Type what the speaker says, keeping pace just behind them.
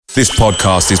This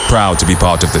podcast is proud to be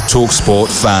part of the TalkSport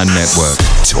Fan Network.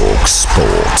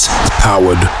 TalkSport.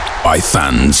 Powered by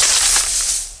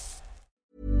fans.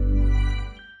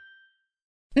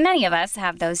 Many of us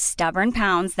have those stubborn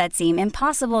pounds that seem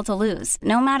impossible to lose,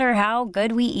 no matter how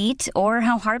good we eat or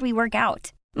how hard we work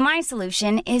out. My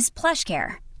solution is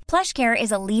PlushCare. PlushCare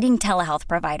is a leading telehealth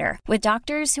provider with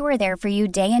doctors who are there for you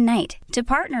day and night to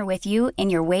partner with you in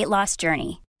your weight loss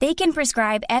journey. They can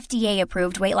prescribe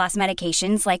FDA-approved weight loss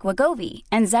medications like Wegovy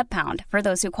and Zepbound for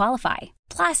those who qualify.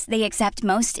 Plus, they accept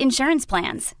most insurance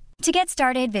plans. To get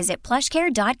started, visit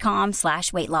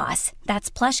plushcare.com/weightloss. That's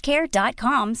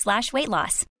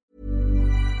plushcare.com/weightloss.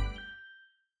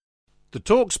 The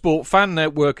TalkSport Fan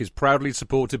Network is proudly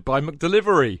supported by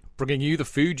McDelivery, bringing you the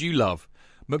food you love.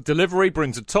 McDelivery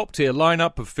brings a top-tier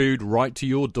lineup of food right to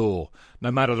your door.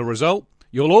 No matter the result,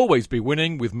 you'll always be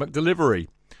winning with McDelivery.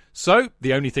 So,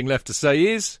 the only thing left to say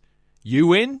is,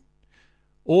 you in?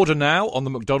 Order now on the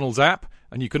McDonald's app,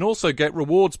 and you can also get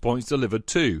rewards points delivered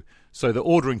too, so that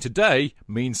ordering today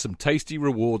means some tasty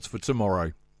rewards for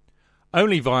tomorrow.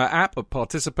 Only via app at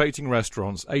participating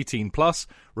restaurants. 18 plus,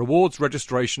 rewards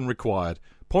registration required.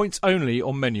 Points only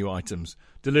on menu items.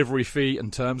 Delivery fee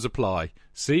and terms apply.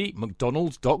 See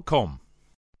mcdonalds.com.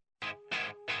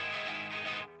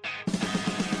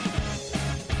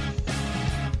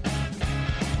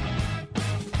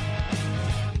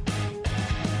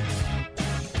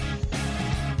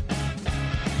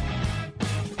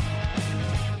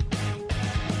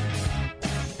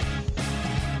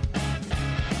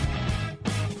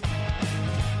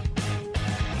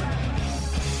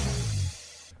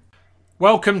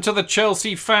 Welcome to the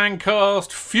Chelsea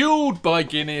Fancast, fueled by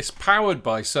Guinness, powered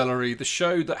by Celery, the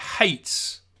show that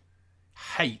hates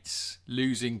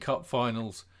losing cup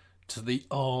finals to the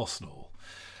Arsenal.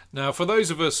 Now, for those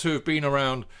of us who have been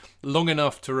around long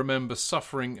enough to remember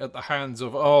suffering at the hands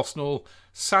of Arsenal,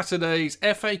 Saturday's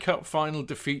FA Cup final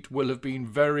defeat will have been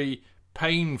very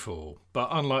painful. But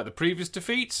unlike the previous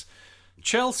defeats,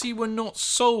 Chelsea were not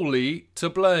solely to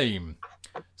blame.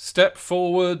 Step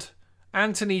forward,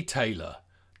 Anthony Taylor,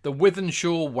 the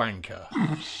Wythenshawe wanker,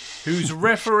 whose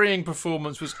refereeing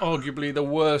performance was arguably the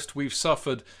worst we've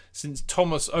suffered since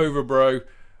Thomas Overbro,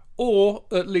 or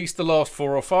at least the last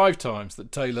 4 or 5 times that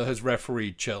Taylor has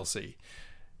refereed Chelsea.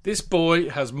 This boy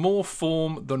has more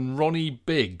form than Ronnie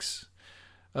Biggs.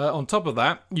 On top of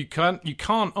that, you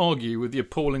can't argue with the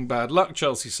appalling bad luck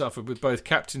Chelsea suffered with both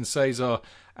Captain Cesar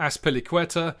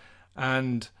Azpilicueta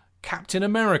and Captain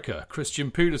America,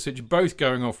 Christian Pulisic, both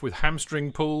going off with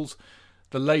hamstring pulls.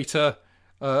 The latter,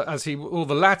 as he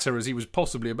was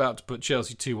possibly about to put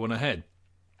Chelsea 2-1 ahead.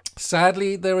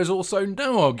 Sadly, there is also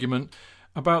no argument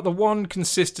about the one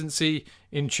consistency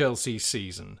in Chelsea's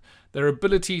season: their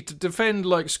ability to defend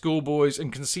like schoolboys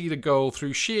and concede a goal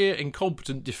through sheer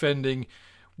incompetent defending,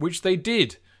 which they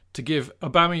did to give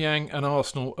Aubameyang and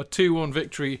Arsenal a 2-1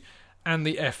 victory and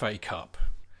the FA Cup.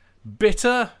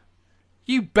 Bitter?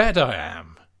 You bet I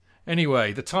am.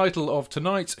 Anyway, the title of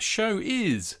tonight's show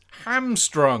is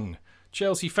Hamstrung,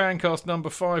 Chelsea Fancast number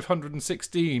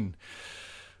 516.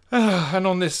 And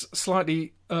on this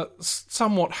slightly,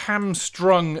 somewhat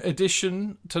hamstrung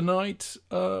edition tonight,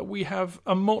 we have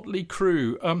a motley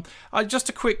crew. Just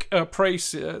a quick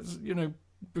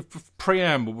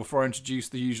preamble before I introduce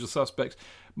the usual suspects.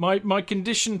 My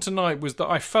condition tonight was that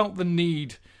I felt the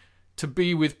need to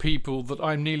be with people that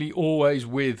I'm nearly always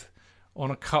with on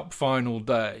a cup final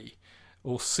day,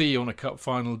 or see on a cup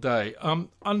final day. And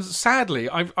sadly,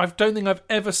 I don't think I've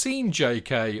ever seen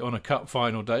JK on a cup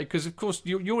final day, because of course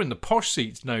you're in the posh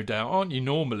seats, no doubt, aren't you?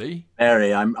 Normally,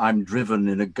 Mary, I'm driven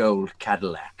in a gold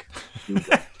Cadillac,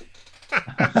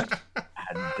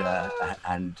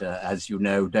 and as you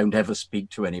know, don't ever speak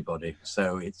to anybody.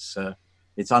 So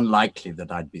it's unlikely that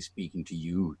I'd be speaking to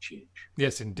you, Chidge.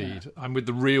 Yes, indeed. Yeah. I'm with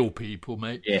the real people,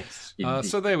 mate. Yes,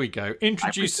 so there we go.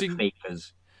 Introducing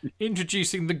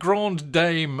the grande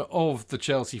dame of the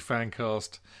Chelsea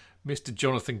Fancast, Mr.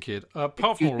 Jonathan Kidd.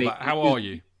 Apart from all of that, how are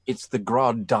you? It's the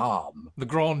grande dame. The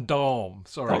grande dame.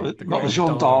 Sorry. Not the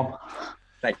gendarme.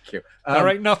 Thank you. There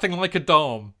ain't nothing like a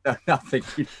dame. No, nothing.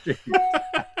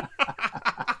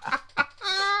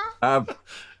 I'm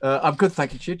good,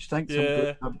 thank you, Chidge. Thanks.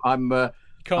 Yeah. I'm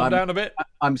calm down a bit.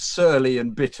 I'm surly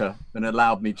and bitter, and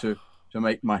allowed me to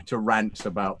rant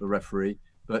about the referee.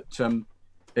 But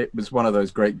it was one of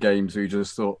those great games where you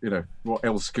just thought, what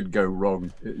else could go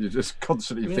wrong? You just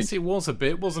constantly think. Yes, it was a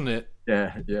bit, wasn't it?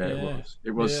 Yeah. It was.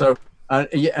 It was so,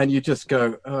 and you just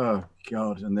go, oh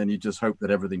God, and then you just hope that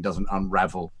everything doesn't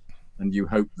unravel, and you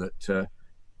hope that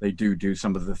they do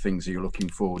some of the things that you're looking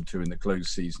forward to in the close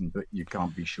season, but you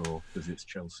can't be sure because it's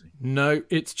Chelsea. No,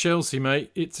 it's Chelsea,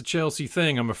 mate. It's a Chelsea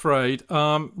thing, I'm afraid.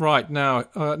 Right, now,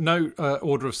 no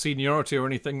order of seniority or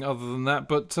anything other than that,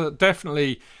 but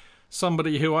definitely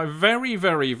somebody who I very,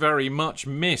 very, very much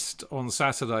missed on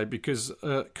Saturday because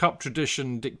Cup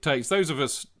tradition dictates. Those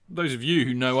of you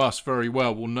who know us very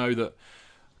well will know that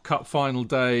Cup final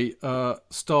day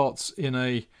starts in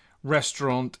a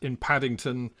restaurant in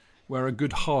Paddington, where a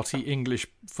good hearty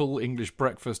full English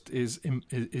breakfast is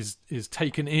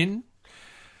taken in.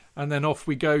 And then off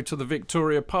we go to the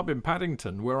Victoria pub in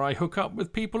Paddington, where I hook up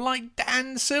with people like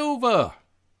Dan Silver.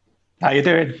 How you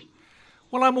doing?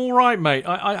 Well, I'm all right, mate.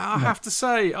 I have to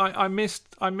say, I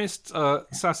missed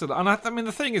Saturday. And I mean,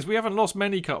 the thing is, we haven't lost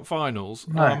many cup finals.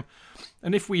 No.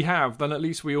 And if we have, then at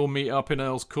least we all meet up in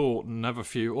Earl's Court and have a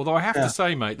few. Although I have to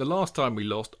say, mate, the last time we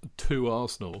lost to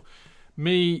Arsenal,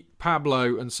 me,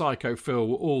 Pablo and Psycho Phil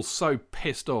were all so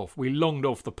pissed off. We longed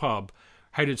off the pub,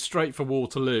 headed straight for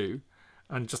Waterloo,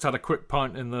 and just had a quick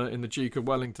pint in the Duke of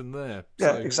Wellington there.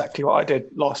 Yeah, exactly what I did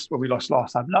when we lost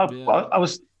last time. No, yeah.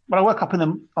 When I woke up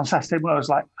on Saturday, when I was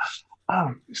like,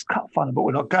 oh, it's cup final, but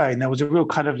we're not going. There was a real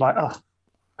kind of like,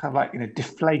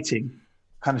 deflating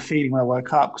kind of feeling when I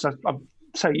woke up because I'm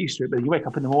so used to it. But you wake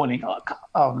up in the morning,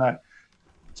 oh no.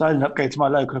 So I ended up going to my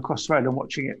local across the road and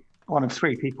watching it. One of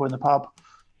 3 people in the pub.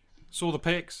 Saw the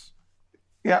pics.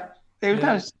 Yeah, it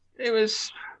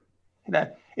was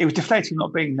deflating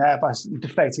not being there, but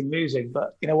deflating losing.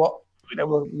 But you know what?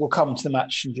 We'll come to the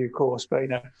match in due course. But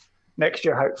next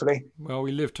year hopefully. Well,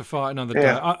 we live to fight another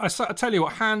day. I tell you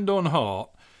what, hand on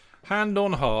heart.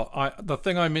 The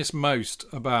thing I miss most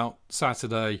about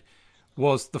Saturday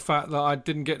was the fact that I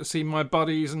didn't get to see my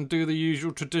buddies and do the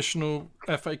usual traditional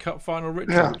FA Cup final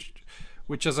ritual,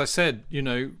 which, as I said,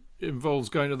 involves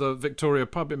going to the Victoria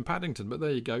pub in Paddington. But there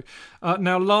you go.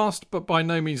 Now, last but by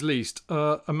no means least,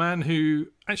 a man who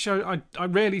actually I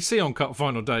rarely see on Cup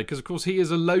final day because, of course, he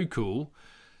is a local.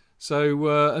 So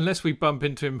unless we bump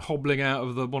into him hobbling out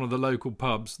of one of the local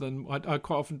pubs, then I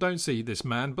quite often don't see this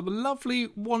man. But the lovely,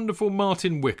 wonderful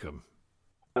Martin Wickham.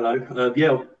 Hello.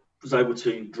 I was able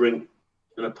to drink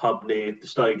in a pub near the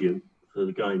stadium for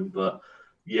the game. But,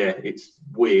 yeah, it's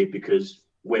weird because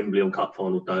Wembley on Cup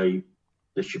final day,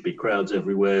 there should be crowds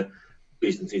everywhere.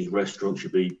 Businesses, restaurants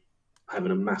should be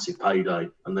having a massive payday,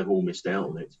 and they've all missed out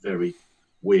on it. It's very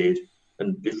weird.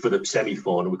 And for the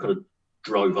semi-final, we kind of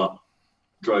drove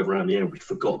around the area. We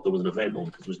forgot there was an event on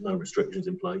because there was no restrictions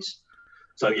in place.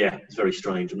 So, yeah, it's very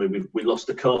strange. I mean, we lost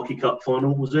the Khaki Cup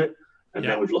final, was it? And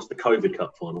now we've lost the COVID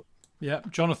Cup final. Yeah,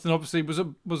 Jonathan obviously was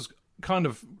kind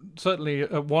of certainly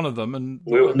at one of them, and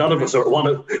none of us are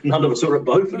at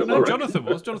both of them. No,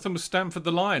 Jonathan was Stamford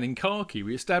the Lion in khaki.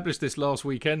 We established this last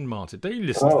weekend, Martin. Do you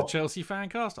listen to the Chelsea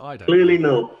Fancast? I don't. Clearly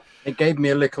not. It gave me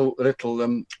a little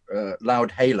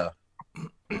loud hailer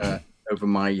over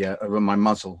my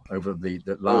muzzle, over the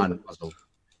lion muzzle.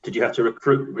 Did you have to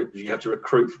recruit? Did you have to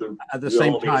recruit for them at the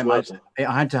same time? I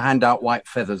had to hand out white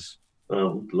feathers.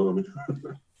 Oh, blimey.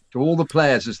 To all the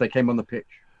players as they came on the pitch.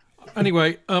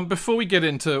 Anyway, before we get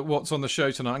into what's on the show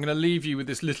tonight, I'm going to leave you with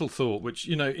this little thought, which,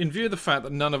 in view of the fact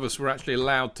that none of us were actually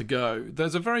allowed to go,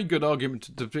 there's a very good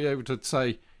argument to be able to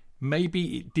say,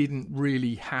 maybe it didn't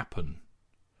really happen.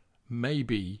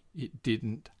 Maybe it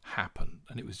didn't happen,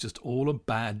 and it was just all a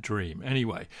bad dream.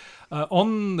 Anyway,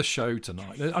 on the show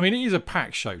tonight, I mean, it is a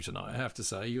packed show tonight, I have to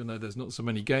say, even though there's not so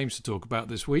many games to talk about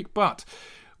this week, but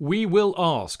we will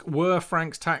ask, were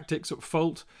Frank's tactics at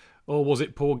fault? Or was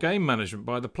it poor game management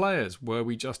by the players? Were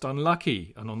we just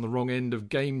unlucky and on the wrong end of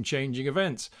game-changing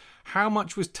events? How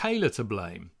much was Taylor to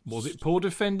blame? Was it poor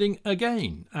defending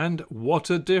again? And what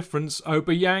a difference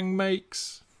Aubameyang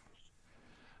makes.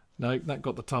 No, that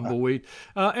got the tumbleweed.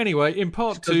 Anyway, in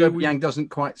part two... Aubameyang doesn't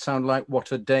quite sound like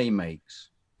what a day makes.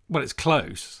 Well, it's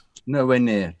close. Nowhere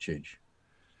near, Chidge.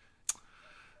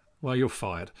 Well, you're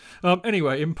fired.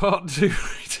 Anyway, in part two,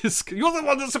 you're the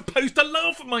one that's supposed to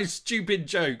laugh at my stupid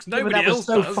jokes. Nobody else does.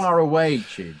 That was so far away,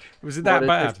 Chidge. Was it that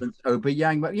bad?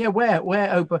 Aubameyang, but yeah,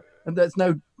 where Oba? And there's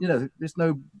no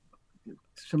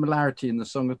similarity in the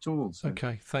song at all. So.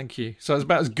 Okay, thank you. So it's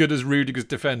about as good as Rudiger's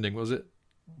defending, was it?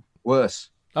 Worse.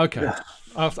 Okay, yeah.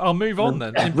 I'll move on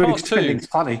then. In Rudiger's defending's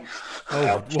funny.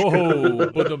 Oh,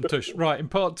 whoa, right. In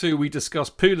part two, we discuss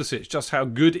Pulisic. Just how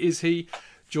good is he?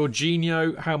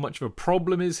 Jorginho, how much of a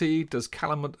problem is he? Does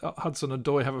Callum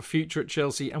Hudson-Odoi have a future at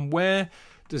Chelsea? And where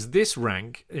does this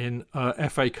rank in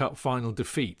FA Cup final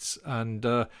defeats? And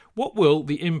what will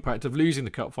the impact of losing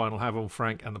the Cup final have on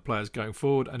Frank and the players going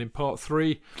forward? And in part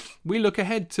three, we look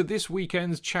ahead to this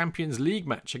weekend's Champions League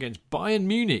match against Bayern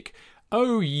Munich.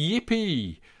 Oh,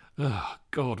 yippee! Oh,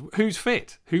 God. Who's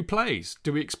fit? Who plays?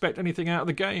 Do we expect anything out of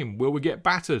the game? Will we get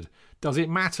battered? Does it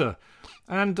matter?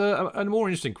 And a more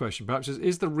interesting question, perhaps,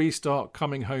 is the restart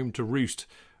coming home to roost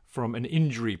from an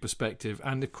injury perspective?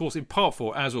 And, of course, in part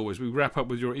 4, as always, we wrap up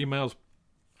with your emails.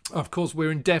 Of course,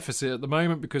 we're in deficit at the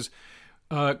moment because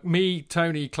me,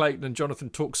 Tony, Clayton and Jonathan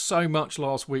talked so much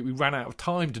last week we ran out of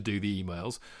time to do the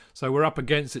emails. So we're up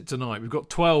against it tonight. We've got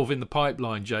 12 in the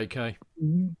pipeline, JK.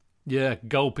 Mm-hmm. Yeah,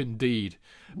 gulp indeed.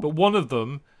 But one of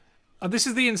them, and this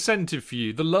is the incentive for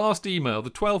you, the last email,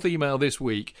 the 12th email this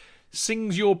week,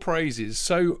 sings your praises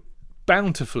so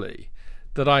bountifully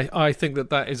that I think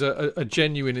that is a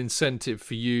genuine incentive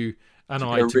for you and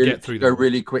I to get through them. Go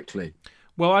really quickly.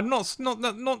 Well, I'm not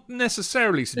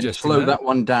necessarily suggesting slow that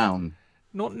one down.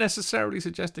 Not necessarily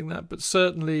suggesting that, but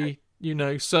certainly,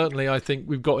 certainly I think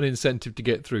we've got an incentive to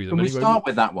get through them. Can we start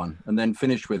with that one and then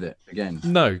finish with it again?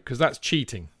 No, because that's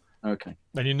cheating. Okay.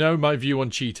 And you know my view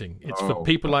on cheating. It's for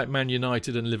people like Man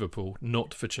United and Liverpool,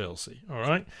 not for Chelsea. All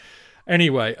right?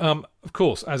 Anyway, of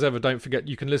course, as ever, don't forget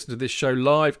you can listen to this show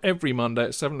live every Monday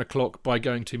at 7 o'clock by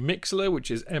going to Mixlr, which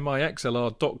is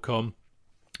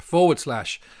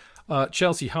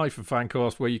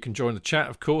mixlr.com/Chelsea-Fancast, where you can join the chat,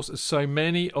 of course, as so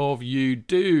many of you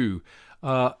do,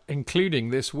 including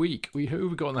this week. Who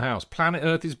have we got in the house? Planet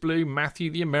Earth is Blue,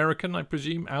 Matthew the American, I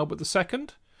presume, Albert II?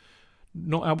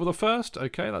 Not Albert the First?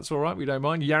 Okay, that's all right, we don't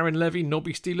mind. Yaron Levy,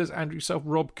 Nobby Steelers, Andrew Self,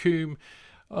 Rob Coombe.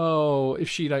 Oh, If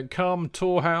She Don't Come,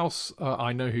 Torhouse.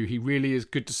 I know who he really is.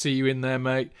 Good to see you in there,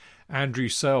 mate. Andrew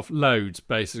Self, loads,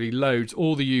 basically, loads.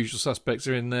 All the usual suspects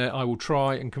are in there. I will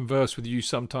try and converse with you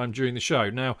sometime during the show.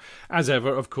 Now, as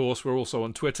ever, of course, we're also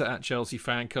on Twitter at Chelsea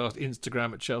Fancast,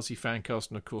 Instagram at Chelsea Fancast,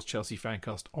 and, of course, Chelsea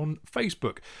Fancast on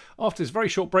Facebook. After this very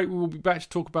short break, we will be back to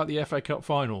talk about the FA Cup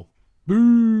final.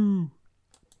 Boo!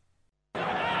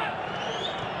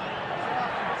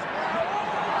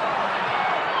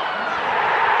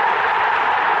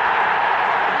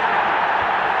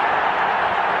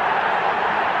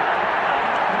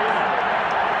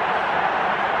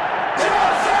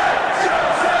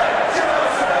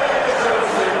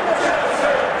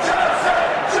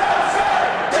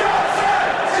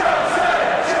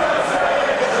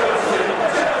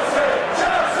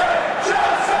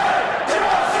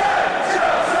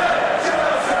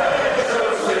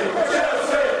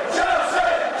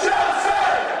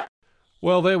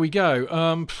 Well, there we go.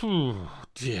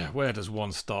 Where does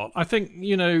one start? I think,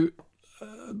 the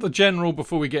general,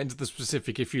 before we get into the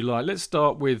specific, if you like. Let's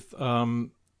start with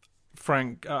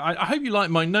Frank. I hope you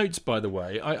like my notes, by the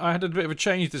way. I had a bit of a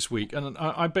change this week, and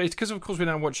I based, because of course we're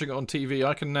now watching it on TV,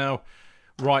 I can now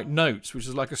write notes, which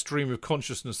is like a stream of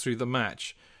consciousness through the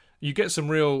match. You get some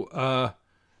real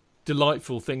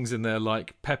delightful things in there,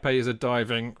 like Pepe is a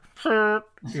diving, and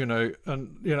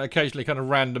occasionally kind of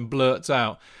random blurts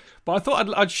out. But I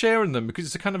thought I'd share in them because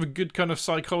it's a kind of a good kind of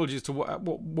psychology as to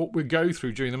what we go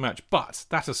through during the match. But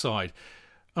that aside,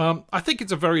 I think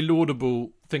it's a very laudable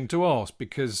thing to ask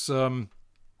because there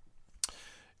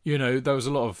was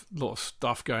a lot of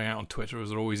stuff going out on Twitter, as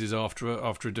there always is after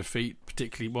a defeat,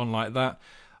 particularly one like that,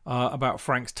 about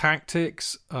Frank's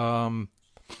tactics. He played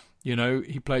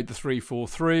the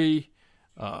 3-4-3.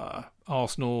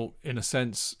 Arsenal, in a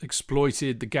sense,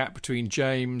 exploited the gap between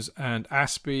James and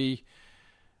Aspie.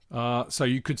 So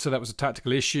you could say that was a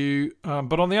tactical issue.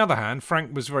 But on the other hand,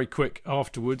 Frank was very quick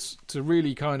afterwards to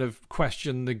really kind of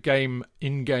question the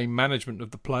in-game management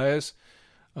of the players,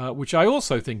 which I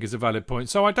also think is a valid point.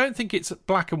 So I don't think it's a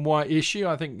black and white issue.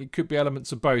 I think it could be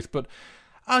elements of both. But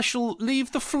I shall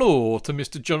leave the floor to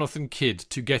Mr. Jonathan Kidd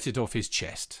to get it off his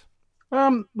chest.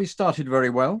 We started very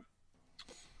well.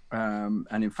 And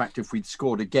in fact, if we'd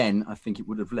scored again, I think it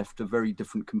would have left a very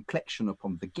different complexion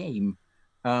upon the game.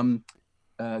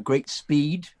 Great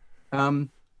speed,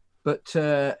 but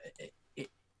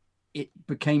it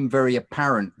became very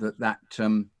apparent that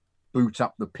boot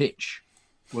up the pitch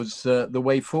was the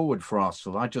way forward for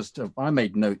Arsenal. I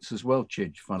made notes as well,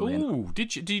 Chidge. Funnily enough. Oh,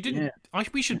 did you? You didn't? Yeah.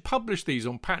 We should publish these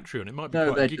on Patreon. It might be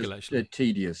quite giggle, actually. They're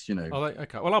tedious, Are they?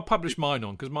 Okay. Well, I'll publish mine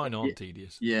on because mine aren't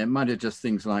tedious. Yeah, mine are just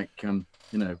things like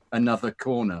another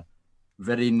corner,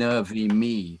 very nervy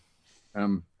me,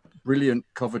 brilliant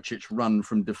Kovacic run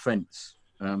from defence.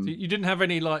 So you didn't have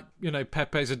any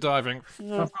Pepe's a diving.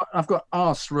 I've got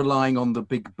us relying on the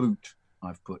big boot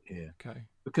I've put here. Okay.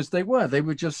 Because they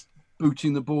were just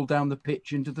booting the ball down the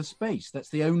pitch into the space. That's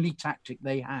the only tactic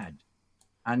they had,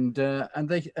 and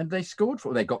they scored for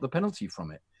it. They got the penalty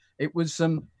from it. It was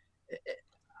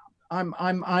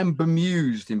I'm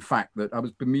bemused. In fact, that I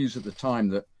was bemused at the time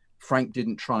that Frank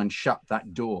didn't try and shut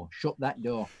that door. Shut that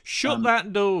door.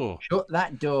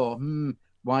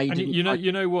 why he And didn't.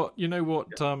 you know what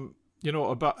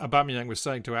Aubameyang was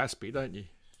saying to Aspie, don't you?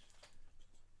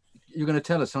 You're going to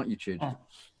tell us, aren't you, Chid?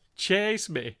 Chase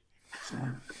me.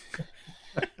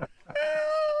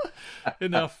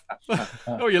 Enough.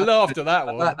 Oh, you laughed at that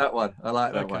one. I like that one. I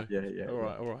like that one. Yeah.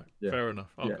 All right. Yeah. Fair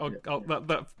enough.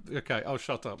 Okay, I'll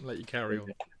shut up and let you carry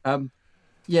on.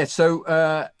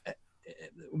 So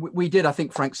we did. I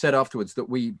think Frank said afterwards that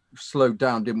we slowed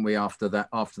down, didn't we? After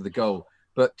the goal,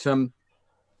 but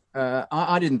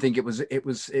I didn't think it was that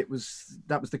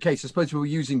was the case. I suppose we were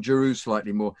using Giroud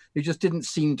slightly more. He just didn't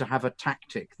seem to have a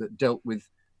tactic that dealt with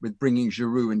bringing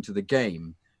Giroud into the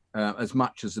game as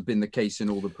much as had been the case in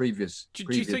all the previous. Do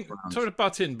you think? Rounds. Sorry to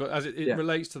butt in, but as it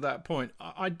relates to that point,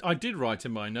 I did write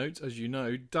in my notes, as you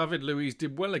know, David Luiz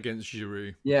did well against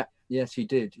Giroud. Yeah. Yes, he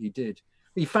did.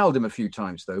 He fouled him a few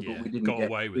times though, but we didn't get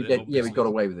away with it. We got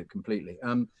away with it completely.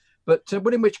 But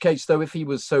in which case, though, if he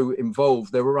was so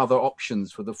involved, there were other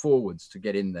options for the forwards to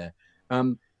get in there.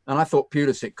 And I thought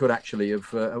Pulisic could actually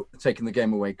have taken the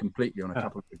game away completely on a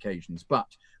couple of occasions. But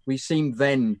we seemed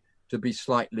then to be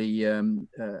slightly...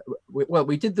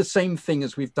 we did the same thing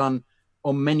as we've done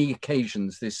on many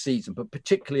occasions this season, but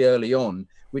particularly early on,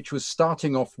 which was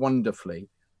starting off wonderfully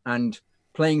and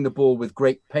playing the ball with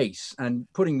great pace and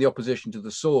putting the opposition to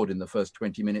the sword in the first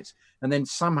 20 minutes, and then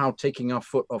somehow taking our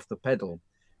foot off the pedal.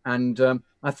 And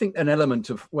I think an element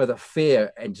of whether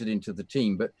fear entered into the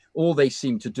team, but all they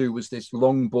seemed to do was this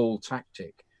long ball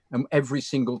tactic. And every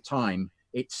single time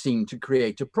it seemed to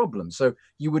create a problem. So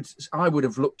I would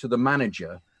have looked to the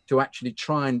manager to actually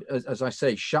try and, as I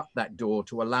say, shut that door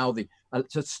to allow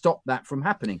to stop that from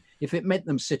happening. If it meant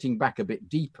them sitting back a bit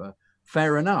deeper,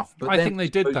 fair enough. But I think they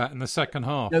did that in the second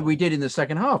half. No, we did in the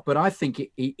second half, but I think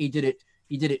he did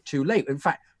it too late. In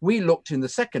fact, we looked in the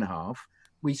second half.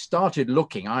 We started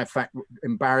looking. I, in fact,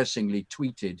 embarrassingly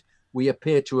tweeted, we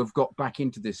appear to have got back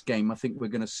into this game. I think we're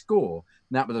going to score.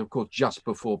 And that was, of course, just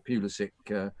before Pulisic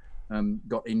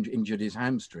got injured his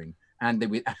hamstring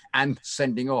and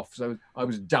sending off. So I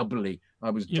was doubly.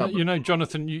 You know,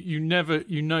 Jonathan,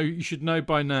 you should know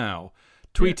by now.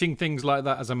 Tweeting things like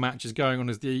that as a match is going on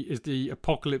is the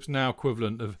Apocalypse Now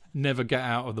equivalent of never get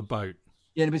out of the boat.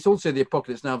 Yeah, but it's also the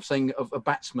Apocalypse Now of a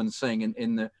batsman saying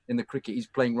in the cricket he's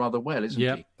playing rather well, isn't he?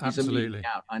 Yeah, absolutely.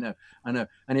 Out. I know. And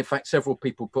in fact, several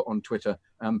people put on Twitter,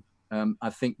 I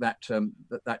think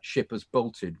that ship has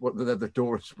bolted. The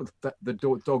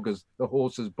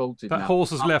horse has bolted. That horse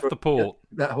has left the port.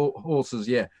 The horse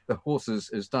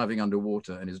is diving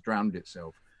underwater and has drowned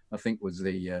itself, I think was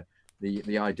the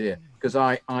idea. Because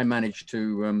I managed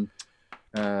to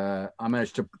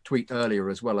tweet earlier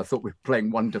as well. I thought we were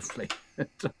playing wonderfully,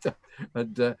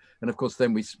 and of course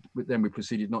then we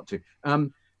proceeded not to.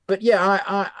 But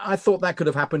yeah, I thought that could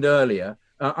have happened earlier.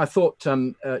 I thought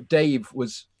Dave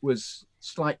was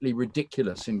slightly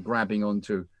ridiculous in grabbing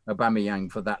onto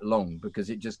Aubameyang for that long, because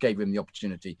it just gave him the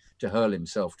opportunity to hurl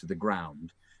himself to the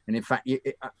ground. And in fact,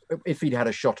 if he'd had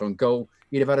a shot on goal,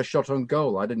 he'd have had a shot on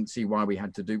goal. I didn't see why he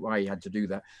had to do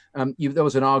that. There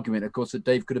was an argument, of course, that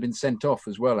Dave could have been sent off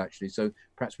as well, actually. So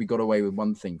perhaps we got away with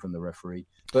one thing from the referee.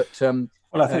 But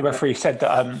I think the referee said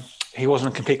that he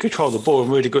wasn't in complete control of the ball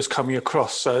and Rudiger was coming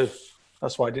across, so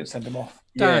that's why I didn't send him off.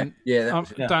 Dan,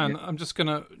 I'm just going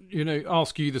to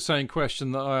ask you the same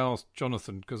question that I asked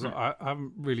Jonathan, because I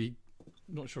haven't really,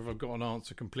 not sure if I've got an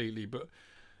answer completely, but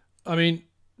I mean,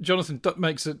 Jonathan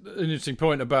makes an interesting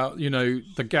point about,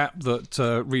 the gap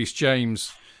that Reece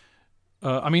James.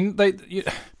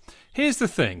 Here's the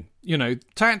thing,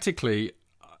 tactically,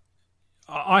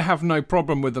 I have no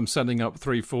problem with them setting up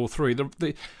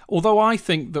 3-4-3. Although I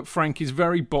think that Frank is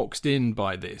very boxed in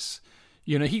by this.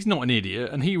 He's not an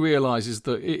idiot, and he realises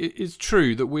that it's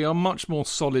true that we are much more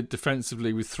solid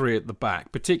defensively with three at the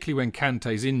back, particularly when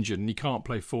Kante's injured, and he can't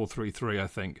play 4-3-3, I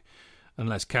think,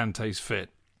 unless Kante's fit.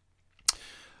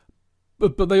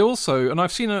 But they also, and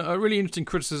I've seen a really interesting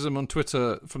criticism on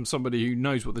Twitter from somebody who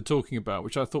knows what they're talking about,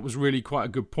 which I thought was really quite a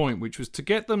good point, which was to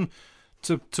get them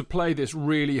to play this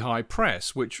really high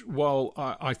press, which, while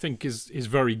I think is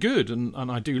very good,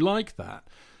 and I do like that,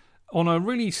 on a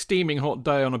really steaming hot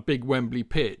day on a big Wembley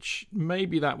pitch,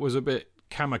 maybe that was a bit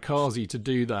kamikaze to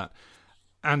do that.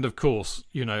 And of course,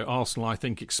 Arsenal, I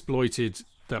think, exploited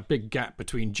that big gap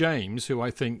between James, who I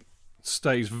think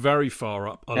stays very far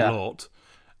up a lot,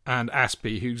 and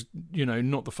Aspie, who's,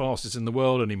 not the fastest in the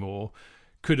world anymore,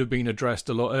 could have been addressed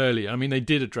a lot earlier. I mean, they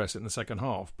did address it in the second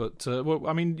half. But,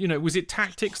 was it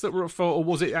tactics that were at fault, or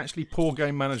was it actually poor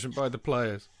game management by the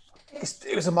players?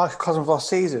 It was a microcosm of our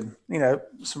season.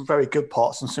 Some very good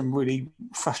parts and some really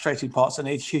frustrating parts that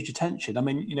need huge attention. I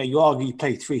mean, you argue you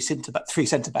play three centre-backs.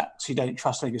 You don't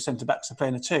trust any of your centre-backs to play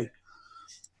in a two.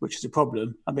 which is a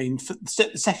problem. I mean, for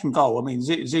the second goal, I mean,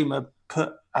 Zuma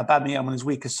put Aubameyang on his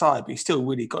weaker side, but he still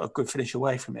really got a good finish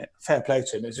away from it. Fair play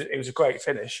to him. It was a great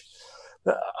finish.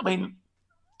 But, I mean,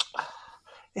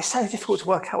 it's so difficult to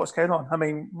work out what's going on. I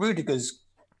mean, Rudiger's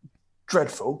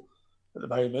dreadful at the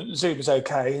moment. Zuma's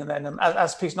okay. And then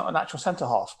Azpi's not a natural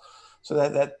centre-half. So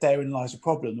therein lies a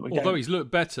problem. Although he's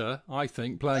looked better, I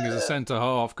think, playing as a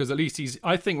centre-half, because at least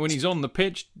I think when he's on the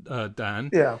pitch, Dan,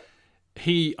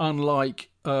 he, unlike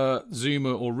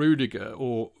Zuma or Rudiger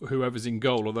or whoever's in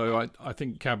goal, although I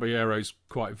think Caballero's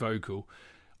quite vocal,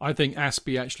 I think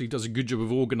Azpi actually does a good job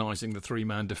of organising the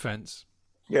three-man defence.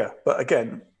 Yeah, but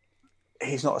again,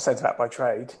 he's not a centre-back by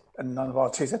trade, and none of our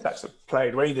two centre-backs that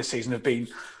played really this season have been,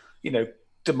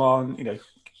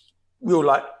 real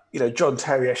like, John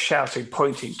Terrier shouting,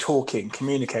 pointing, talking,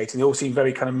 communicating. They all seem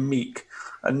very kind of meek,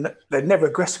 and they're never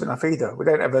aggressive enough either. We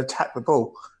don't ever attack the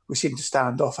ball. We seem to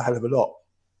stand off a hell of a lot.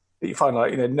 But you find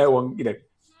no one,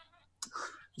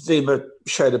 Zuma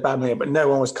showed Aubameyang, but no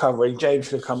one was covering. James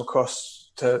should have come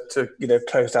across to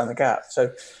close down the gap.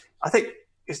 So I think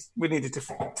we need a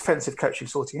defensive coaching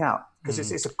sorting out, because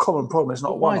it's a common problem. It's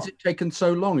not why has it taken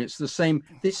so long? It's the same.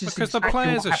 This is because exactly the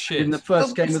players what are shit in the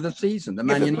first game of the season, the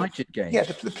Man United game. Yeah,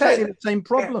 the players the same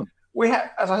problem. Yeah. We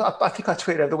had, as I think I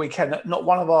tweeted over the weekend, that not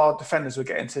one of our defenders would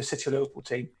get into the City or Liverpool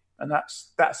team, and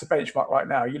that's the benchmark right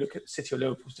now. You look at City or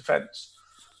Liverpool's defence,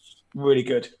 really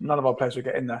good. None of our players would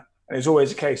get in there, and it's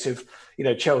always a case of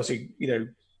Chelsea,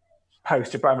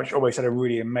 post Abramovich always had a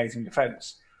really amazing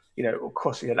defence. Of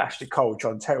course, we had Ashley Cole,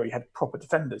 John Terry, had proper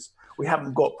defenders. We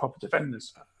haven't got proper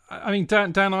defenders. I mean,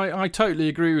 Dan, I totally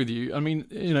agree with you. I mean,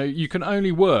 you can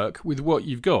only work with what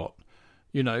you've got,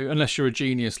 unless you're a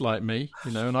genius like me,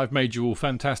 and I've made you all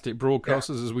fantastic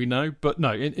broadcasters, as we know. But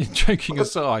no, in joking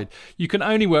aside, you can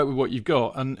only work with what you've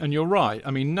got. And you're right.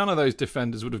 I mean, none of those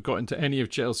defenders would have got into any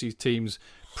of Chelsea's teams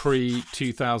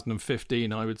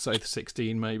pre-2015, I would say,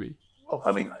 16 maybe.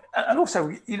 I mean, and also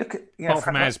you look at apart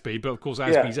from Azpi, but of course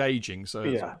Azpi's ageing. So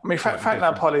I mean, Frank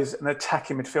Lampard is an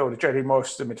attacking midfielder. Jody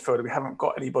Morris is a midfielder. We haven't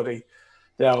got anybody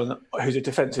there who's a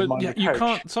defensive-minded coach. You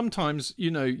can't. Sometimes,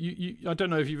 you I don't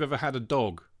know if you've ever had a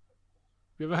dog.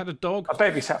 Have you ever had a dog? I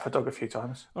babysat for a dog a few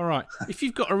times. All right. If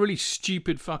you've got a really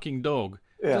stupid fucking dog,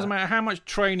 it doesn't matter how much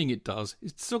training it does,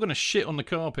 it's still going to shit on the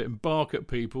carpet and bark at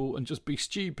people and just be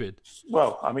stupid.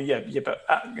 Well, I mean, but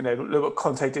look what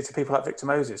Conte did to people like Victor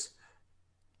Moses.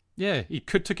 Yeah, he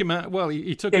took him out. Well,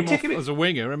 he took him off as a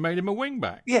winger and made him a wing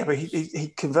back. Yeah, but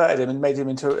he converted him and made him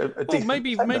into a decent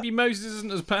defender. Maybe Moses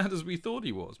isn't as bad as we thought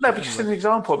he was. No, but just an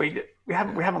example. I mean, we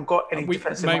haven't got any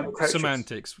defensive coaches.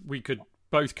 Semantics. We could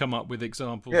both come up with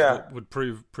examples that would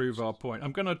prove our point.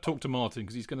 I'm going to talk to Martin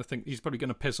because he's probably going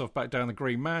to piss off back down the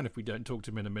Green Man if we don't talk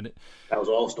to him in a minute. That was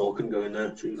Arsenal. I couldn't go in there.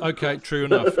 Jesus okay, Christ. True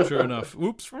enough.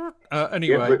 Oops.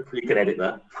 Anyway, yeah, you can edit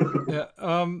that.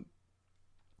 Yeah.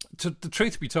 To the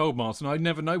truth be told, Martin, I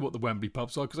never know what the Wembley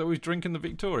pubs are because I always drink in the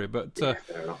Victoria. But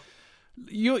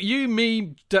you,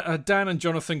 me, Dan, and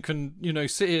Jonathan can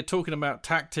sit here talking about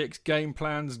tactics, game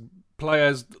plans,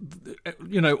 players,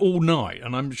 all night,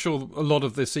 and I'm sure a lot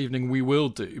of this evening we will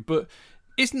do. But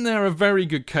isn't there a very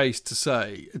good case to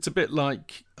say it's a bit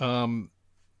like,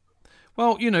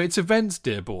 it's events,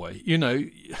 dear boy.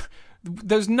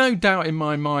 There's no doubt in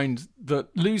my mind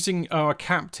that losing our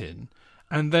captain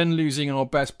and then losing our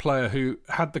best player who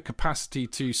had the capacity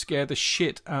to scare the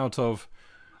shit out of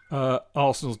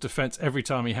Arsenal's defence every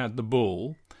time he had the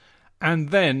ball, and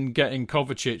then getting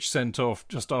Kovacic sent off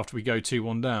just after we go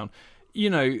 2-1 down.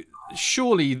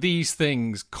 Surely these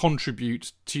things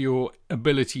contribute to your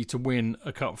ability to win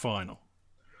a cup final.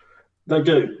 They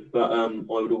do, but I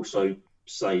would also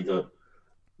say that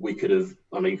we could have,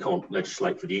 you can't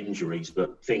legislate for the injuries,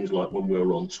 but things like when we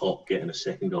were on top, getting a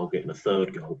second goal, getting a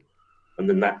third goal, and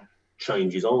then that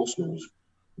changes Arsenal's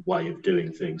way of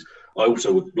doing things. I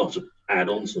also would like to add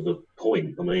on to the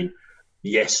point. I mean,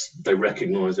 yes, they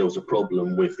recognised there was a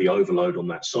problem with the overload on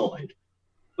that side,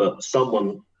 but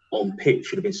someone on pitch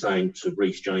should have been saying to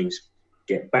Reece James,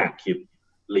 get back, you're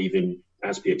leaving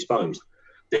Azpi exposed.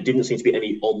 There didn't seem to be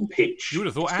any on-pitch. You would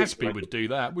have thought Azpi would do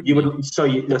that, wouldn't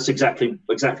you? That's exactly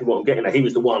what I'm getting at. He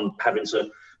was the one having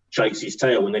to chase his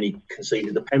tail, and then he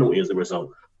conceded the penalty as a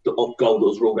result. The goal that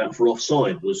was ruled out for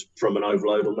offside was from an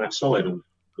overload on that side, and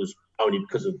was only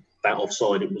because of that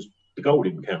offside the goal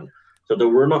didn't count. So there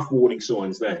were enough warning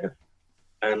signs there,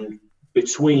 and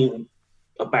between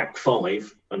a back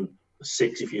five and a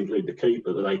six, if you include the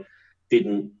keeper, that they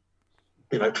didn't,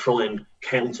 try and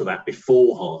counter that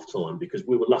before half time, because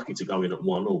we were lucky to go in at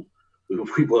 1-1.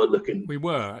 we were looking. We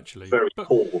were actually very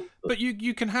poor. But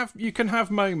you can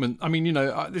have moments. I mean,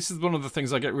 this is one of the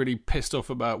things I get really pissed off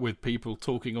about with people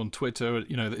talking on Twitter.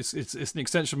 It's an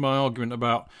extension of my argument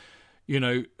about,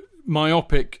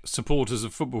 myopic supporters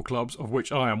of football clubs, of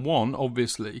which I am one,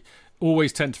 obviously,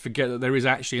 always tend to forget that there is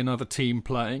actually another team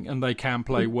playing and they can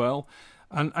play well.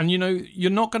 And you're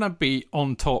not going to be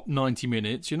on top 90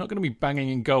 minutes. You're not going to be banging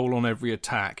in goal on every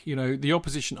attack. The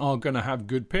opposition are going to have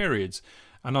good periods.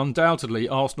 And undoubtedly,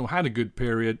 Arsenal had a good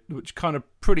period, which kind of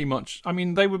pretty much... I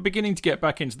mean, they were beginning to get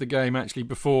back into the game, actually,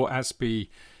 before Aspie,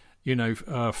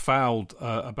 fouled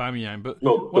Aubameyang. But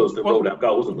no, it was the rolled-out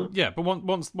goal, wasn't it? Yeah, but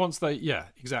once they... Yeah,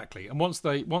 exactly. And once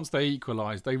they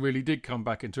equalised, they really did come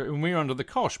back into it, and we were under the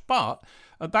cosh. But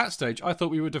at that stage, I thought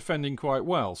we were defending quite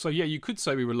well. So, yeah, you could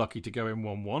say we were lucky to go in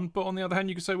 1-1, but on the other hand,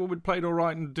 you could say, well, we'd played all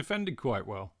right and defended quite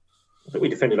well. I think we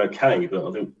defended okay, but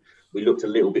I think we looked a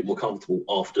little bit more comfortable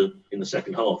in the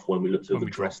second half when we looked to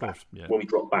address that. Yeah. When we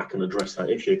dropped back and addressed that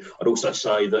issue. I'd also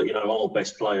say that, our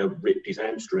best player ripped his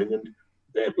hamstring and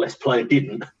their best player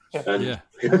didn't. Yeah.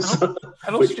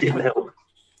 And which didn't help.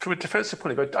 From a defensive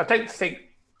point of view, I don't think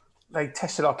they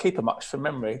tested our keeper much from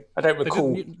memory. I don't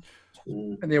recall.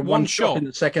 And they had one shot in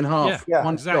the second half. Yeah,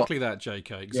 exactly that,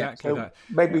 JK. Exactly that.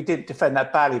 Maybe we did defend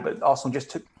that badly, but Arsenal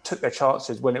just took their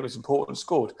chances when it was important and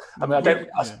scored. I mean,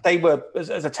 they were, as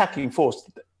attacking force,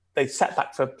 they sat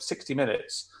back for 60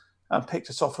 minutes and picked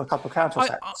us off on a couple of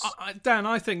counter-attacks. Dan,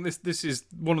 I think this is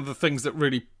one of the things that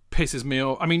really pisses me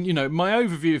off. I mean, my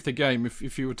overview of the game,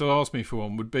 if you were to ask me for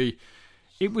one, would be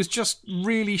it was just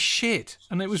really shit.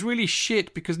 And it was really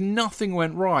shit because nothing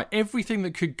went right. Everything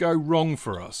that could go wrong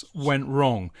for us went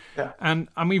wrong. Yeah. And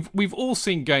I mean, we've all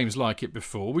seen games like it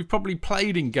before. We've probably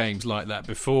played in games like that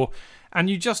before. And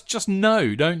you just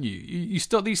know, don't you? You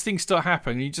start, these things start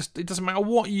happening. It doesn't matter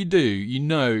what you do.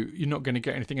 You're not going to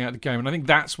get anything out of the game. And I think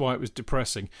that's why it was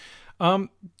depressing.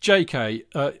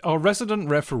 JK, our resident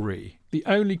referee, the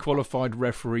only qualified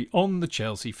referee on the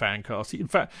Chelsea Fancast. In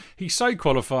fact, he's so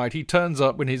qualified, he turns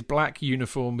up in his black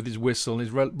uniform with his whistle and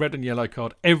his red and yellow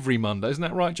card every Monday. Isn't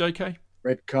that right, JK?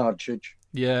 Red card, Chidge.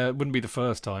 Yeah, it wouldn't be the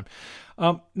first time.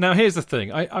 Now, here's the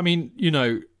thing. I mean,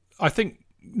 I think,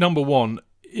 number one,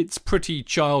 it's pretty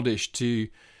childish to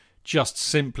just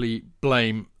simply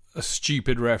blame a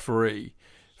stupid referee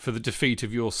for the defeat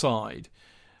of your side.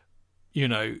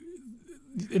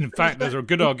 In fact, there's a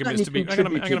good argument to be... Hang on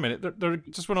a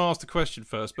minute. Just want to ask the question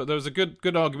first, but there's a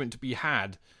good argument to be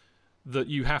had that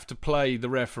you have to play the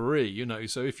referee,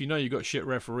 So if you've got shit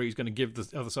referees going to give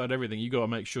the other side everything, you got to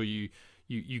make sure you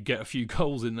get a few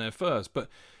goals in there first. But,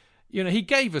 he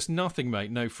gave us nothing, mate.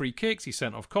 No free kicks. He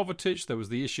sent off Kovacic. There was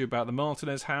the issue about the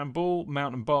Martinez handball.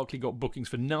 Mount and Barkley got bookings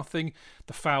for nothing.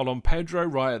 The foul on Pedro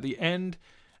right at the end.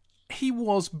 He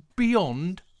was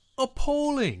beyond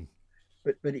appalling.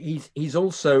 But he's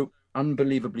also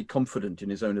unbelievably confident in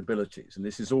his own abilities, and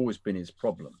this has always been his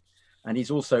problem. And he's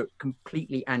also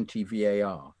completely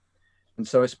anti-VAR. And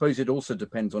so I suppose it also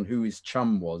depends on who his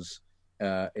chum was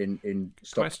in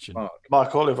Stockton Park.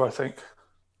 Mark Oliver, I think.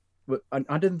 But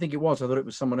I didn't think it was. I thought it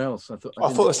was someone else. I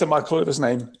thought they said Mark Oliver's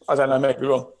name. I don't know, maybe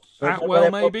wrong.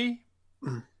 Atwell, maybe?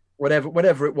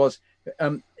 Whatever it was.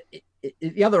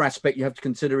 The other aspect you have to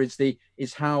consider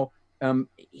is how...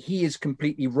 he is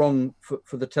completely wrong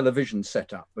for the television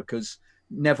setup, because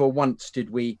never once did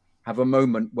we have a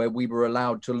moment where we were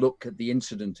allowed to look at the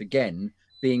incident again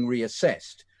being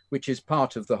reassessed, which is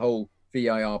part of the whole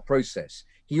VAR process.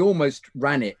 He almost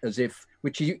ran it as if,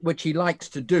 which he likes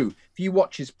to do. If you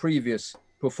watch his previous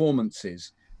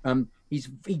performances,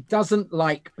 he doesn't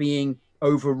like being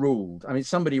overruled. I mean,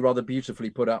 somebody rather beautifully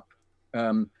put up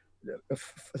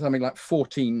something like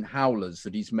 14 howlers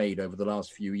that he's made over the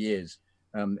last few years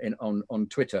on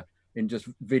Twitter in just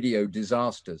video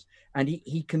disasters. And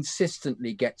he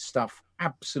consistently gets stuff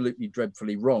absolutely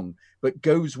dreadfully wrong, but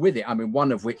goes with it. I mean,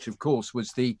 one of which, of course,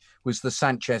 was the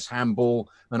Sanchez handball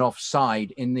and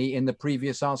offside in the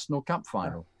previous Arsenal Cup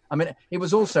final. I mean, it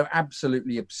was also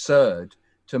absolutely absurd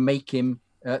to make him.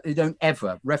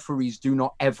 Referees do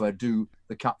not ever do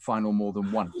the cup final more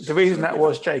than once. The reason that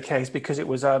was, JK, is because it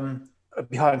was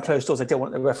behind closed doors. They didn't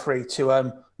want the referee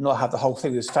to not have the whole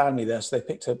thing with his family there, so they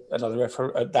picked another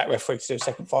referee, that referee, to do a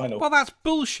second final. Well, that's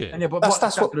bullshit. Yeah, but what's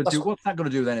that going to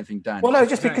do with anything, Dan? Well, no,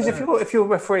 just because if you're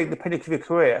refereeing the pinnacle of your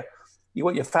career, you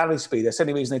want your family to be there. So the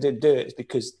only reason they didn't do it is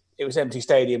because it was empty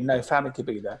stadium, no family could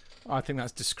be there. I think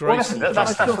that's disgraceful. Well,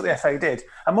 that's what the FA did.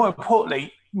 And more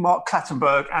importantly, Mark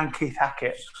Clattenburg and Keith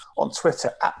Hackett on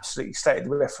Twitter absolutely stated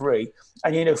the referee.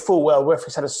 And full well,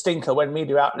 referees had a stinker when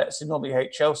media outlets who normally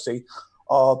hate Chelsea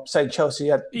are saying Chelsea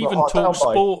had even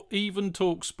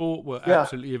Talk Sport were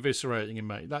absolutely eviscerating him,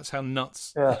 mate. That's how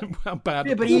nuts, how bad.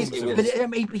 Yeah, but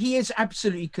he is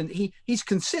absolutely he's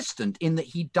consistent in that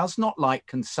he does not like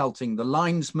consulting the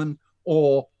linesman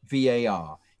or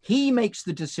VAR. He makes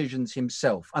the decisions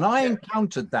himself, and I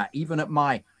encountered that even at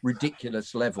my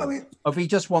ridiculous level of he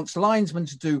just wants linesmen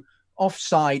to do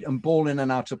offside and ball in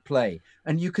and out of play.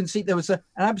 And you can see there was an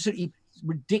absolutely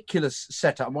ridiculous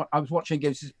setup. I was watching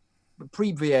against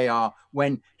pre-VAR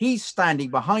when he's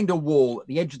standing behind a wall at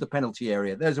the edge of the penalty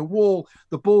area. There's a wall,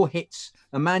 the ball hits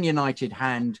a Man United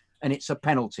hand and it's a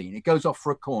penalty and it goes off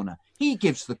for a corner. He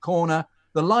gives the corner.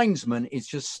 The linesman is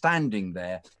just standing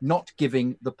there, not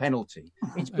giving the penalty.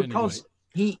 It's because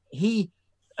he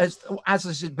as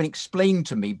has been explained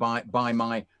to me by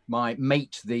my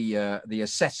mate, the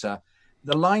assessor,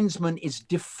 the linesman is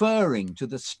deferring to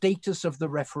the status of the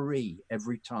referee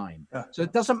every time. So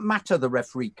it doesn't matter the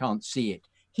referee can't see it.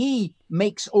 He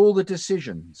makes all the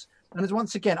decisions. And as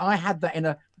once again, I had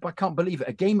that I can't believe it,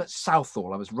 a game at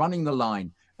Southall. I was running the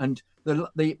line, and the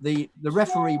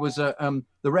referee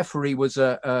was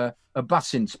a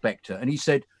bus inspector, and he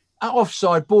said,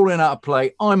 offside, ball in, out of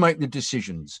play, I make the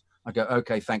decisions. I go,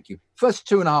 okay, thank you. First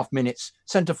 2.5 minutes,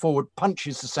 centre forward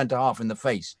punches the centre half in the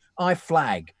face. I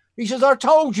flag. He says, I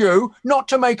told you not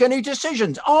to make any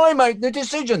decisions. I make the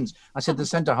decisions. I said, the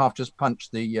centre half just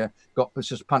punched was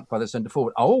just punched by the centre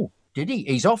forward. Oh, did he?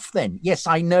 He's off then. Yes,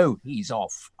 I know he's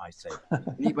off, I said.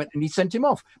 And he sent him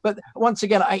off. But once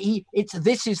again,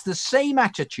 this is the same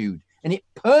attitude, and it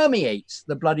permeates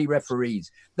the bloody referees.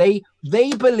 They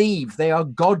believe they are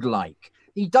godlike.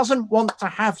 He doesn't want to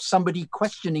have somebody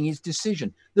questioning his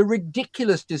decision. The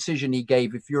ridiculous decision he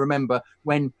gave, if you remember,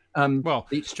 when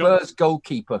the Spurs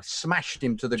goalkeeper smashed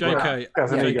him to the ground.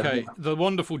 JK, the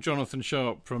wonderful Jonathan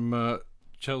Sharp from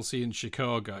Chelsea in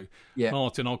Chicago. Yeah.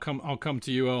 Martin, I'll come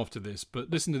to you after this,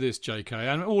 but listen to this, JK,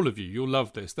 and all of you, you'll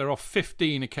love this. There are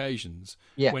 15 occasions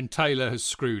when Taylor has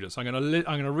screwed us. I'm going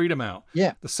to read them out.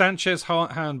 Yeah. The Sanchez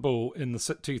handball in the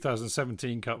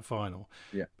 2017 Cup final.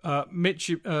 Yeah.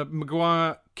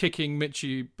 Maguire kicking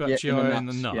Michy Batshuayi in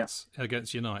the nuts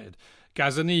against United.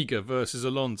 Gazzaniga versus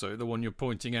Alonso, the one you're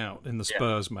pointing out in the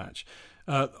Spurs match.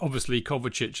 Obviously,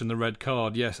 Kovacic and the red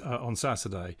card, on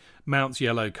Saturday. Mount's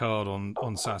yellow card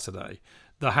on Saturday.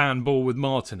 The handball with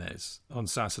Martinez on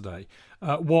Saturday.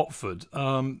 Watford,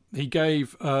 he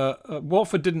gave...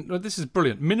 Watford didn't... This is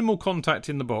brilliant. Minimal contact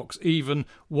in the box. Even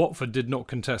Watford did not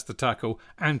contest the tackle.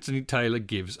 Anthony Taylor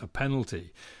gives a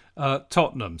penalty.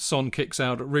 Tottenham, Son kicks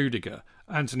out at Rudiger.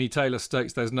 Anthony Taylor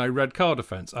states there's no red card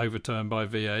offence, overturned by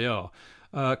VAR.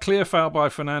 Clear foul by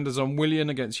Fernandes on Willian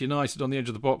against United on the edge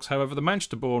of the box. However, the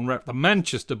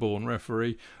Manchester-born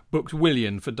referee booked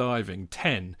Willian for diving.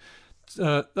 10.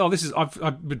 I've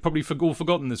probably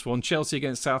forgotten this one. Chelsea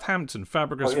against Southampton.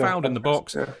 Fabregas fouled in the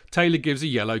box. Yeah. Taylor gives a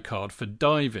yellow card for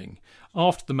diving.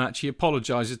 After the match, he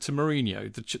apologises to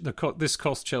Mourinho. This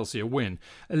cost Chelsea a win.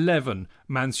 11.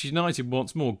 Manchester United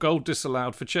once more. Goal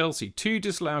disallowed for Chelsea. 2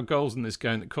 disallowed goals in this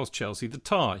game that cost Chelsea the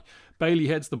tie. Bailey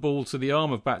heads the ball to the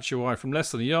arm of Batshuayi from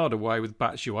less than a yard away, with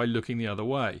Batshuayi looking the other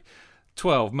way.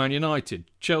 12. Man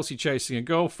United. Chelsea chasing a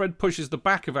goal. Fred pushes the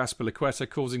back of Azpilicueta,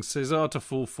 causing Cesar to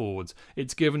fall forwards.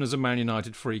 It's given as a Man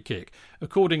United free kick.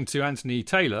 According to Anthony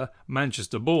Taylor,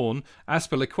 Manchester-born,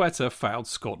 Azpilicueta fouled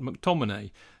Scott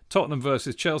McTominay. Tottenham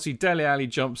versus Chelsea. Dele Alli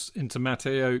jumps into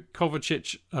Mateo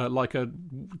Kovacic like a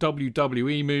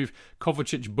WWE move.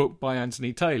 Kovacic booked by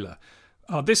Anthony Taylor.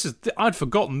 I'd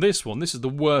forgotten this one. This is the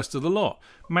worst of the lot.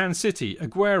 Man City.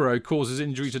 Aguero causes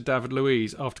injury to David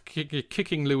Luiz after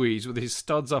kicking Luiz with his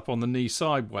studs up on the knee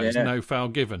sideways. Yeah. No foul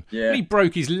given. Yeah. And he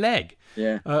broke his leg.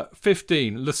 Yeah.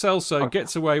 15. Lo Celso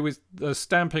gets away with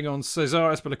stamping on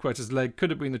Cesar Azpilicueta's leg. Could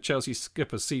have been the Chelsea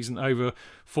skipper's season over.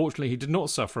 Fortunately, he did not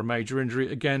suffer a major injury.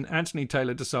 Again, Anthony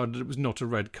Taylor decided it was not a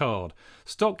red card.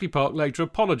 Stockley Park later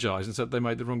apologised and said they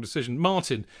made the wrong decision.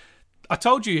 Martin, I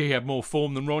told you he had more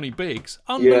form than Ronnie Biggs.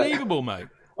 Unbelievable, mate.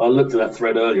 I looked at that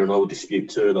thread earlier and I would dispute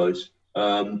 2 of those.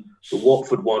 The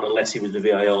Watford one, unless he was the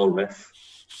VAR ref,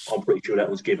 I'm pretty sure that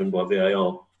was given by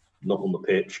VAR, not on the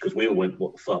pitch, because we all went,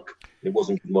 what the fuck? It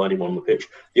wasn't given by anyone on the pitch.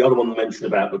 The other one mentioned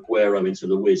about Aguero into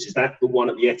Luiz, is that the one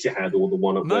at the Etihad or the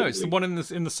one at Wembley? No, it's the one in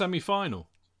the semi-final.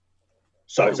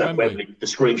 So it's at Wembley. The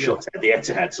screenshots at the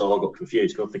Etihad, so I got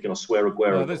confused. I'm thinking, I swear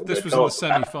Aguero. No, this was in the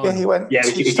semi-final. Yeah, he went. Yeah,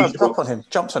 he jumped up on him.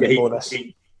 Jumped on him more or less.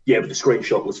 But the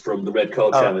screenshot was from the red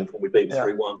card challenge when we beat them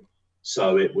 3-1.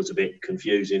 So it was a bit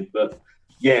confusing. But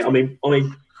yeah, I mean,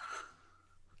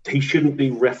 he shouldn't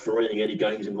be refereeing any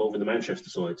games involving the Manchester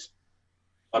sides.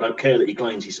 I don't care that he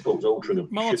claims he supports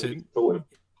Altrincham.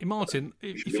 Martin,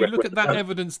 if you look at that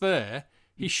evidence there,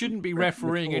 He shouldn't be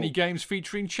refereeing any games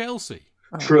featuring Chelsea.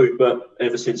 True, but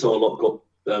ever since our lot got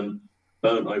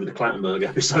burnt over the Clattenburg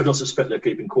episode, I suspect they're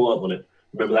keeping quiet on it.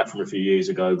 Remember that from a few years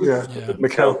ago? With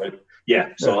Mikel.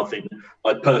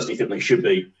 I personally think they should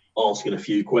be asking a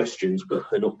few questions, but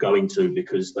they're not going to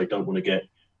because they don't want to get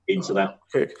into that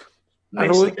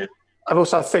mess again. And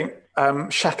also, I think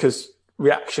Xhaka's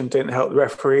reaction didn't help the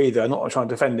referee either. I'm not trying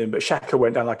to defend him, but Xhaka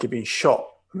went down like he'd been shot.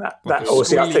 That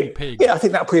obviously, I think that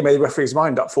probably made the referee's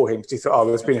mind up for him because he thought,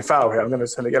 there's been a foul here. I'm going to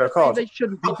send a yellow card. They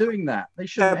shouldn't be doing that. They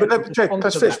shouldn't.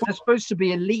 They're supposed to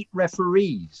be elite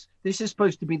referees. This is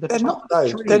supposed to be the. They're not.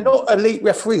 They're not elite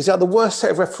referees. They're the worst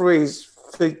set of referees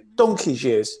for donkey's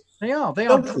years. They are.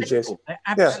 They're absolutely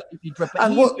dreadful.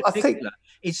 And what I think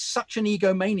is such an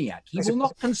egomaniac. He will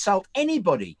not consult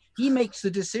anybody. He makes the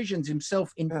decisions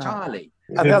himself entirely.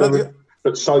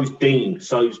 But so's Dean,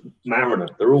 so's Mariner.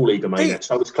 They're all egomaniacs.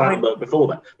 So was Clattenburg before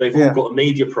that. They've all got a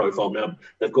media profile now.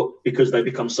 They've got, because they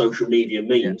become social media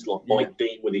memes, like Mike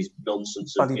Dean with his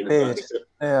nonsense. The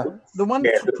one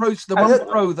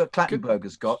pro that Clattenburg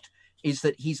has got is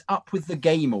that he's up with the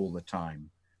game all the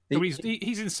time.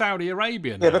 He's in Saudi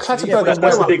Arabia now. Yeah, but Clattenburg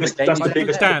that's the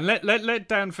biggest. Dan, let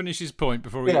Dan finish his point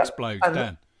before he explodes.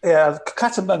 Dan. Yeah,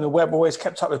 Clattenburg and Webb always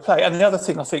kept up with play. And the other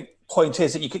thing I think point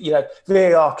is that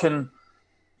VAR can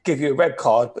give you a red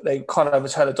card, but they can't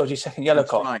overturn a dodgy second yellow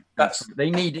card. Right.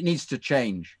 It needs to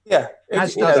change. Yeah,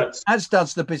 as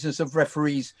does the business of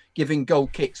referees giving goal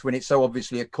kicks when it's so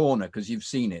obviously a corner because you've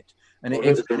seen it. And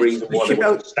it's the reason why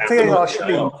VAR should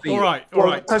be. All right.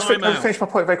 Let's finish my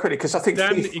point very quickly because I think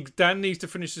Dan needs to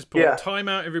finish his point. Time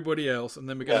out everybody else, and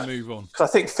then we're going to move on. Because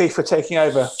I think FIFA are taking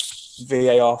over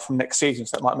VAR from next season,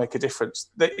 so that might make a difference.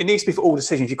 It needs to be for all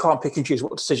decisions. You can't pick and choose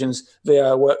what decisions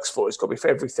VAR works for. It's got to be for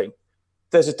everything.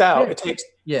 There's a doubt. It takes,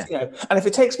 and if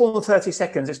it takes more than 30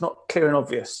 seconds, it's not clear and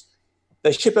obvious.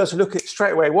 They should be able to look at it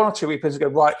straight away, one or two replays and go,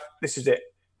 right, this is it.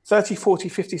 30, 40,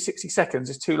 50, 60 seconds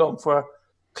is too long for a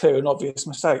clear and obvious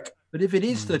mistake. But if it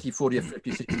is 30, 40 or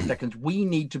 50, 60 seconds, we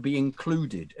need to be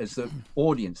included as the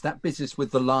audience. That business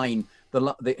with the line,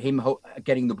 him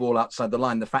getting the ball outside the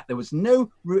line, the fact there was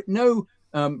no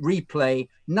replay,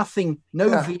 nothing, no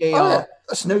VAR,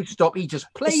 no stop. He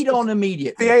just played on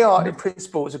immediately. VAR in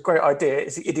principle is a great idea.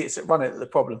 It's the idiots that run it the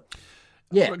problem.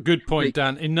 Yeah, good point,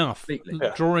 Dan. Enough.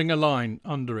 Drawing a line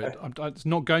under it. It's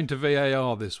not going to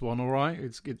VAR. This one, all right.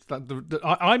 It's that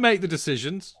I make the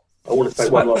decisions. I want to say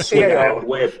one last swing out of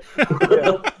Webb.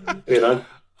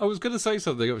 I was going to say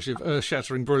something actually of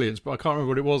earth-shattering brilliance, but I can't remember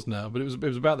what it was now. But it was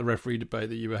about the referee debate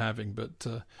that you were having. But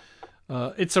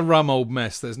it's a rum old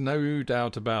mess. There's no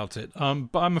doubt about it.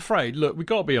 But I'm afraid, look, we've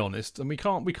got to be honest, and we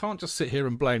can't just sit here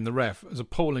and blame the ref, as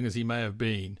appalling as he may have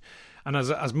been. And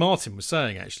as Martin was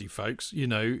saying, actually, folks,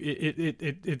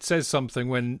 it says something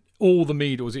when all the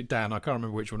media, was it Dan? I can't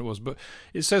remember which one it was, but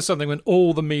it says something when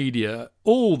all the media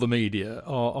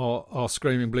are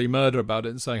screaming bloody murder about it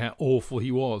and saying how awful he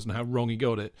was and how wrong he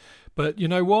got it. But you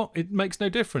know what? It makes no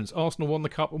difference. Arsenal won the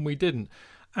cup and we didn't.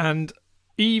 And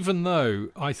even though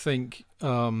I think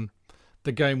the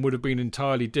game would have been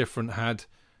entirely different had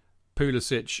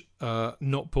Pulisic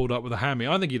not pulled up with a hammy,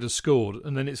 I think he'd have scored,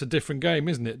 and then it's a different game,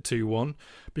 isn't it? 2-1,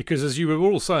 because as you were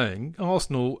all saying,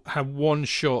 Arsenal had one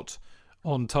shot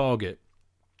on target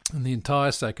in the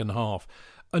entire second half.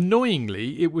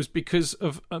 Annoyingly, it was because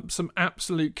of some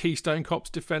absolute Keystone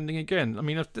Cops defending again. I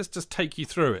mean, let's just take you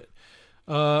through it.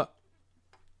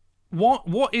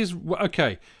 What is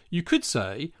okay? You could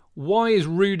say, why is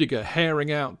Rudiger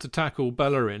herring out to tackle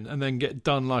Bellerin and then get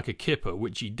done like a kipper,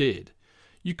 which he did?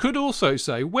 You could also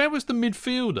say, where was the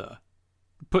midfielder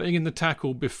putting in the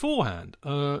tackle beforehand?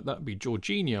 That would be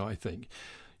Jorginho, I think.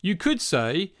 You could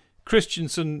say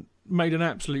Christensen made an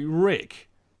absolute rick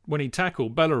when he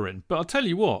tackled Bellerin. But I'll tell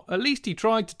you what, at least he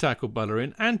tried to tackle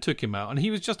Bellerin and took him out. And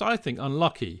he was just, I think,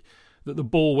 unlucky that the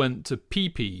ball went to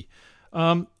PP.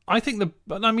 I think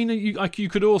you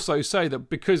could also say that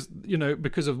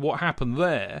because of what happened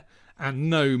there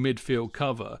and no midfield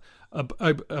cover,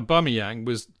 Aubameyang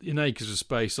was in acres of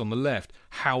space on the left.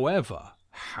 However,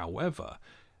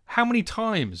 how many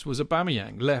times was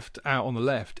Aubameyang left out on the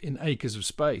left in acres of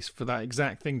space for that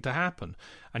exact thing to happen?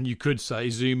 And you could say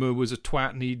Zuma was a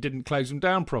twat and he didn't close him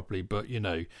down properly. But,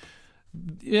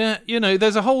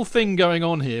 there's a whole thing going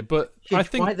on here. But I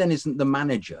think... Why then isn't the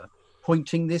manager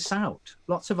pointing this out?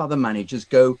 Lots of other managers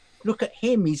go, look at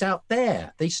him, he's out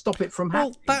there. They stop it from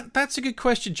happening. Well, that's a good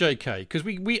question, JK, because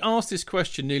we ask this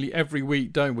question nearly every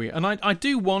week, don't we? And I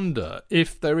do wonder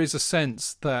if there is a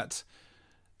sense that,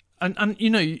 and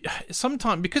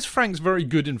sometimes, because Frank's very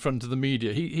good in front of the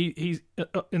media, he's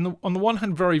on the one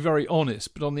hand very, very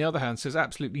honest, but on the other hand says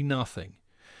absolutely nothing.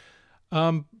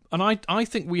 And I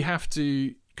think we have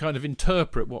to kind of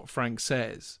interpret what Frank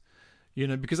says,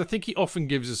 because I think he often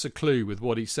gives us a clue with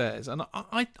what he says. And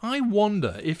I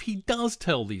wonder if he does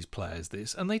tell these players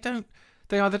this and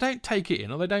they either don't take it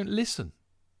in or they don't listen.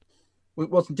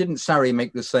 Well, didn't Sarri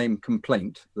make the same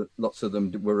complaint that lots of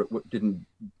them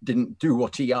didn't do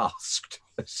what he asked?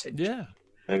 Yeah,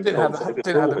 they didn't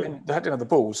have the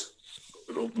balls,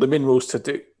 the minerals to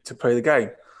play the game.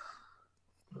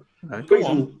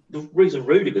 The reason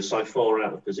Rudiger's so far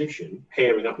out of position,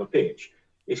 herring up the pitch,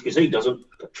 is because he doesn't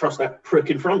trust that prick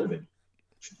in front of him.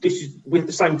 This is with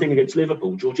the same thing against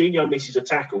Liverpool. Jorginho misses a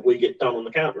tackle, we get done on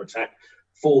the counter attack.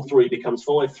 4-3 becomes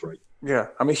 5-3. Yeah,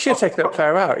 I mean, he should have taken that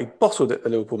player out. He bottled it the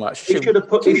Liverpool match. He should have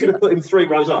put him 3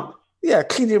 rows up. Yeah,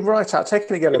 cleaned him right out,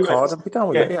 taken a yellow card, and be done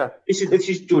with it. Yeah, this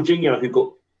is Jorginho, who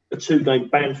got a 2-game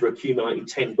ban for accumulating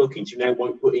 10 bookings, who now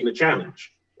won't put in a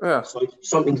challenge. Yeah, so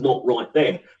something's not right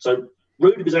there. So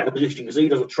Rudiger's out of position because he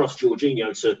doesn't trust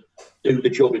Jorginho to do the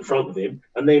job in front of him,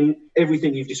 and then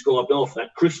everything you've described after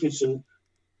that, Christensen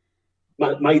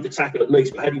made the tackle at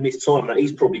least, but had he missed time, that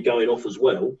he's probably going off as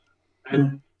well.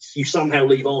 And you somehow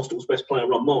leave Arsenal's best player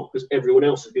unmarked because everyone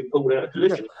else has been pulled out of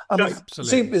position.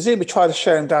 Yeah. Zuma tried to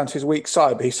show him down to his weak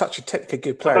side, but he's such a technically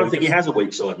good player. I don't think he has a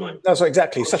weak side, mate. That's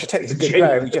exactly. He's such a technically good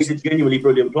player. He's a genuinely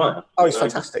brilliant player. Oh, he's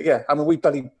fantastic, yeah. I mean, we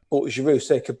bloody bought Giroud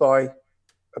so they could buy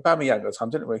Aubameyang at the time,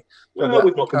 didn't we? Well,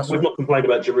 we've not complained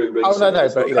about Giroud recently. Oh, no,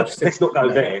 but... let's not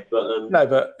go there. But, no,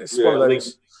 but it's one of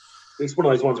those... It's one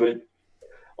of those ones where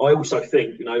I also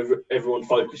think, everyone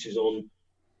focuses on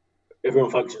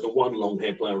one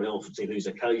long-haired player in the Arsenal team who's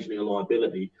occasionally a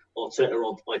liability.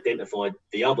 Arteta identified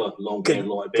the other long-haired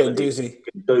liability,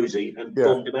 Guendouzi, and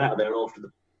bombed him out of there after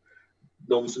the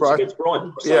nonsense against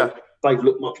Brighton. So they've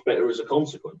looked much better as a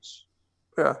consequence.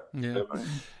 Yeah.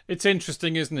 It's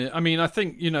interesting, isn't it? I mean, I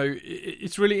think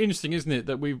it's really interesting, isn't it,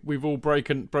 that we've all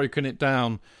broken it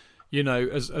down,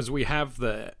 as we have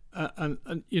there, and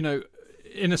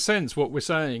in a sense, what we're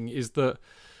saying is that,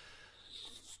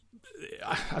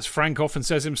 as Frank often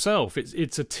says himself,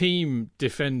 it's a team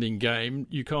defending game.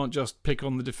 You can't just pick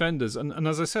on the defenders. And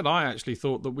as I said, I actually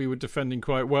thought that we were defending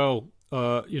quite well,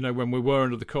 when we were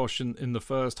under the cosh in the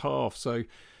first half. So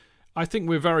I think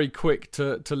we're very quick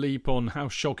to leap on how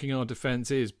shocking our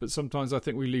defence is. But sometimes I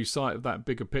think we lose sight of that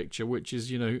bigger picture, which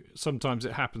is, sometimes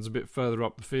it happens a bit further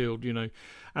up the field,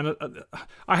 And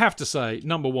I have to say,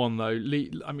 number one, though,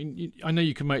 I mean, I know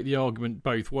you can make the argument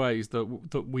both ways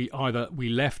that we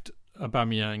left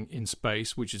Aubameyang in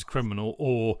space, which is criminal,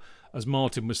 or, as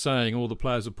Martin was saying, all the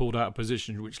players are pulled out of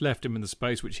position, which left him in the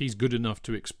space which he's good enough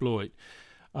to exploit.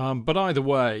 But either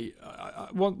way, I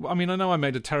know I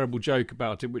made a terrible joke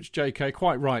about it, which JK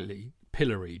quite rightly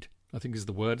pilloried, I think is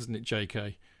the word, isn't it,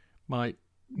 JK? My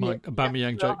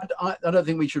Aubameyang joke. I don't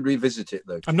think we should revisit it,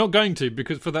 though. I'm not going to,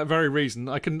 because for that very reason,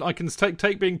 I can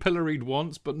take being pilloried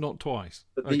once, but not twice.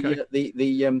 But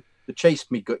the chase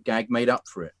me gag made up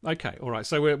for it. Okay, all right.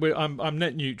 So I'm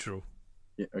net neutral.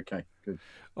 Yeah. Okay. Good.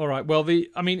 All right. Well,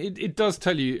 it does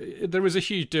tell you there is a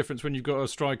huge difference when you've got a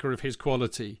striker of his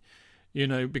quality,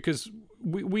 because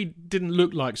we didn't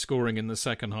look like scoring in the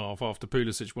second half after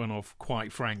Pulisic went off.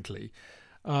 Quite frankly,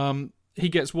 he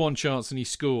gets one chance and he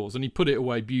scores, and he put it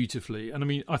away beautifully. And I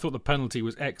mean, I thought the penalty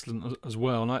was excellent as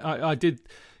well. And I did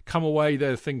come away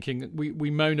there thinking we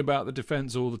moan about the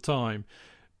defence all the time.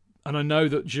 And I know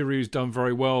that Giroud's done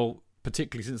very well,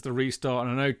 particularly since the restart.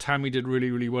 And I know Tammy did really,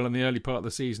 really well in the early part of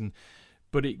the season.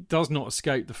 But it does not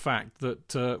escape the fact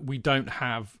that we don't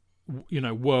have,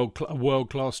 a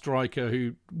world-class striker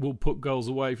who will put goals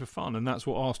away for fun. And that's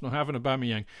what Arsenal have in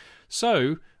Aubameyang.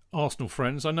 So, Arsenal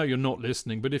friends, I know you're not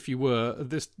listening, but if you were,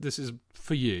 this is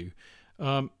for you.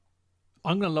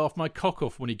 I'm going to laugh my cock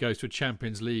off when he goes to a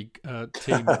Champions League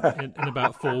team in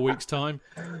about 4 weeks' time.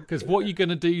 Because what are you going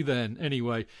to do then?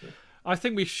 Anyway, I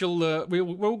think we shall. We're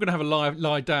all going to have a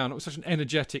lie down. It was such an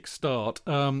energetic start.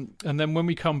 And then when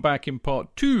we come back in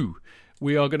part 2,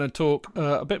 we are going to talk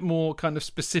a bit more kind of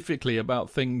specifically about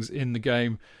things in the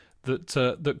game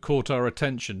that caught our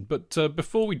attention. But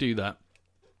before we do that,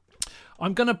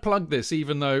 I'm going to plug this,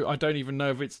 even though I don't even know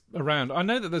if it's around. I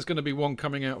know that there's going to be one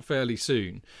coming out fairly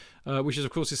soon, which is, of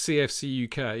course, is CFC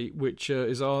UK, which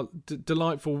is our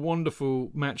delightful, wonderful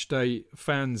match day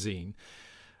fanzine,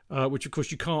 which, of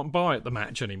course, you can't buy at the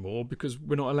match anymore because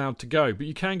we're not allowed to go. But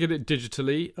you can get it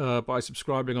digitally by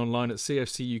subscribing online at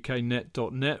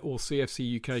cfcuknet.net, or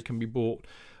CFC UK can be bought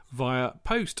via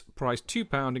post, price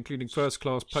 £2, including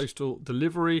first-class postal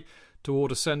delivery. To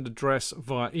order, send address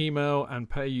via email and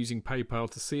pay using PayPal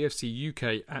to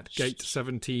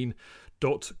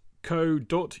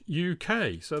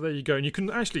cfcuk@gate17.co.uk. So there you go. And you can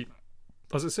actually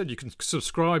as I said, you can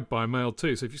subscribe by mail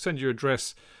too. So if you send your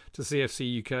address to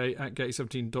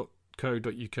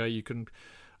cfcuk@gate17.co.uk, you can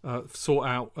sort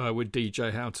out with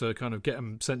DJ how to kind of get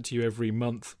them sent to you every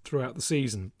month throughout the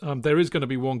season. There is going to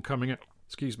be one coming out.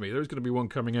 Excuse me. There is going to be one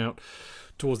coming out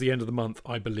towards the end of the month,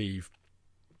 I believe.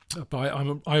 But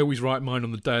I always write mine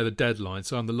on the day of the deadline,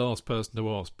 so I'm the last person to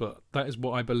ask. But that is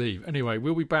what I believe. Anyway,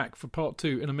 we'll be back for part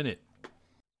 2 in a minute.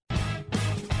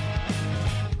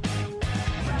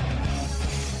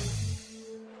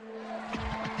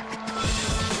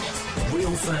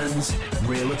 Real fans,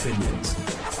 real opinions.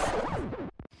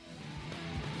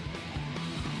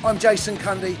 I'm Jason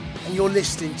Cundy, and you're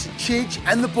listening to Chidge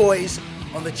and the boys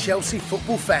on the Chelsea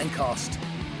Football Fancast.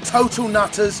 Total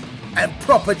nutters and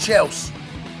proper Chelsea.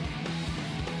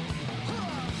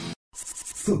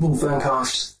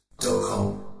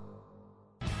 Footballfancast.com.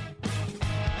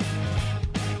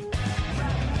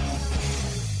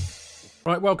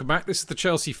 Right, welcome back. This is the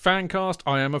Chelsea Fancast.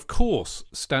 I am, of course,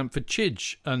 Stamford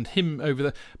Chidge, and him over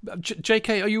there.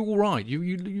 JK, are you all right?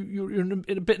 You're in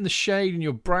a bit in the shade, and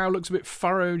your brow looks a bit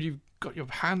furrowed. You've got your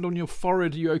hand on your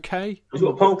forehead. Are you okay? He's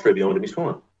got a palm tree behind him. He's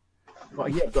fine. Well,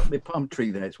 yeah, I've got the palm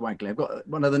tree there. It's waggling. I've got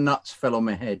one of the nuts fell on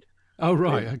my head. Oh,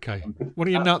 right, okay. One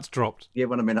of your nuts dropped? Yeah,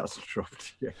 one of my nuts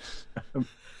dropped, yes. No,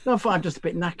 I'm fine. I'm just a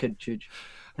bit knackered, Chidge.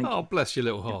 Oh, bless your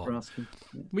little heart. Yeah.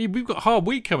 We've got a hard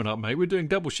week coming up, mate. We're doing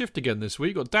double shift again this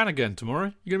week. We've got Dan again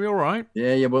tomorrow. You going to be all right?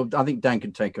 Yeah. Well, I think Dan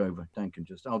can take over.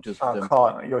 I'll just. I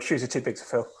can't. Your shoes are too big to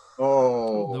fill.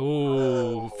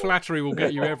 Oh, flattery will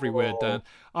get you everywhere, Dan.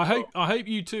 I hope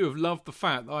you too have loved the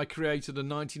fact that I created a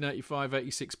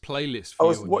 1985-86 playlist for I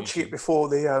was you on watching YouTube. it before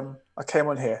I came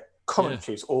on here.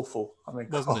 Commentary is awful. I mean,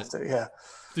 wasn't it? Yeah.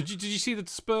 Did you see the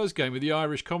Spurs game with the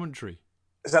Irish commentary?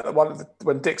 Is that the one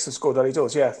when Dixon scored early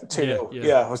doors? Yeah, 2-0.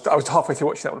 Yeah. I was halfway through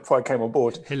watching that before I came on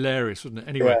board. Hilarious, wasn't it?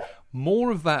 Anyway, more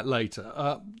of that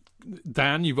later.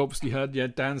 Dan, you've obviously heard. Yeah,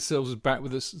 Dan Sills is back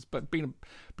with us. It's been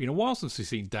a while since we've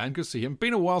seen Dan. Good to see him.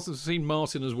 Been a while since we've seen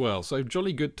Martin as well. So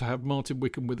jolly good to have Martin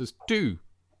Wickham with us too.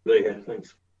 Yeah,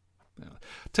 thanks.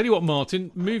 Tell you what, Martin,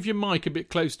 move your mic a bit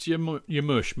close to your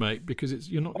mush, mate, because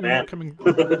you're not coming.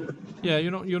 Yeah,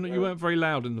 you weren't very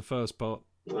loud in the first part.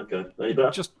 Okay, there you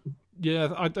go.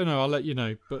 Yeah, I don't know. I'll let you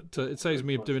know, but it saves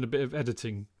me doing a bit of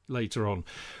editing later on.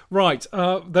 Right,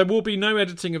 there will be no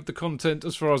editing of the content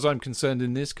as far as I'm concerned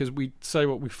in this, because we say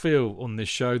what we feel on this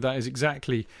show. That is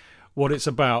exactly what it's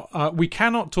about. We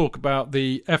cannot talk about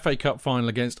the FA Cup final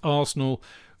against Arsenal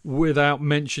without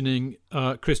mentioning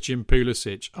Christian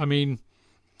Pulisic. I mean,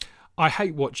 I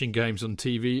hate watching games on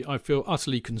TV. I feel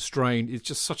utterly constrained. It's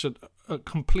just such a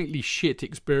completely shit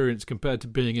experience compared to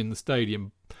being in the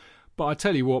stadium. But I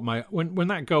tell you what, mate, when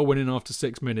that goal went in after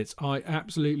 6 minutes, I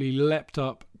absolutely leapt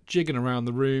up, jigging around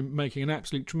the room, making an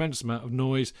absolute tremendous amount of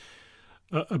noise,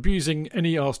 abusing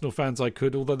any Arsenal fans I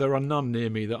could, although there are none near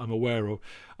me that I'm aware of.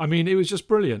 I mean, it was just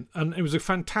brilliant, and it was a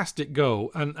fantastic goal.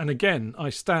 And again, I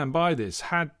stand by this.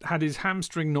 Had his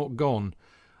hamstring not gone,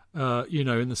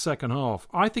 in the second half,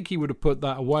 I think he would have put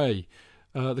that away.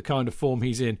 The kind of form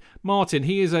he's in. Martin,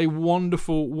 he is a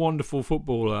wonderful, wonderful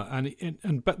footballer,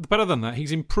 and better than that,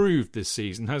 he's improved this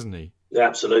season, hasn't he? Yeah,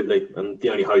 absolutely. And the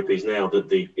only hope is now that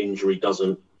the injury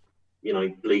doesn't,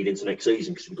 bleed into next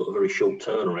season, because we've got a very short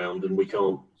turnaround, and we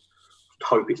can't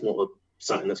hope it's not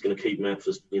something that's going to keep him out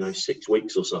for 6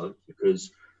 weeks or so.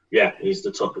 Because he's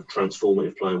the type of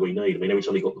transformative player we need. I mean, every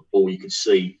time he got the ball, you could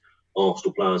see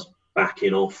Arsenal players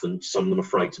backing off, and some of them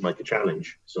afraid to make a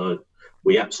challenge. So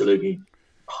we absolutely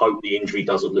hope the injury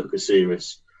doesn't look as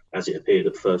serious as it appeared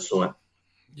at first sight.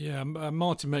 Yeah,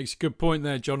 Martin makes a good point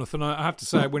there, Jonathan. I have to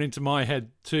say it went into my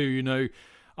head too,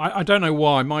 I don't know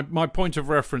why. My point of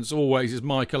reference always is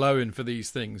Michael Owen for these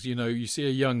things. You see a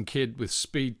young kid with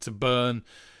speed to burn,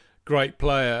 great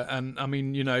player. And, I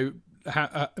mean,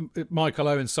 Michael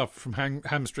Owen suffered from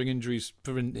hamstring injuries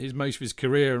for most of his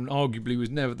career, and arguably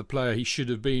was never the player he should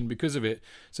have been because of it.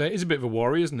 So it is a bit of a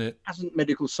worry, isn't it? Hasn't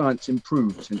medical science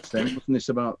improved since then? Wasn't this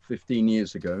about 15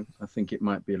 years ago? I think it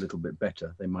might be a little bit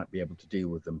better. They might be able to deal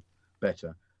with them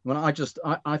better. Well,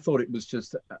 I thought it was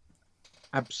just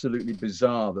absolutely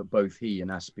bizarre that both he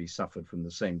and Aspie suffered from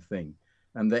the same thing,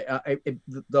 and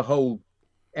the whole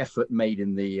effort made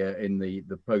in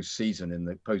the post-season, in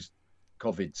the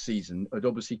post-COVID season, had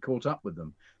obviously caught up with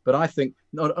them. But I think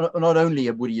not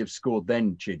only would he have scored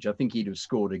then, Chidge, I think he'd have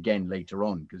scored again later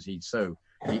on, because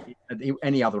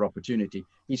any other opportunity,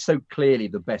 he's so clearly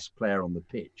the best player on the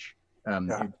pitch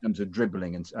in terms of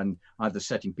dribbling and either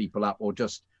setting people up or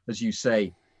just, as you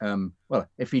say,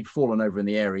 if he'd fallen over in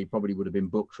the air, he probably would have been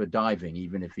booked for diving,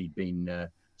 even if he'd been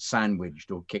sandwiched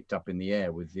or kicked up in the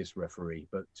air with this referee.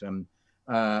 But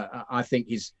I think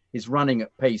his running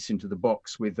at pace into the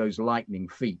box with those lightning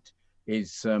feet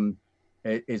is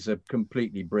a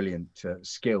completely brilliant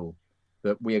skill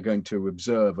that we are going to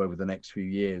observe over the next few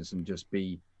years and just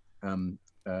be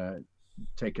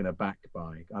taken aback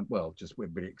by. We're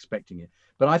really expecting it.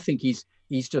 But I think he's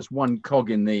just one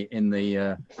cog in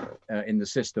the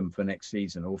system for next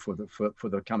season or for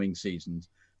the coming seasons,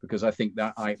 because I think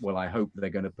that I hope they're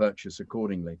going to purchase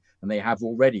accordingly, and they have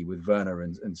already with Werner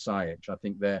and Ziyech. I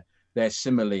think they're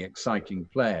similarly exciting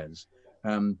players,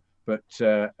 but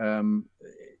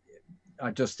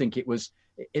I just think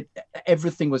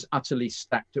everything was utterly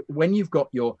stacked. When you've got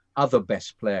your other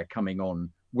best player coming on,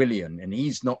 Willian, and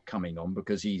he's not coming on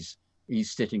because he's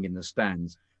sitting in the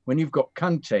stands. When you've got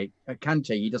Kante,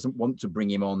 he doesn't want to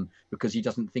bring him on because he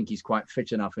doesn't think he's quite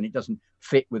fit enough, and it doesn't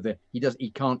fit with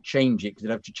he can't change it because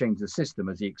he'd have to change the system,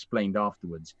 as he explained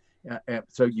afterwards.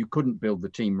 So you couldn't build the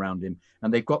team around him,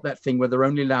 and they've got that thing where they're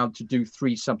only allowed to do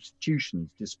 3 substitutions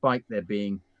despite there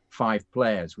being 5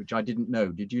 players, which I didn't know.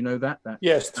 Did you know that?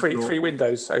 Yes, three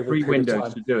windows over 3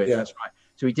 windows to do it. Yeah. That's right.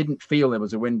 So he didn't feel there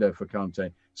was a window for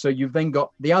Kante. So you've then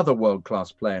got the other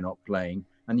world-class player not playing,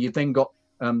 and you've then got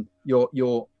your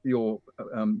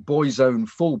Boyzone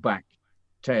fullback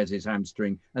tears his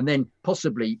hamstring, and then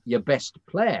possibly your best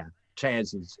player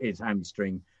tears his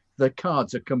hamstring. The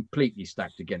cards are completely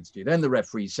stacked against you. Then the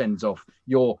referee sends off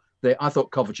I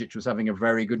thought Kovacic was having a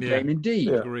very good game indeed.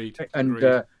 Yeah. Agreed.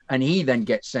 And he then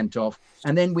gets sent off.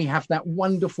 And then we have that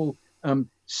wonderful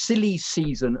silly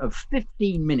season of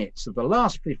 15 minutes, of the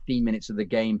last 15 minutes of the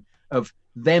game, of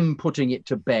them putting it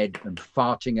to bed and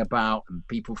farting about and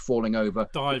people falling over.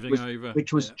 Diving over.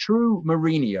 Which was true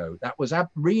Mourinho. That was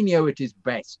Mourinho at his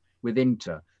best with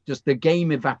Inter. Just the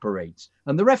game evaporates.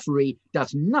 And the referee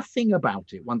does nothing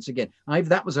about it. Once again,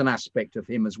 that was an aspect of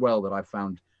him as well that I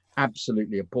found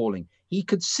absolutely appalling. He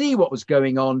could see what was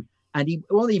going on, and he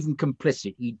wasn't even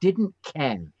complicit. He didn't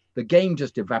care. The game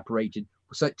just evaporated.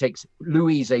 So it takes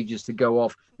Luis ages to go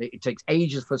off. It takes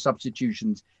ages for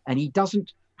substitutions, and he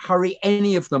doesn't hurry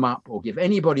any of them up or give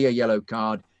anybody a yellow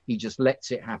card. He just lets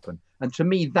it happen. And to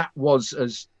me, that was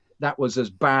as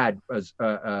bad as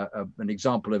an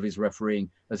example of his refereeing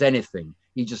as anything.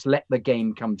 He just let the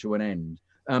game come to an end.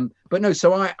 But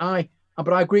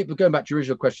I agree. But going back to your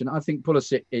original question, I think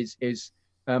Pulisic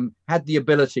had the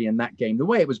ability in that game, the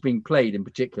way it was being played in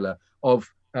particular, of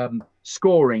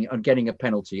scoring and getting a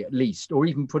penalty at least, or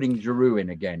even putting Giroud in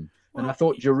again. And I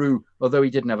thought Giroud, although he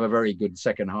didn't have a very good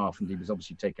second half, and he was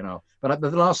obviously taken out, but the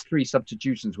last 3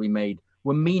 substitutions we made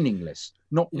were meaningless.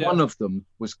 Not one of them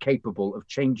was capable of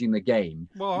changing the game.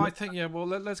 Well, I think,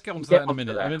 let's get on to that in a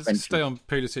minute. Let's stay on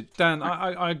Pulisic. Dan,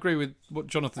 I agree with what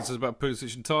Jonathan says about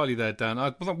Pulisic entirely there, Dan.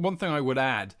 One thing I would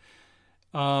add,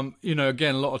 again,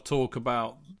 a lot of talk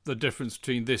about the difference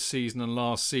between this season and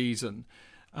last season.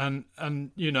 And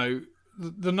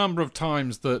the number of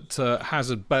times that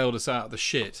Hazard bailed us out of the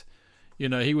shit.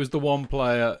 He was the one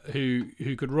player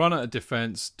who could run at a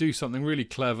defence, do something really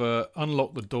clever,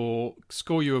 unlock the door,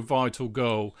 score you a vital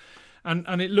goal.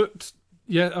 And it looked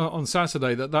on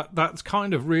Saturday that's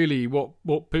kind of really what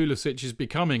Pulisic is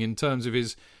becoming in terms of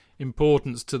his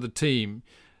importance to the team.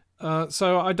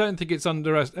 So I don't think it's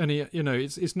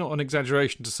it's not an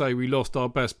exaggeration to say we lost our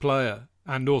best player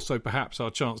and also perhaps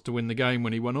our chance to win the game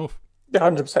when he went off. Yeah,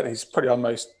 100%. He's probably our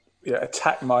most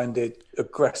attack-minded,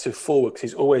 aggressive forward because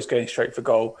he's always going straight for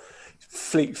goal,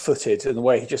 fleet-footed in the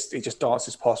way he just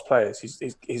dances past players.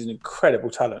 He's an incredible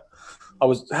talent. I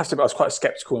was quite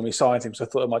sceptical when we signed him, so I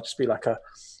thought it might just be like a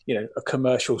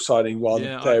commercial signing rather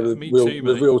than a player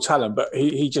with real talent. But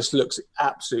he just looks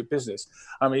absolute business.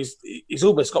 I mean, he's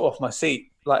almost got off my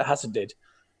seat like Hazard did.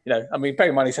 Bear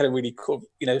in mind he's had a really cool,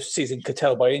 season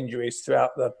curtailed by injuries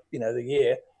throughout the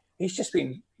year. He's just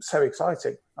been so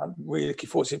exciting. I'm really looking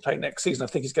forward to him playing next season. I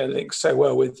think he's going to link so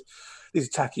well with these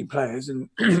attacking players, and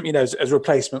as a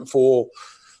replacement for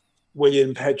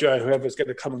Willian, Pedro, whoever's going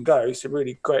to come and go. It's a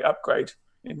really great upgrade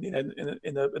in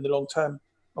the long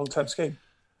term scheme.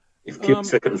 If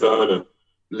Kimmich and Werner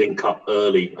link up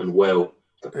early and well,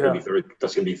 that's going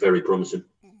to be very promising.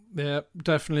 Yeah,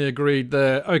 definitely agreed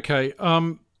there. Okay,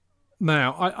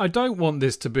 now I don't want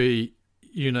this to be,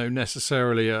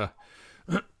 necessarily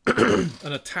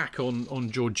an attack on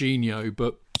Jorginho,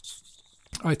 but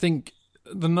I think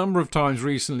the number of times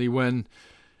recently when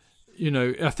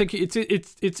I think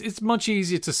it's much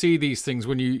easier to see these things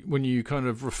when you kind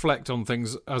of reflect on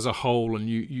things as a whole, and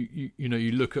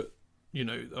you look at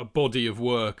a body of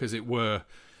work, as it were,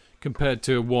 compared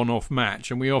to a one-off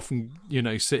match. And we often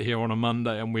sit here on a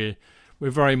Monday and we're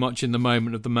very much in the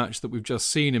moment of the match that we've just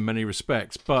seen in many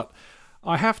respects. But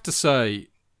I have to say,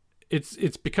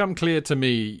 it's become clear to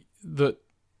me that,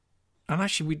 and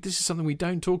actually this is something we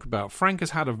don't talk about. Frank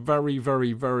has had a very,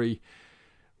 very, very,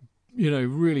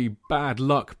 really bad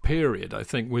luck period, I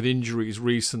think, with injuries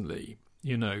recently.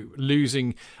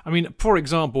 Losing. I mean, for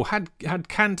example, had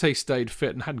Kante stayed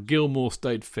fit and had Gilmour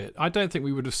stayed fit, I don't think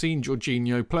we would have seen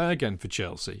Jorginho play again for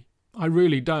Chelsea. I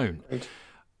really don't.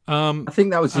 I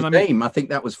think that was his aim. I think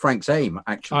that was Frank's aim,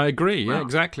 actually. I agree. Yeah,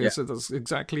 exactly. Yeah. So that's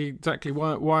exactly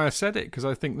why I said it, because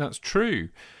I think that's true.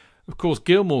 Of course,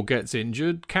 Gilmour gets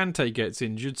injured, Kante gets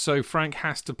injured, so Frank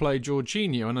has to play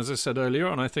Jorginho. And as I said earlier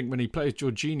on, I think when he plays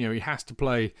Jorginho, he has to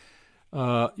play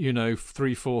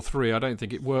 3-4-3. I don't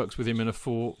think it works with him in a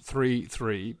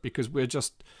 4-3-3, because we're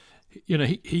just,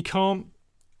 he can't.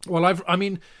 Well,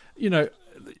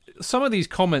 some of these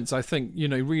comments, I think,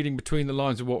 reading between the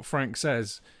lines of what Frank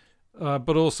says,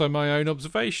 but also my own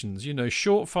observations.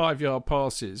 Short 5-yard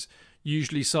passes,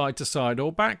 usually side to side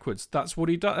or backwards. That's what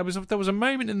he does. There was a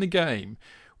moment in the game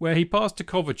where he passed to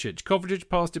Kovacic. Kovacic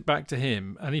passed it back to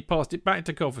him, and he passed it back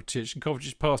to Kovacic, and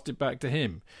Kovacic passed it back to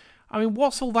him. I mean,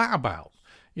 what's all that about?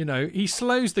 He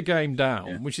slows the game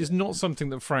down, which is not something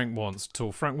that Frank wants at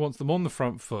all. Frank wants them on the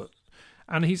front foot,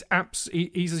 and he's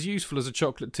as useful as a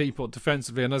chocolate teapot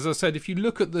defensively. And as I said, if you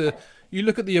look at the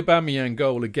Aubameyang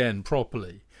goal again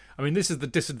properly, I mean, this is the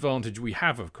disadvantage we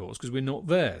have, of course, because we're not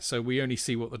there, so we only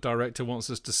see what the director wants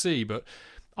us to see. But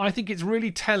I think it's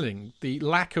really telling the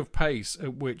lack of pace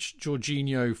at which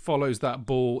Jorginho follows that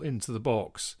ball into the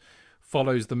box,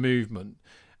 follows the movement,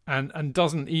 and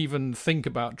doesn't even think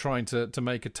about trying to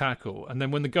make a tackle. And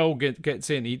then when the goal gets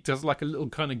in, he does like a little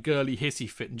kind of girly hissy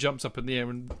fit and jumps up in the air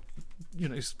and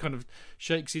kind of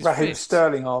shakes his Raheem fist.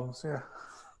 Sterling arms, yeah.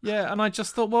 Yeah, and I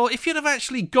just thought, well, if you'd have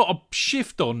actually got a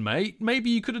shift on, mate, maybe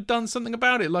you could have done something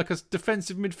about it, like a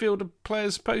defensive midfielder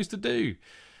player's supposed to do.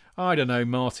 I don't know,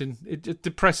 Martin. It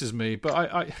depresses me, but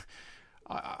I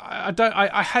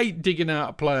hate digging out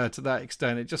a player to that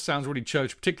extent. It just sounds really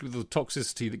church, particularly with the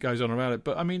toxicity that goes on around it.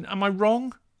 But I mean, am I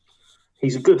wrong?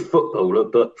 He's a good footballer,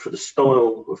 but for the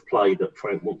style of play that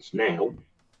Frank wants now,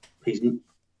 he's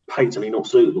patently not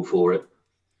suitable for it.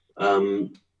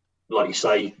 Like you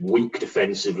say, weak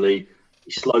defensively.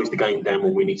 He slows the game down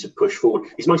when we need to push forward.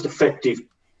 His most effective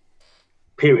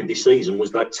period this season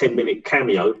was that 10-minute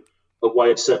cameo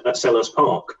away at Selhurst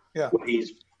Park, where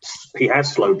he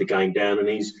has slowed the game down and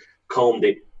he's calmed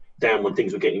it down when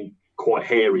things were getting quite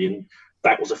hairy, and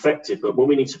that was effective. But when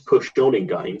we need to push on in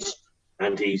games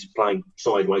and he's playing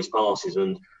sideways passes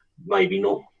and maybe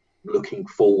not looking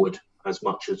forward as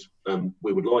much as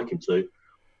we would like him to,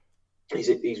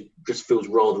 he just feels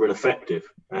rather ineffective.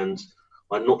 And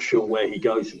I'm not sure where he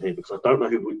goes from here, because I don't know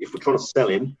if we're trying to sell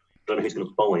him, I don't know who's going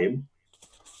to buy him.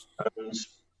 And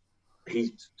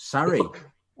Sarri.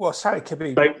 Well, Sarri could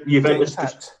be.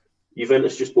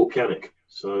 Juventus just bought Pjanic,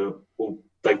 so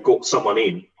they've got someone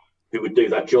in who would do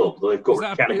that job. They've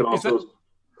got Pjanic on Arsenal.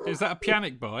 Is that a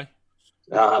Pjanic buy?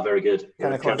 Very good.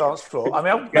 Pjanic on the dance floor. I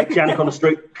mean, Pjanic on the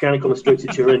street. Pjanic on the streets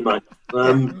of Turin, mate.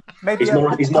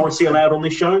 Is Morrissey allowed on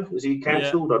this show? Is he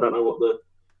cancelled? Yeah. I don't know what the.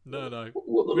 No.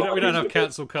 We don't have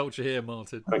cancel culture here,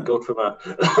 Martin. Thank God for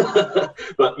that.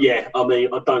 But yeah, I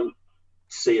mean, I don't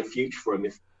see a future for him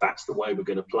if that's the way we're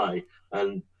going to play.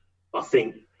 And I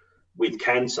think with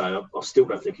Kante, I still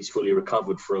don't think he's fully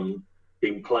recovered from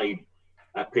being played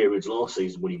at periods last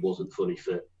season when he wasn't fully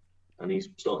fit, and he's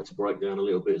started to break down a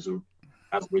little bit as a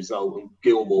result. And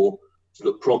Gilmour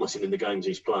looked promising in the games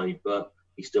he's played, but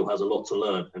he still has a lot to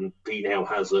learn, and he now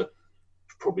has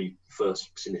probably first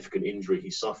significant injury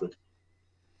he's suffered.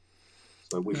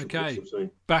 So we should see.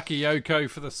 Bakayoko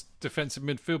for the defensive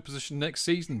midfield position next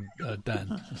season,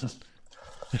 Dan.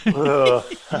 Your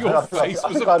face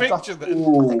was a picture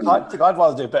then. I think I'd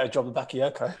rather do a better job than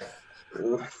Bakayoko.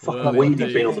 We've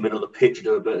been on the middle of the pitch to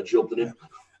do a better job than him.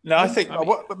 No, I think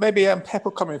maybe Pep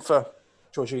will come in for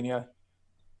Jorginho.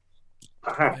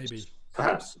 Perhaps.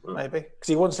 Maybe. Because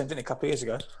he won something a couple of years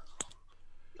ago.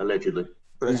 Allegedly.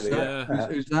 Who's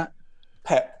that?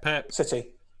 Pep. City.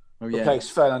 Oh, yeah.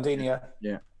 Replaced Fernandinho.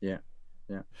 Yeah.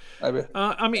 Maybe.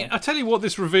 I mean, I tell you what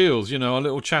this reveals, our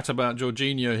little chat about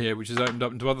Jorginho here, which has opened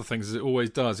up into other things, as it always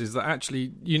does, is that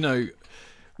actually,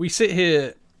 we sit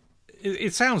here,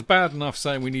 it sounds bad enough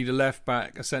saying we need a left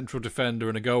back, a central defender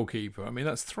and a goalkeeper. I mean,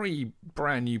 that's 3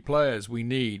 brand new players we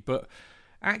need, but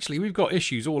actually we've got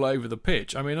issues all over the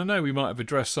pitch. I mean, I know we might have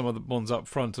addressed some of the ones up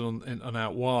front and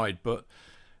out wide, but,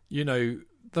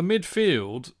 the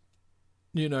midfield,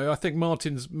 I think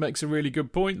Martins makes a really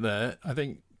good point there. I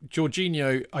think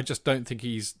Jorginho, I just don't think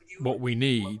he's what we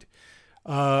need.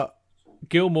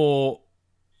 Gilmour,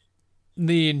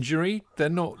 knee injury, they're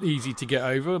not easy to get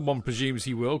over. One presumes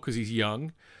he will because he's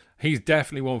young. He's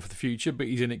definitely one for the future, but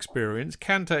he's inexperienced.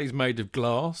 Kante's made of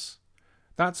glass.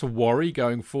 That's a worry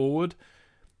going forward.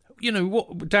 You know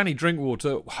what? Danny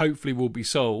Drinkwater hopefully will be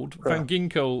sold. Right. Van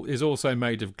Ginkel is also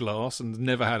made of glass and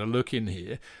never had a look in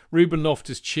here. Ruben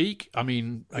Loftus-Cheek, I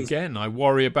mean, again, I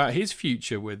worry about his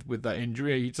future with that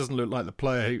injury. He doesn't look like the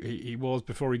player he was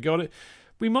before he got it.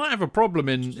 We might have a problem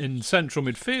in central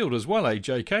midfield as well,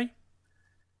 JK?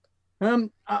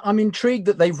 I'm intrigued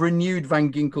that they've renewed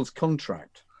Van Ginkel's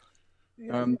contract.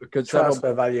 Because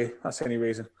transfer value. That's the only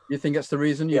reason. You think that's the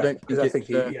reason? You don't? Because I think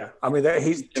I mean,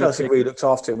 Chelsea really looked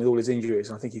after him with all his injuries,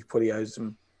 and I think he probably owes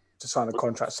them to sign a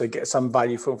contract so get some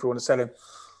value for him if we want to sell him.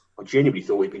 I genuinely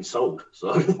thought he'd been sold,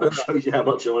 so that shows you how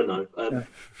much I know.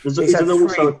 He's had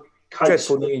three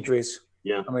dreadful knee injuries.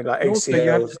 Yeah, I mean, like also, you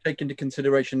have ACL. to take into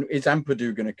consideration: is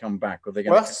Ampadu going to come back, or are they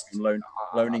going to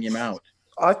loaning him out?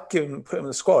 I'd put him in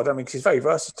the squad. I mean, 'cause he's very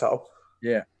versatile.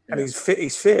 Yeah, and he's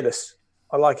fearless.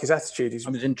 I like his attitude. I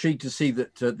was intrigued to see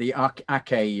that the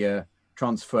Ake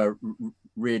transfer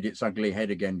reared its ugly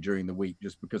head again during the week,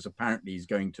 just because apparently he's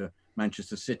going to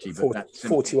Manchester City. But that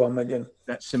 41 million.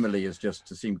 That similarly has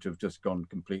just seemed to have just gone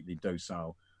completely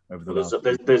docile over the last.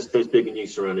 There's bigger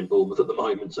news surrounding Bournemouth at the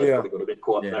moment, so probably got a bit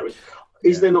quiet there.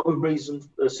 Is there not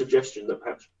a suggestion that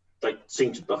perhaps they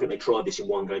seem to? I think they tried this in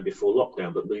one game before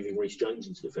lockdown, but moving Reece James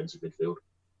into defensive midfield.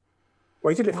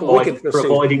 Well, he did it for Wigan,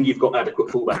 providing you've got adequate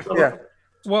fullback. Yeah.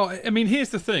 Well, I mean, here's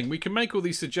the thing. We can make all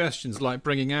these suggestions like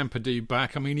bringing Ampadu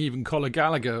back. I mean, even Conor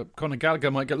Gallagher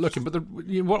might get looking. But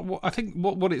I think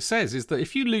what it says is that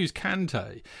if you lose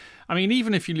Kante, I mean,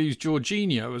 even if you lose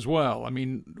Jorginho as well, I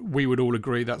mean, we would all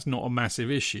agree that's not a massive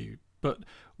issue. But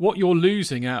what you're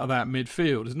losing out of that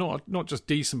midfield is not just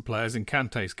decent players, in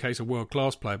Kante's case, a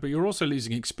world-class player, but you're also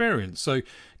losing experience. So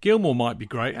Gilmour might be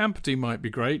great, Ampadu might be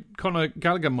great, Conor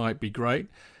Gallagher might be great.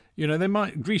 You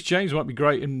know, Reece James might be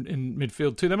great in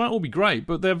midfield too. They might all be great,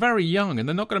 but they're very young and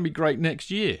they're not going to be great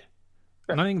next year.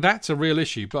 And I think that's a real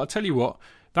issue. But I'll tell you what,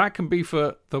 that can be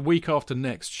for the week after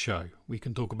next show. We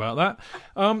can talk about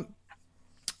that.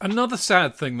 Another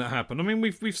sad thing that happened. I mean,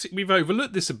 we've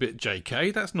overlooked this a bit,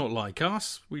 JK. That's not like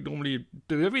us. We normally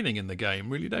do everything in the game,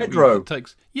 really, don't Pedro. we?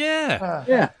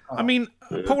 Yeah. I mean,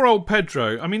 poor old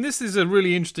Pedro. I mean, this is a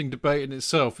really interesting debate in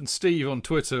itself. And Steve on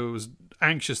Twitter was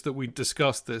anxious that we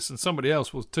discuss this, and somebody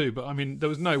else was too. But I mean, there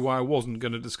was no way I wasn't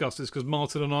going to discuss this because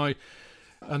Martin and I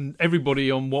and everybody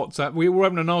on WhatsApp, we were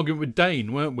having an argument with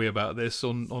Dane, weren't we, about this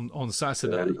on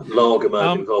Saturday?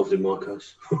 Lagerman involved in my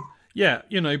case. Yeah,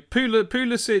 you know,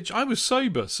 Pulisic, I was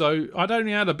sober, so I'd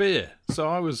only had a beer. So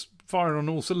I was firing on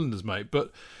all cylinders, mate.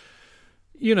 But,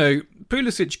 you know,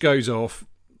 Pulisic goes off,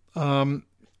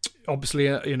 obviously,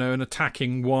 you know, an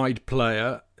attacking wide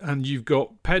player, and you've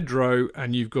got Pedro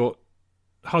and you've got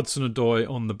Hudson-Odoi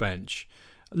on the bench.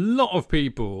 A lot of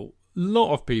people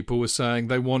were saying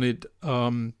they wanted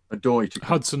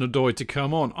Hudson-Odoi to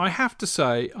come on. I have to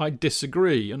say, I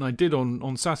disagree, and I did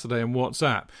on Saturday on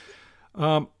WhatsApp.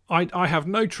 I have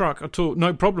no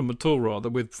problem at all, rather,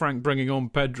 with Frank bringing on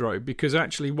Pedro, because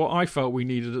actually what I felt we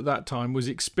needed at that time was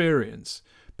experience.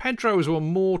 Pedro has won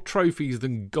more trophies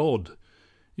than God.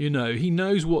 You know, he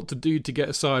knows what to do to get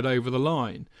a side over the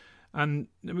line. And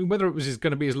I mean, whether it was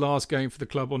going to be his last game for the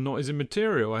club or not is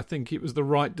immaterial. I think it was the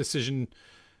right decision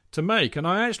to make. And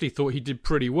I actually thought he did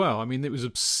pretty well. I mean, it was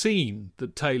obscene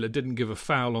that Taylor didn't give a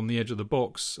foul on the edge of the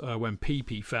box when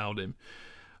PP fouled him.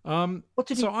 What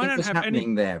did he think was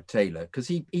happening there, Taylor? Because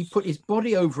he put his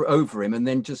body over him and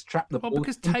then just trapped the ball.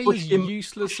 Because Taylor's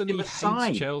useless and he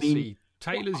hates Chelsea.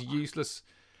 Taylor's useless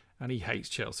and he hates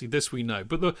Chelsea. This we know.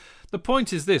 But the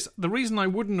point is this. The reason I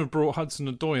wouldn't have brought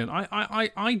Hudson-Odoi in,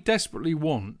 I desperately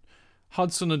want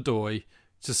Hudson-Odoi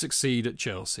to succeed at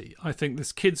Chelsea. I think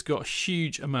this kid's got a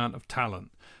huge amount of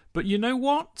talent. But you know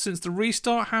what? Since the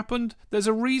restart happened, there's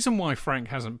a reason why Frank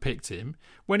hasn't picked him.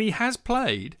 When he has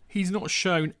played, he's not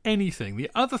shown anything. The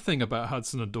other thing about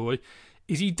Hudson-Odoi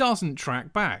is he doesn't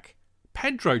track back.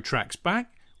 Pedro tracks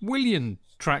back. Willian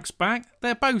tracks back.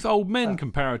 They're both old men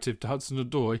comparative to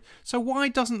Hudson-Odoi. So why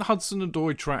doesn't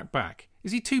Hudson-Odoi track back?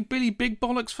 Is he too Billy Big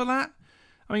Bollocks for that?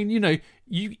 I mean, you know,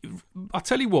 I'll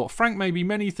tell you what, Frank may be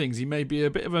many things. He may be a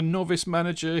bit of a novice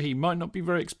manager. He might not be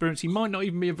very experienced. He might not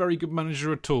even be a very good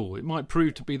manager at all. It might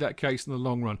prove to be that case in the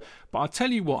long run. But I'll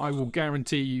tell you what, I will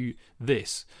guarantee you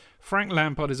this. Frank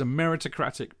Lampard is a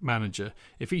meritocratic manager.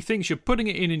 If he thinks you're putting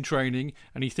it in training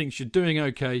and he thinks you're doing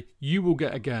okay, you will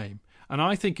get a game. And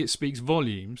I think it speaks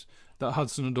volumes that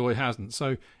Hudson-Odoi hasn't.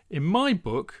 So in my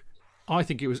book, I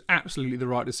think it was absolutely the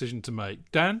right decision to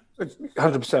make. Dan?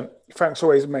 100%. Frank's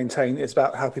always maintained it's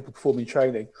about how people perform in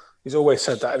training. He's always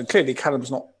said that. And clearly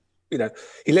Callum's not, you know,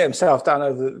 he let himself down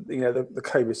over the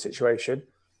COVID situation.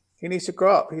 He needs to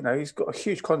grow up. He's got a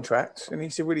huge contract and he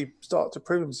needs to really start to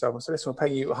prove himself. And so, listen, we're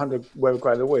paying you 100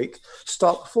 grand a week.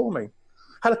 Start performing.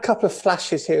 Had a couple of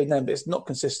flashes here and then, but it's not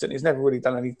consistent. He's never really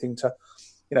done anything to,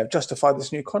 justify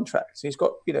this new contract. He's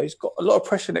got a lot of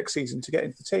pressure next season to get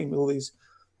into the team with all these,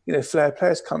 flair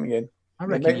players coming in. I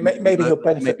reckon maybe he'll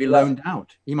benefit. Maybe loaned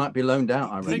out. He might be loaned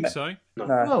out. I reckon. think so.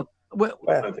 No. Well,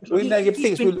 One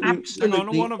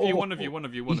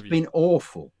of you. He's been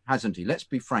awful, hasn't he? Let's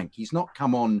be frank. He's not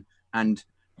come on and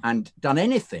done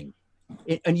anything.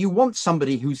 And you want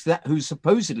somebody who's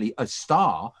supposedly a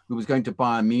star who was going to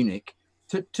Bayern Munich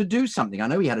to do something. I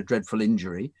know he had a dreadful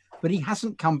injury, but he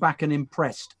hasn't come back and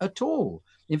impressed at all.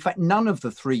 In fact, none of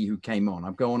the three who came on,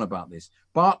 I've gone on about this.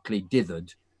 Barkley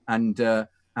dithered, and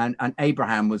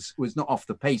Abraham was not off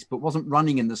the pace, but wasn't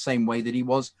running in the same way that he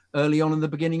was early on in the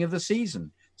beginning of the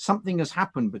season. Something has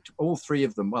happened, but all three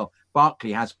of them. Well,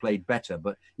 Barkley has played better,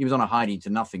 but he was on a hiding to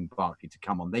nothing. Barkley to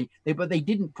come on, but they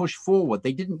didn't push forward.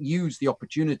 They didn't use the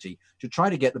opportunity to try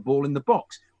to get the ball in the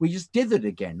box. We just dithered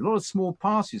again. A lot of small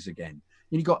passes again.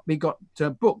 He got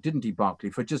booked, didn't he, Barkley,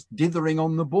 for just dithering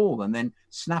on the ball and then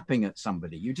snapping at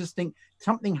somebody. You just think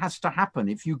something has to happen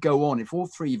if you go on. If all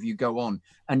three of you go on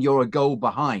and you're a goal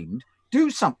behind,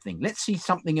 do something. Let's see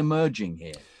something emerging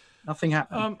here. Nothing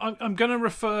happened. I'm going to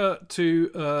refer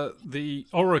to the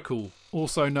Oracle,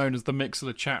 also known as the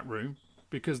Mixler chat room,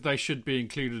 because they should be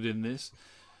included in this.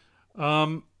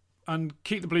 And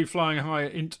Keep the Blue Flying High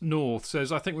Int North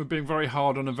says, I think we're being very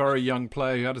hard on a very young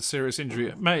player who had a serious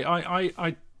injury. Mate,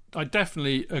 I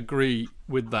definitely agree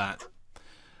with that.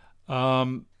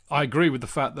 I agree with the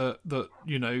fact that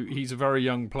he's a very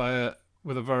young player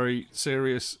with a very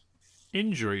serious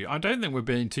injury. I don't think we're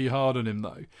being too hard on him,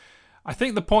 though. I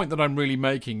think the point that I'm really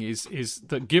making is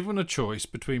that given a choice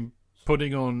between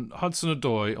putting on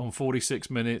Hudson-Odoi on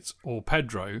 46 minutes or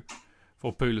Pedro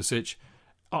for Pulisic,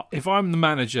 if I'm the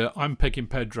manager, I'm picking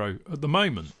Pedro at the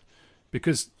moment,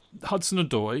 because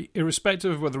Hudson-Odoi,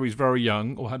 irrespective of whether he's very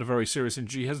young or had a very serious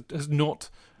injury, has not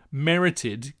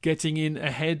merited getting in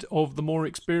ahead of the more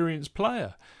experienced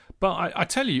player. But I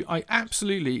tell you, I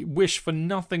absolutely wish for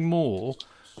nothing more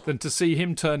than to see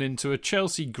him turn into a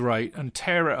Chelsea great and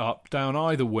tear it up down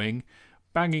either wing,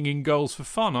 banging in goals for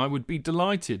fun. I would be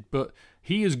delighted. But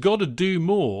he has got to do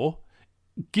more,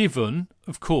 given,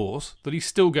 of course, that he's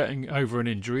still getting over an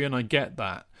injury, and I get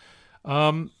that.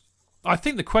 I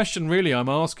think the question really I'm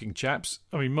asking, chaps,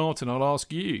 Martin, I'll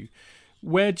ask you,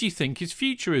 where do you think his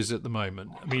future is at the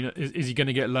moment? I mean, is he going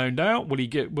to get loaned out? Will he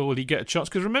get a chance?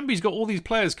 Because remember, he's got all these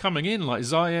players coming in, like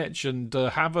Ziyech and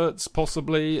Havertz,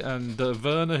 possibly, and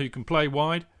Werner, who can play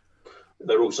wide.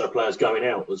 There are also players going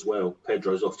out as well.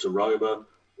 Pedro's off to Roma.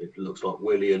 It looks like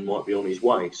Willian might be on his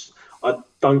way. I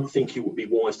don't think it would be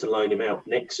wise to loan him out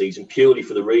next season, purely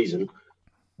for the reason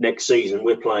next season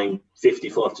we're playing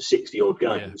 55 to 60 odd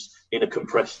games in a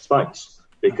compressed space,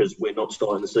 because we're not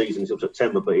starting the season until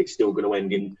September, but it's still going to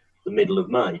end in the middle of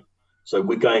May. So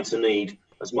we're going to need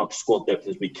as much squad depth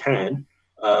as we can.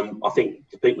 I think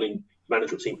the people in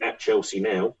management team at Chelsea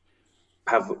now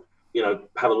have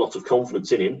a lot of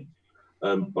confidence in him.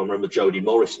 I remember Jody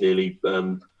Morris nearly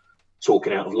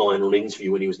talking out of line on an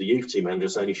interview when he was the youth team manager,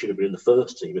 saying he should have been in the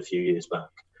first team a few years back.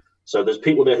 So there's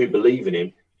people there who believe in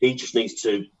him. He just needs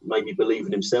to maybe believe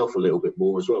in himself a little bit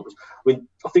more as well.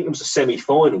 I think it was a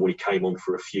semi-final when he came on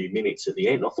for a few minutes at the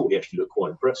end. I thought he actually looked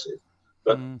quite impressive.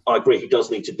 But I agree, he does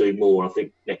need to do more. I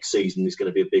think next season is going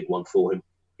to be a big one for him.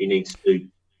 He needs to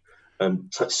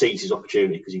seize his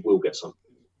opportunity, because he will get some.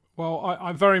 Well,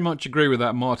 I very much agree with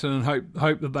that, Martin, and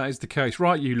hope that is the case.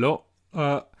 Right, you lot.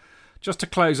 Just to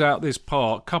close out this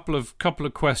part, couple of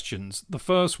questions. The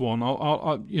first one,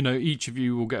 I'll each of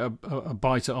you will get a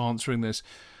bite at answering this.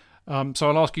 So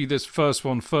I'll ask you this first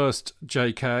one first,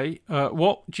 JK.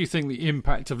 What do you think the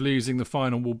impact of losing the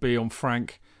final will be on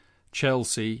Frank,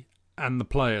 Chelsea, and the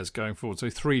players going forward? So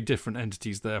three different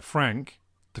entities there: Frank,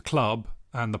 the club,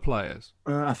 and the players.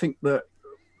 I think the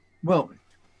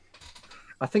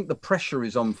pressure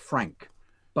is on Frank,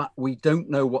 but we don't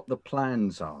know what the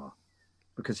plans are,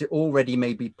 because it already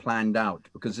may be planned out.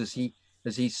 Because as he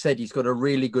said, he's got a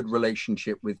really good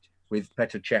relationship with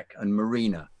Petr Cech and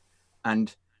Marina,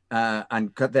 and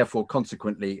therefore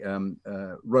consequently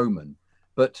Roman.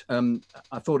 But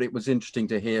I thought it was interesting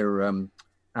to hear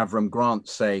Avram Grant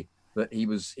say that he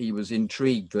was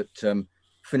intrigued that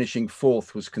finishing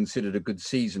fourth was considered a good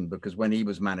season, because when he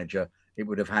was manager, it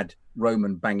would have had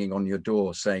Roman banging on your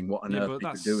door saying, "What on earth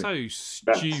are you doing?" That's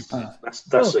so stupid.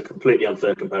 That's a completely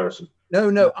unfair comparison.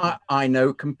 No, I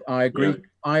know. I agree. Yeah.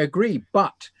 I agree.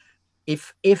 But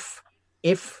if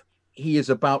he is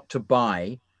about to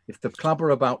buy, if the club are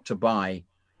about to buy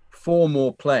 4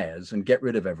 more players and get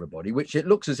rid of everybody, which it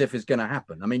looks as if is going to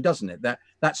happen. I mean, doesn't it?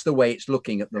 That's the way it's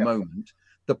looking at the moment.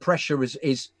 The pressure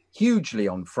is hugely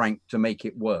on Frank to make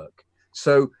it work.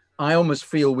 So I almost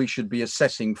feel we should be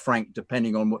assessing Frank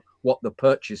depending on what the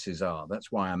purchases are.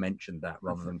 That's why I mentioned that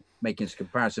rather than making this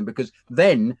comparison, because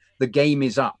then the game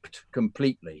is upped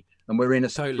completely, and we're in a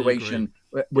situation.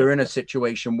 We're in a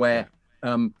situation where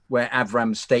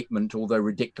Avram's statement, although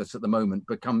ridiculous at the moment,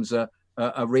 becomes a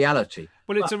reality.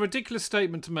 Well, it's a ridiculous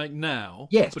statement to make now,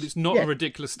 yes, but it's not a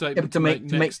ridiculous statement to make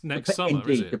next summer, indeed,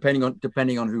 is it?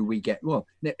 Depending on who we get. Well,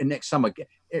 next summer,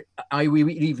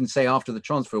 we even say after the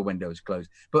transfer window is closed.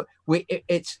 But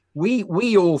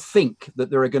we all think that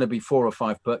there are going to be 4 or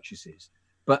 5 purchases,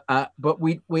 but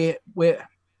we're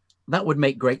that would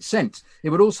make great sense.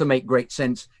 It would also make great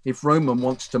sense if Roman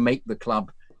wants to make the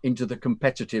club into the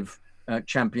competitive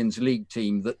Champions League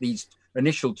team that these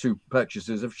initial 2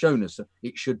 purchases have shown us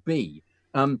it should be.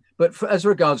 But as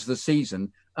regards the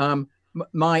season,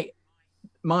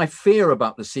 my fear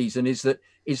about the season is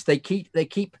they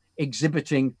keep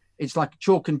exhibiting. It's like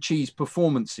chalk and cheese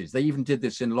performances. They even did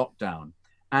this in lockdown,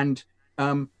 and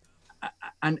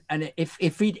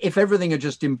if everything had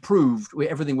just improved,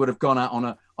 everything would have gone out on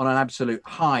an absolute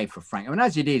high for Frank. I mean,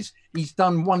 as it is, he's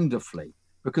done wonderfully,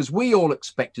 because we all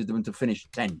expected them to finish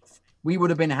 10th. We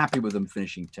would have been happy with them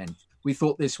finishing 10th. We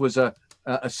thought this was a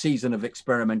season of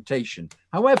experimentation.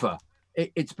 However,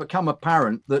 it's become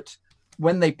apparent that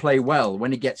when they play well,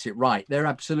 when he gets it right, they're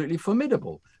absolutely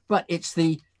formidable. But it's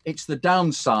the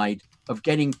downside of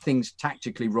getting things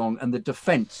tactically wrong and the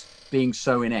defence being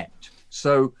so inept.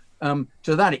 So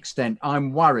to that extent,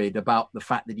 I'm worried about the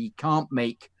fact that he can't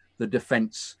make the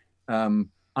defence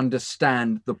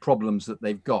understand the problems that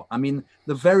they've got. I mean,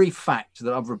 the very fact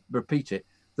that I'll repeat it,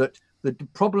 that the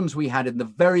problems we had in the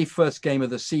very first game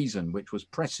of the season, which was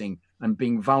pressing and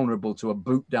being vulnerable to a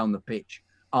boot down the pitch,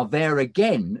 are there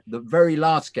again. The very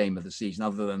last game of the season,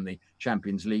 other than the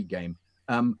Champions League game,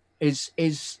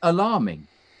 is alarming,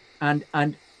 and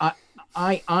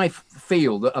I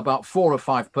feel that about 4 or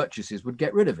 5 purchases would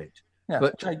get rid of it. Yeah,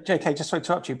 but JK, just to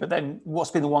interrupt you, but then what's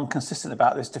been the one consistent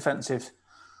about this defensive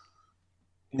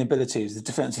inabilities? The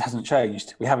defence hasn't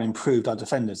changed. We haven't improved our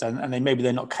defenders, and maybe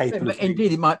they're not capable. But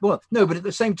indeed, it might. Well, no, but at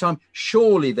the same time,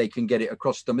 surely they can get it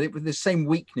across them with the same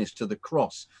weakness to the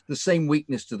cross, the same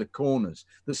weakness to the corners,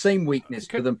 the same weakness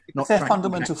to them. If they're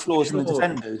fundamental flaws in the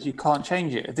defenders, you can't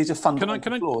change it. If these are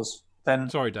fundamental flaws, then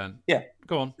sorry, Dan. Yeah,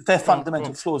 go on. If they're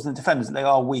fundamental flaws in the defenders, and they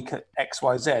are weak at X,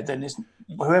 Y, Z, then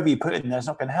whoever you put in there is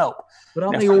not going to help. But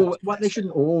aren't they all? Well, they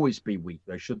shouldn't always be weak,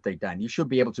 though, should they, Dan? You should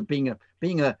be able to, being a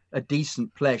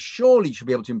decent player, surely you should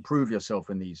be able to improve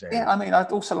yourself in these areas. Yeah, I mean,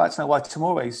 I'd also like to know why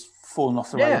Tomore's fallen off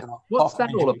the radar. What's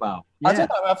that all about? Yeah. I don't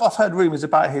know. I've heard rumours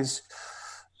about his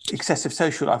excessive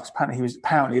social life.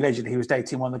 Apparently, allegedly, he was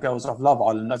dating one of the girls off Love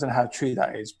Island. I don't know how true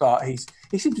that is, but he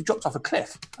seems to have dropped off a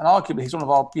cliff. And arguably, he's one of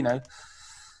our,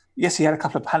 yes, he had a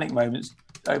couple of panic moments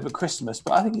over Christmas,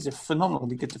 but I think he's a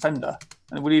phenomenally good defender.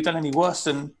 And would he have done any worse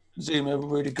than Zuma,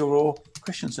 Rudiger, or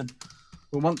Christensen?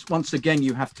 Well, once again,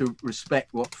 you have to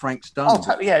respect what Frank's done. Oh,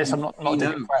 totally. Yes, I'm not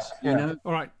doing it.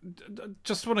 All right,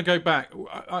 just want to go back.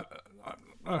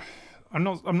 I'm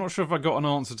not sure if I got an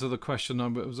answer to the question I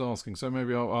was asking, so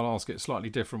maybe I'll ask it a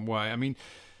slightly different way. I mean,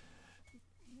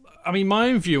 my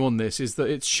own view on this is that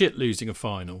it's shit losing a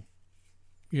final.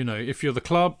 If you're the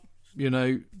club,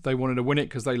 they wanted to win it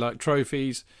because they like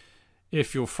trophies.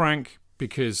 If you're Frank,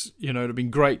 because, it'd have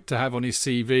been great to have on his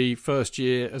CV, first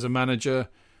year as a manager,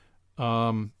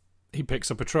 he picks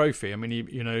up a trophy. I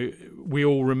mean, we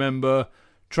all remember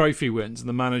trophy wins and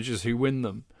the managers who win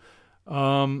them.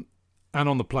 And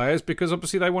on the players, because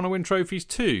obviously they want to win trophies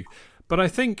too. But I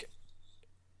think,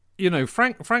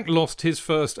 Frank lost his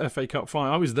first FA Cup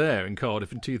final. I was there in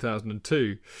Cardiff in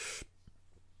 2002.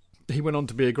 He went on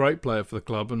to be a great player for the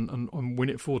club and win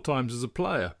it 4 times as a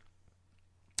player.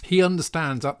 He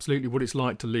understands absolutely what it's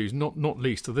like to lose, not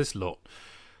least to this lot.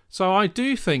 So I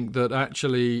do think that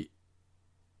actually,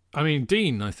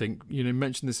 Dean, I think,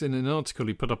 mentioned this in an article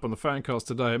he put up on the Fancast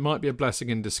today. It might be a blessing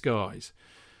in disguise.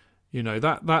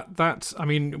 Anybody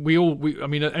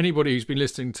who's been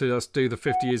listening to us do the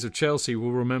 50 years of Chelsea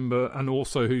will remember, and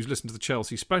also who's listened to the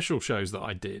Chelsea special shows that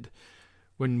I did,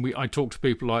 when I talked to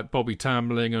people like Bobby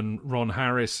Tambling and Ron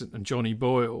Harris and Johnny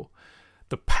Boyle,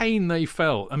 the pain they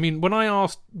felt. I mean, when I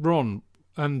asked Ron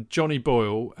and Johnny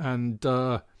Boyle and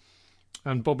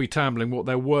Bobby Tambling what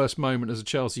their worst moment as a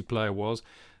Chelsea player was,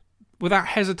 without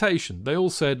hesitation, they all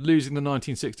said losing the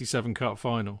 1967 Cup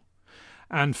final.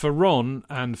 And for Ron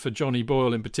and for Johnny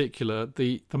Boyle in particular,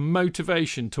 the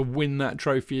motivation to win that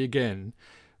trophy again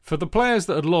For the players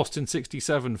that had lost in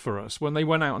 67 for us, when they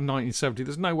went out in 1970,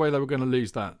 there's no way they were going to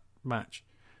lose that match.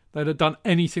 They'd have done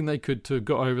anything they could to have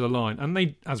got over the line. And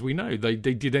they, as we know, they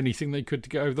did anything they could to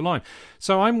get over the line.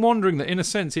 So I'm wondering that, in a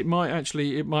sense, it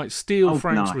might steal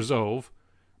Frank's resolve.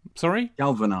 Sorry?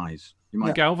 Galvanise.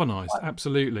 Galvanise,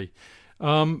 absolutely.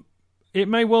 It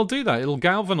may well do that. It'll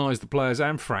galvanise the players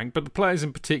and Frank, but the players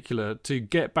in particular, to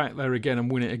get back there again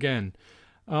and win it again.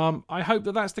 I hope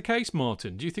that that's the case,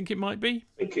 Martin. Do you think it might be?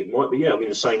 I think it might be, yeah. I mean,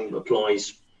 the same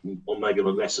applies on maybe on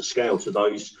a lesser scale to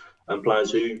those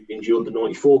players who endured the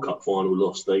 94 Cup final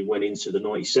loss. They went into the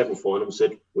 97 final and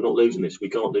said, we're not losing this. We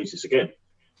can't lose this again.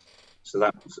 So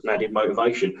that's an added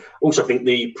motivation. Also, I think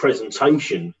the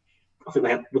presentation,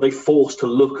 were they forced to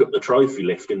look at the trophy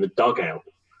lift in the dugout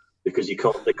because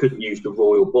they couldn't use the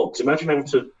royal box. Imagine having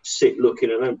to sit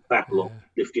looking at that lot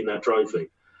lifting that trophy.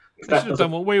 They should have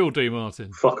done what we all do,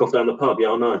 Martin. Fuck off down the pub,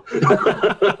 yeah, I know.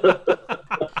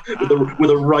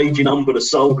 with a raging unbit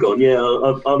sulk on,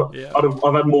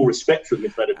 I've had more respect for them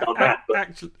if they'd have done that.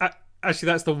 But actually,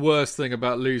 that's the worst thing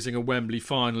about losing a Wembley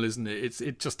final, isn't it?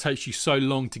 It just takes you so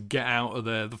long to get out of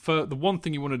there. The one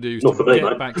thing you want to do is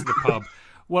get back to the pub.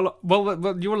 Well,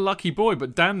 you're a lucky boy,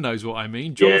 but Dan knows what I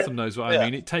mean. Jonathan knows what I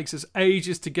mean. It takes us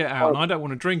ages to get out, and I don't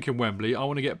want to drink in Wembley. I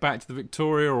want to get back to the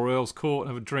Victoria or Earl's Court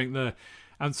and have a drink there.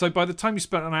 And so by the time you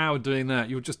spent an hour doing that,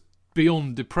 you're just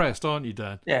beyond depressed, aren't you,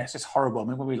 Dan? Yeah, it's just horrible. I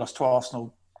mean, when we lost to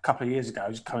Arsenal a couple of years ago,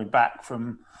 just coming back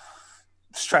from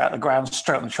straight out the ground,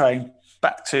 straight on the train,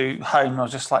 back to home, I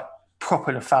was just like proper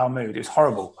in a foul mood. It was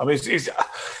horrible. I mean, it's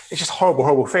just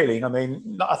horrible feeling. I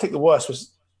mean, I think the worst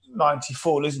was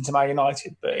 94 losing to Man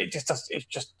United, but it's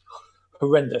just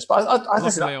horrendous. But I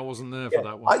wasn't there for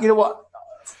that one. You know what?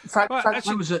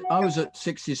 I was at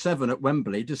 67 at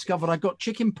Wembley, discovered I got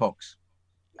chicken pox.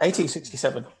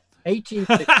 1867.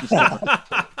 1867.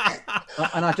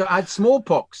 And I had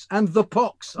smallpox and the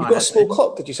pox. You got a small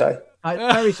cock, did you say?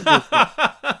 Very small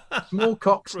cock. Small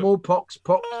cock, smallpox,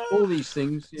 pox, all these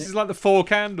things. Yeah. This is like the Four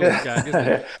Candles gang, isn't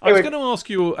it? I was going to ask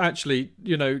you, actually,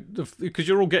 because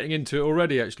you're all getting into it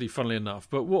already, actually, funnily enough.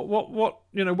 But what,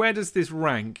 where does this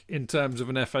rank in terms of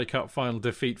an FA Cup final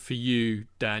defeat for you,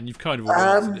 Dan? You've kind of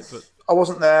already answered it, but I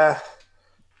wasn't there,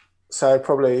 so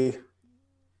probably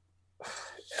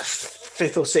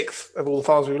fifth or sixth of all the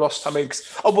finals we lost. I mean, 'cause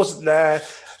I wasn't there.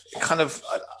 Kind of,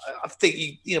 I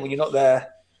think when you're not there,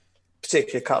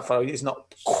 particularly a cup final, it's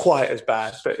not quite as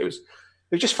bad, but it was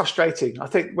just frustrating. I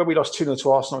think when we lost 2-0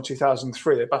 to Arsenal in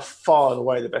 2003, they're by far and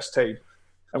away the best team,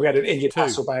 and we had an injured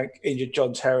Hasselbank, injured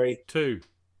John Terry.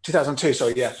 2002,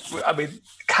 sorry, yeah. I mean,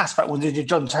 Kasbach was injured.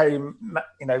 John Terry,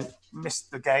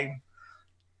 missed the game.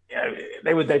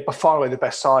 They were by far away the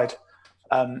best side.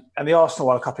 And the Arsenal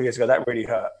one a couple of years ago, that really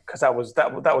hurt because that was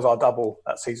our double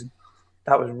that season.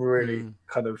 That was really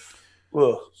kind of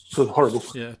horrible.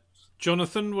 Yeah,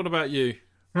 Jonathan, what about you?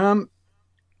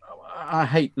 I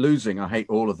hate losing. I hate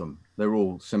all of them. They're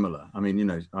all similar. I mean,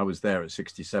 I was there at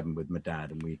 67 with my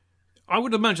dad, and I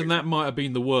would imagine that might have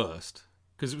been the worst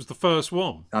because it was the first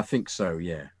one. I think so.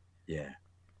 Yeah.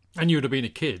 And you would have been a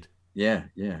kid. Yeah.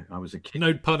 I was a kid.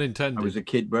 No pun intended. I was a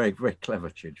kid. Very, very clever,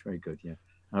 Chidge. Very good. Yeah.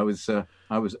 I was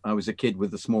a kid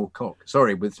with a small cock.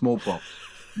 Sorry, with smallpox.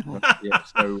 Being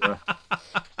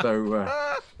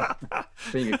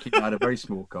a kid, I had a very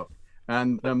small cock,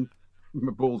 and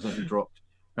my balls hadn't dropped.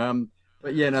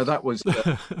 But yeah, no, that was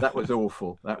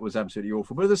awful. That was absolutely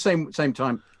awful. But at the same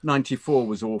time, 94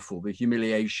 was awful. The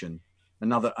humiliation,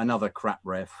 another crap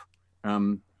ref,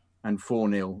 and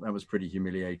 4-0. That was pretty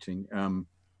humiliating.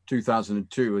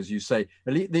 2002, as you say,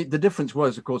 the difference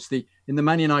was, of course, in the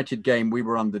Man United game we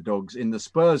were underdogs. In the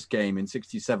Spurs game in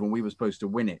 67, we were supposed to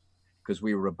win it because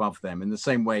we were above them. In the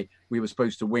same way, we were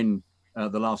supposed to win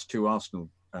the last two Arsenal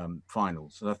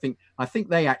finals. And I think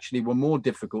they actually were more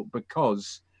difficult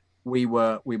because we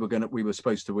were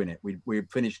supposed to win it. We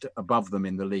finished above them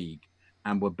in the league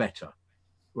and were better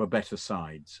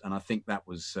sides. And I think that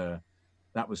was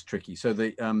tricky. So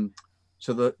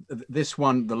this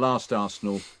one, the last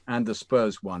Arsenal and the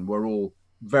Spurs one, were all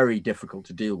very difficult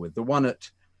to deal with. The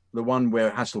one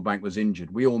where Hasselbank was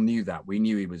injured, we all knew that. We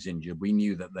knew he was injured. We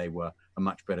knew that they were a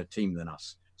much better team than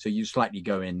us. So you slightly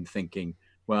go in thinking,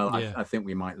 well, I think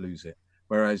we might lose it.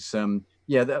 Whereas, I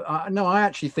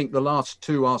actually think the last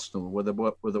two Arsenal were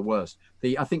the worst.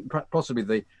 I think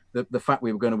possibly the fact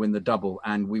we were going to win the double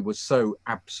and we were so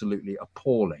absolutely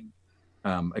appalling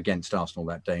against Arsenal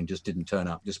that day and just didn't turn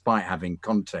up, despite having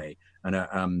Conte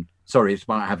and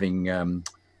despite having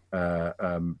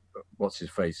what's his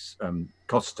face,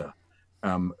 Costa,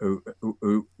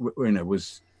 who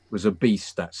was a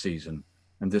beast that season,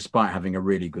 and despite having a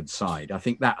really good side, I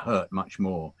think that hurt much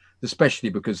more especially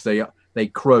because they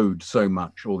crowed so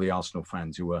much, all the Arsenal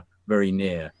fans who were very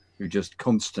near, who just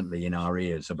constantly in our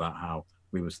ears about how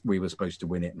we were supposed to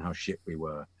win it and how shit we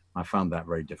were. I found that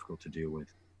very difficult to deal with.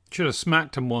 Should have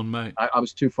smacked him one, mate. I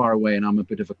was too far away, and I'm a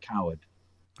bit of a coward.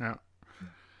 Yeah.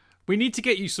 We need to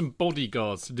get you some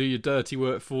bodyguards to do your dirty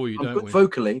work for you, don't we?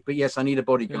 Vocally, but yes, I need a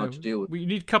bodyguard to deal with. We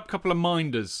need a couple of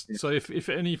minders. Yeah. So if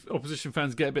any opposition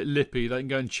fans get a bit lippy, they can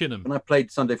go and chin them. When I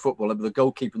played Sunday football, the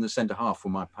goalkeeper and the centre half were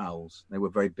my pals. They were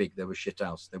very big. They were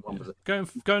shithouse. Go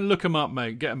and look them up,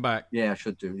 mate. Get them back. Yeah, I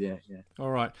should do. Yeah. All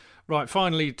right. Right,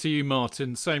 finally to you,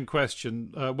 Martin. Same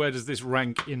question. Where does this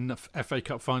rank in FA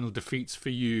Cup final defeats for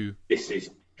you? This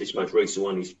most recent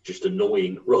one is just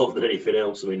annoying rather than anything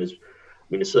else. I mean,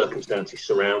 the circumstances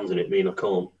surrounding it mean I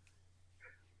can't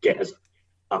get as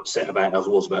upset about it as I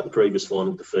was about the previous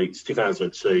final defeats.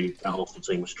 2002, that Arsenal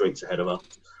team was streets ahead of us.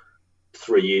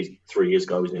 3 years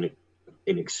ago was an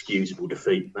inexcusable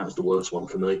defeat. That was the worst one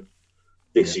for me.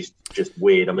 This is just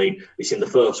weird. I mean, it's in the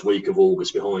first week of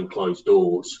August behind closed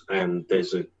doors, and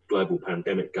there's a global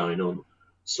pandemic going on.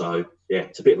 So, yeah,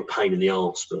 it's a bit of a pain in the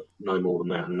arse, but no more than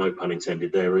that, and no pun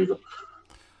intended there either.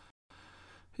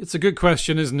 It's a good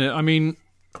question, isn't it? I mean,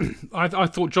 I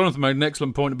thought Jonathan made an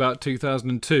excellent point about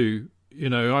 2002. You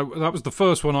know, that was the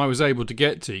first one I was able to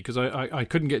get to because I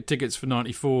couldn't get tickets for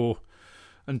 94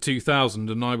 and 2000,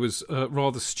 and I was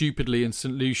rather stupidly in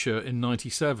St Lucia in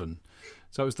 97.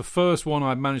 So it was the first one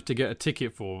I managed to get a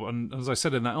ticket for. And as I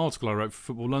said in that article I wrote for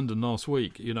Football London last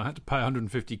week, you know, I had to pay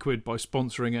 150 quid by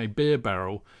sponsoring a beer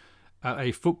barrel at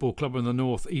a football club in the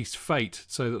North East, Fate,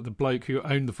 so that the bloke who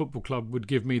owned the football club would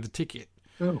give me the ticket.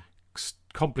 Oh.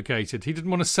 Complicated. He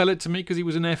didn't want to sell it to me because he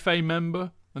was an FA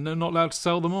member and they're not allowed to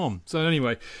sell them on. So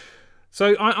anyway,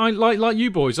 so I like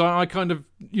you boys, I kind of,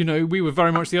 you know, we were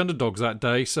very much the underdogs that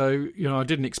day. So, you know, I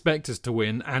didn't expect us to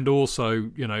win. And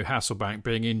also, you know, Hasselbank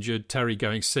being injured, Terry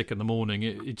going sick in the morning,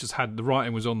 it just had, the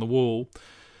writing was on the wall.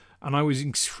 And I was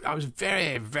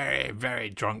very, very, very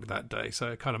drunk that day.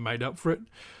 So it kind of made up for it.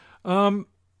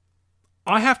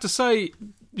 I have to say,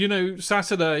 you know,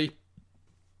 Saturday,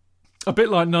 a bit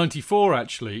like 94,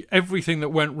 actually, everything that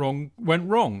went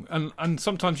wrong. And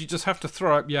sometimes you just have to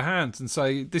throw up your hands and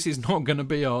say, this is not going to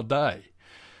be our day.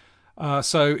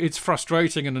 So it's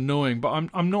frustrating and annoying, but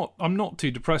I'm not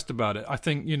too depressed about it. I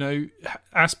think, you know,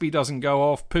 Aspie doesn't go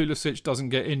off, Pulisic doesn't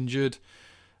get injured.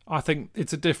 I think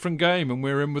it's a different game and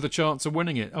we're in with a chance of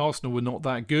winning it. Arsenal were not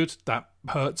that good. That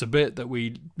hurts a bit that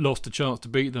we lost a chance to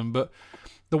beat them. But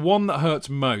the one that hurts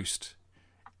most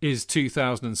is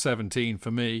 2017 for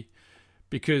me,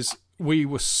 because we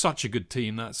were such a good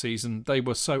team that season. They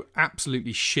were so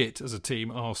absolutely shit as a team,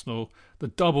 Arsenal. The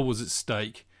double was at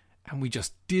stake and we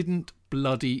just didn't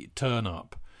bloody turn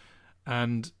up.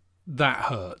 And that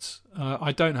hurts.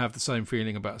 I don't have the same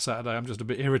feeling about Saturday. I'm just a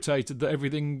bit irritated that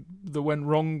everything that went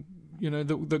wrong, you know,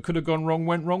 that could have gone wrong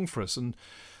went wrong for us. And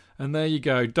there you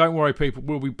go. Don't worry, people.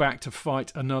 We'll be back to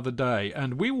fight another day.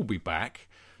 And we will be back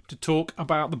to talk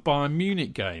about the Bayern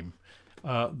Munich game.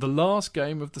 The last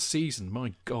game of the season.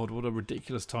 My God, what a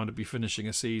ridiculous time to be finishing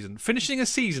a season. Finishing a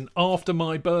season after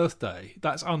my birthday.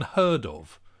 That's unheard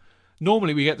of.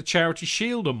 Normally we get the Charity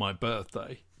Shield on my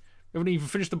birthday. We haven't even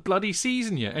finished the bloody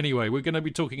season yet. Anyway, we're going to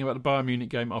be talking about the Bayern Munich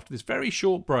game after this very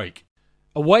short break.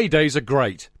 Away days are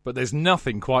great, but there's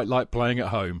nothing quite like playing at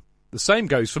home. The same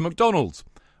goes for McDonald's.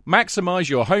 Maximise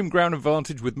your home ground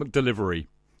advantage with McDelivery.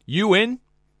 You in?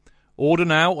 Order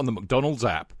now on the McDonald's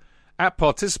app. At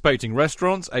participating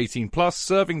restaurants, 18 plus,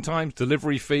 serving times,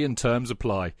 delivery fee and terms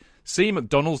apply. See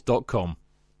mcdonalds.com.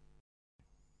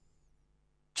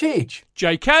 Cheech.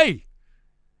 JK!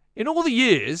 In all the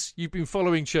years you've been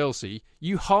following Chelsea,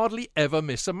 you hardly ever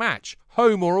miss a match,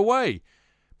 home or away.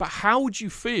 But how would you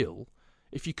feel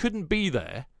if you couldn't be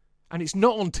there and it's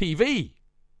not on TV?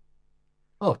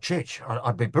 Oh, Chich,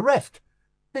 I'd be bereft.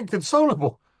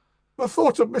 Inconsolable. The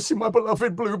thought of missing my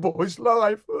beloved Blue Boys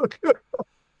live.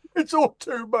 It's all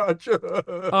too much.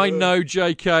 I know,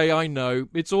 JK, I know.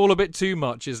 It's all a bit too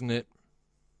much, isn't it?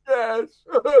 Yes.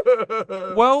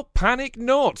 Well, panic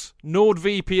not.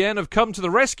 NordVPN have come to the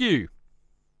rescue.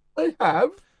 They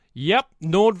have? Yep,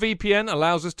 NordVPN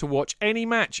allows us to watch any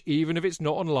match, even if it's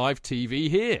not on live TV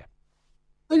here.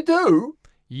 They do?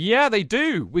 Yeah, they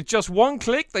do. With just one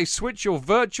click, they switch your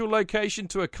virtual location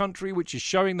to a country which is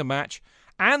showing the match,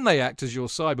 and they act as your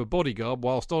cyber bodyguard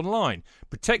whilst online,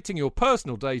 protecting your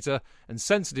personal data and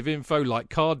sensitive info like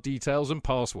card details and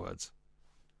passwords.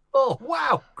 Oh,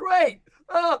 wow, great.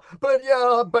 But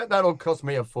yeah, I bet that'll cost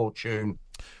me a fortune.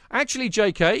 Actually,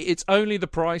 JK, it's only the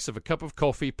price of a cup of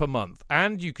coffee per month,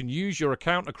 and you can use your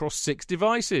account across 6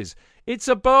 devices. It's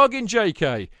a bargain,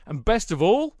 JK. And best of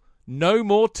all, No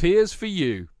more tears for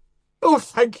you. Oh,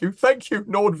 thank you,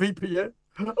 NordVPN.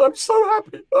 I'm so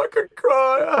happy I could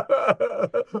cry.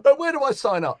 Where do I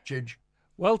sign up, Chidge?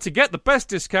 Well, to get the best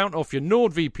discount off your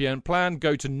NordVPN plan,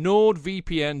 go to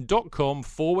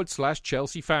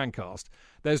nordvpn.com/Chelsea Fancast.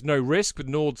 There's no risk with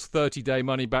Nord's 30-day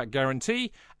money-back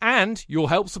guarantee, and you'll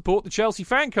help support the Chelsea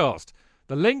Fancast.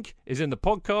 The link is in the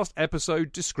podcast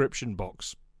episode description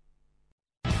box.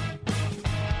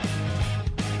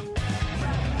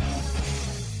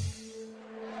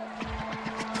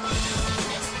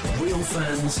 Real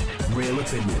fans, real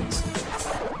opinions.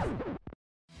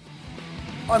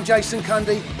 I'm Jason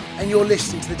Cundy, and you're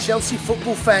listening to the Chelsea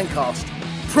Football Fancast.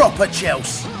 Proper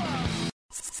Chelsea.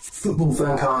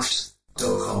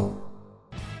 Footballfancast.com.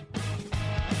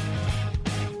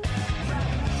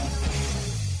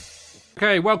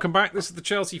 Okay, welcome back. This is the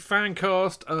Chelsea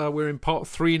Fancast. We're in part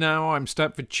 3 now. I'm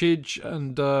Stamford Chidge,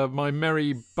 and my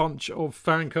merry bunch of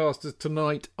fancasters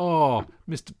tonight are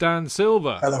Mr. Dan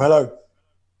Silver. Hello.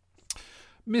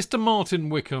 Mr. Martin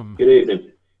Wickham. Good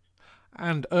evening.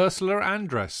 And Ursula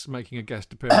Andress making a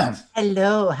guest appearance.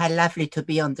 Hello, how lovely to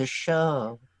be on the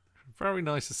show. Very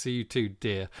nice to see you too,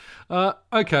 dear.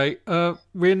 Okay,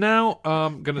 we're now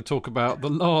going to talk about the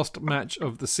last match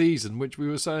of the season, which we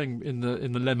were saying in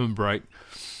the lemon break.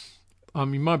 I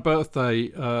mean, my birthday,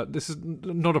 this is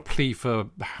not a plea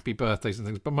for happy birthdays and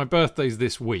things, but my birthday's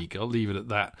this week. I'll leave it at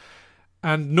that.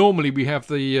 And normally we have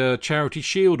the Charity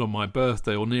Shield on my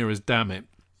birthday, or near as damn it.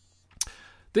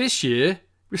 This year,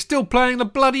 we're still playing the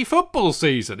bloody football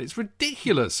season. It's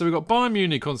ridiculous. So we've got Bayern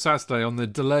Munich on Saturday on the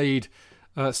delayed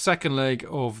second leg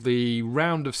of the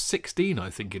round of 16, I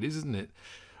think it is, isn't it?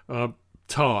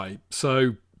 Tie.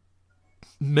 So,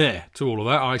 meh to all of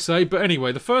that, I say. But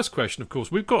anyway, the first question, of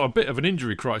course, we've got a bit of an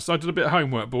injury crisis. I did a bit of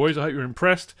homework, boys. I hope you're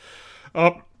impressed.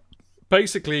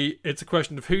 Basically, it's a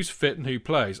question of who's fit and who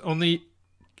plays. On the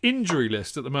injury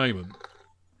list at the moment,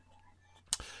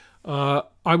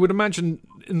 I would imagine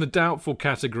in the doubtful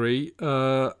category,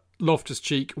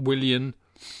 Loftus-Cheek, Willian.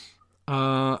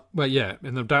 In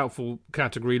the doubtful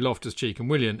category, Loftus-Cheek and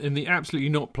Willian. In the absolutely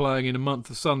not playing in a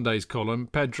month of Sundays column,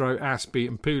 Pedro, Aspie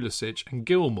and Pulisic and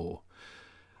Gilmour.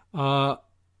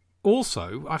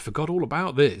 Also, I forgot all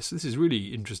about this. This is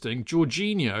really interesting.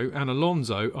 Jorginho and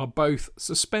Alonso are both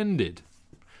suspended.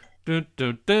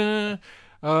 There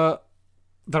are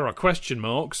question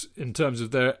marks in terms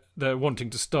of their wanting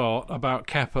to start about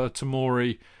Kepa,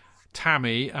 Tomori,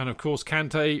 Tammy, and of course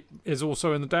Kante is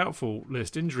also in the doubtful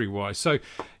list injury-wise. So,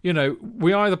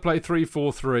 we either play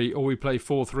 3-4-3 or we play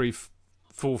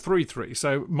 4-3-3.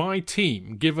 So my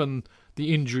team, given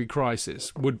the injury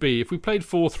crisis, would be if we played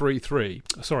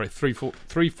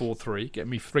 3-4-3, get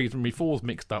me 3s and me 4s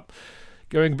mixed up.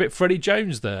 Going a bit Freddie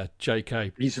Jones there,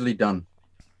 JK. Easily done.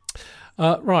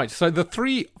 Right, so the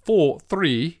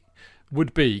 3-4-3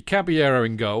 would be Caballero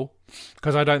in goal,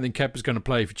 because I don't think Kepa's going to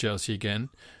play for Chelsea again.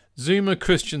 Zuma,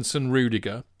 Christensen,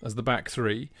 Rudiger as the back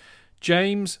three.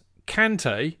 James,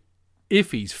 Kante,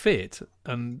 if he's fit,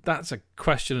 and that's a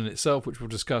question in itself, which we'll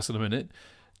discuss in a minute.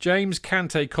 James,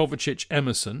 Kante, Kovacic,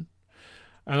 Emerson.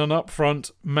 And then up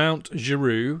front, Mount,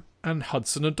 Giroud and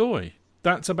Hudson-Odoi.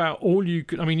 That's about all you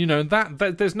could... I mean,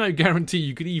 that there's no guarantee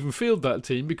you could even field that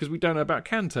team because we don't know about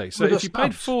Kante. So if you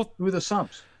played 4... With the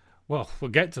subs. Well,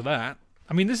 we'll get to that.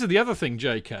 I mean, this is the other thing,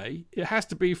 JK. It has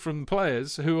to be from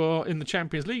players who are in the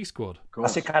Champions League squad.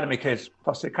 That's the academy kids.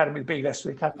 That's the academy B. That's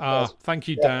the academy. Thank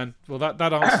you, Dan. Well, that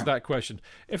answers that question.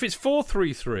 If it's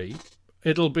 4-3-3,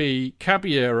 it'll be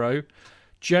Caballero,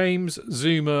 James,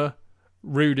 Zuma,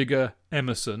 Rudiger,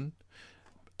 Emerson.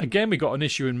 Again, we got an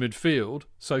issue in midfield.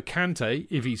 So Kante,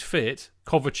 if he's fit,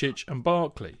 Kovacic and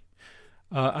Barkley.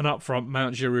 And up front,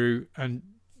 Mount, Giroud and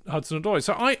Hudson-Odoi.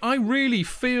 So I really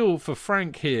feel for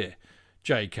Frank here,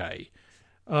 JK,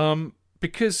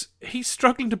 because he's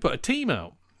struggling to put a team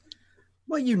out.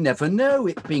 Well, you never know.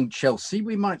 It being Chelsea,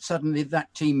 we might suddenly,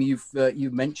 that team you've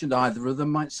mentioned, either of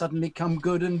them might suddenly come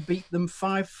good and beat them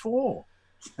 5-4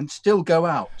 and still go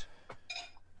out.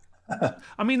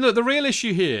 I mean, look, the real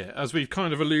issue here, as we've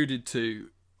kind of alluded to,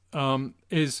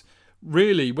 is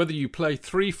really whether you play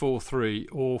 3-4-3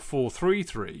 or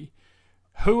 4-3-3,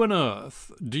 who on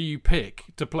earth do you pick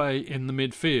to play in the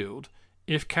midfield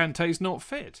if Kante's not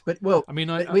fit? But, well, I mean,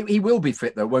 he will be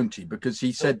fit, though, won't he? Because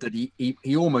he said that he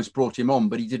almost brought him on,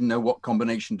 but he didn't know what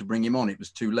combination to bring him on. It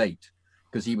was too late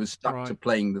because he was stuck to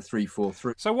playing the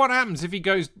 3-4-3. So what happens if he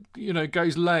goes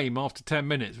lame after 10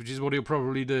 minutes, which is what he'll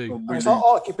probably do? Well, it's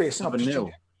arguably it's an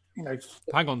opportunity.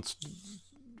 Hang on.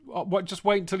 Just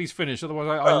wait until he's finished.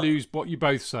 Otherwise, I lose what you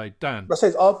both say. Dan? I say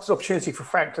it's an opportunity for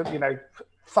Frank to,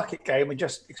 fuck it game and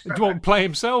just Do you want to play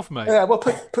himself, mate? Yeah, well,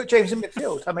 put James in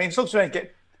midfield. I mean, as long as we don't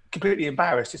get completely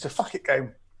embarrassed, it's a fuck it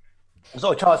game. There's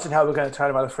not a chance in how we're going to turn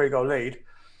about a 3-goal lead.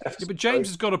 Yeah, but James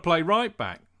has got to play right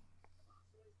back.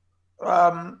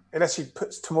 Unless he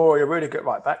puts Tomori a really good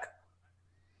right back.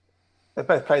 They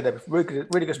both played there. Really good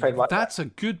played right back. That's a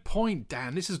good point,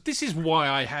 Dan. This is why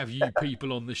I have you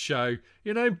people on the show.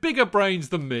 You know, bigger brains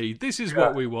than me. This is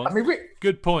what we want. I mean,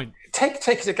 good point. Take it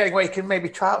as a game where you can maybe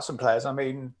try out some players. I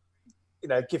mean, you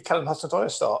know, give Callum Hudson-Odoi a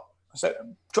start. So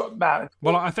drop him out.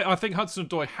 Well, I think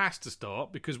Hudson-Odoi has to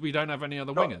start because we don't have any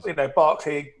other wingers. You know,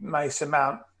 Barkley, Mason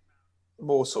Mount,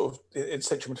 more sort of in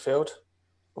central midfield.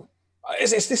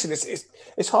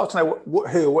 It's hard to know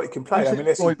who or what he can play. I mean,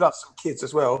 there's some kids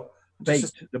as well.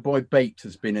 The boy Bate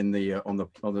has been in the on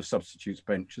the substitutes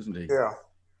bench, hasn't he? Yeah,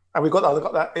 and we've got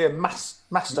that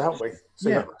Master, haven't we? So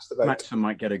yeah, Matson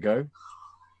might get a go.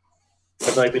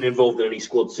 Have they been involved in any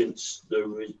squad since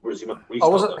the restart?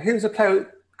 He was a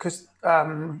player because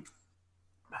Matson.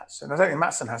 I don't think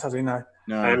Matson has he? No.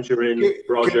 Angerin,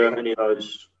 Roger, any of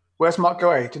those. Where's Mark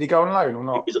Gouet? Did he go on loan or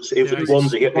not? It was at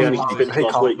Swansea. He only finished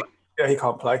last week. Yeah, he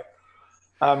can't play.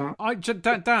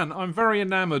 Dan, I'm very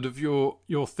enamoured of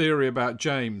your theory about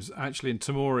James actually and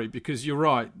Tomori because you're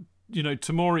right. You know,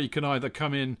 Tomori can either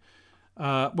come in.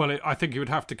 I think he would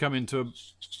have to come into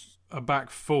a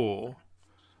back four.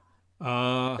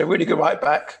 A really good right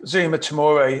back. Zuma,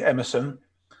 Tomori, Emerson.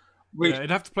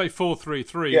 He'd have to play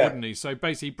 4-3-3, wouldn't he? So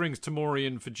basically, he brings Tomori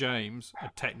in for James,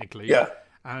 technically. Yeah.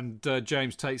 And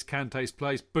James takes Kante's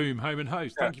place. Boom, home and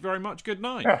host. Thank you very much. Good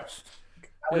night. Yeah.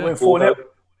 Yeah. Win 4-0.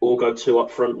 Or go 2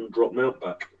 up front and drop Mount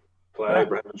back. Play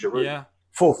Abraham and Giroud. Yeah.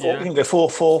 4-4. You can go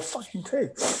 4-4 fucking 2.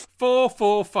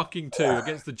 4-4 fucking 2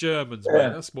 against the Germans,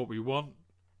 man. That's what we want.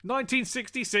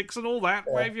 1966 and all that.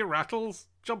 Wave your rattles.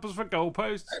 Jumpers for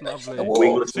goalposts. Lovely.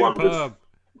 Superb.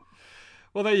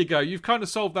 Well, there you go. You've kind of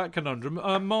solved that conundrum.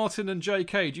 Martin and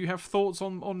JK, do you have thoughts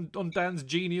on Dan's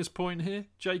genius point here,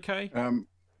 JK?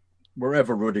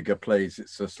 Wherever Rudiger plays,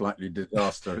 it's a slightly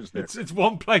disaster, isn't it? It's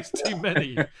one place too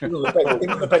many.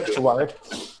 the bench to worry.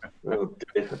 Oh,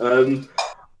 dear.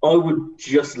 I would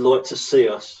just like to see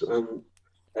us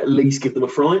at least give them a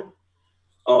fright.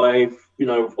 I've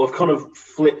kind of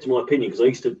flipped my opinion because I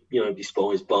used to,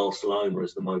 despise Barcelona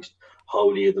as the most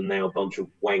holier-than-thou bunch of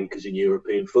wankers in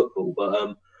European football.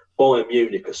 But Bayern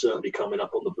Munich are certainly coming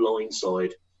up on the blind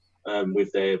side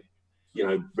with their,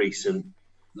 recent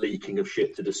leaking of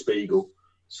shit to the Spiegel.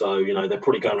 So, they're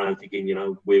probably going around thinking,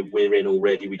 we're in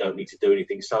already. We don't need to do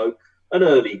anything. So an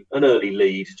early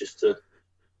lead just to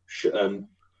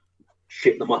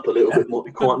shit them up a little bit might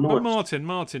be quite nice. But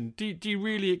Martin, do you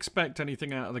really expect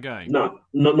anything out of the game? No,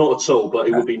 not at all. But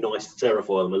it would be nice to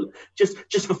terrify them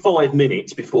just for 5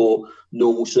 minutes before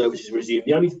normal services resume.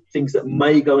 The only things that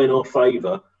may go in our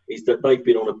favour is that they've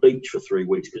been on a beach for 3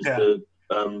 weeks because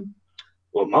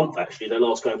a month actually. Their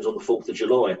last game was on the 4th of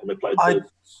July when they played the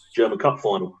German Cup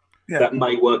final. Yeah. That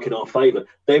may work in our favour.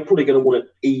 They're probably going to want to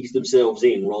ease themselves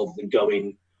in rather than go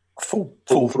in full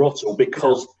throttle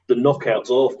because the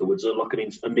knockouts afterwards are like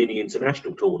a mini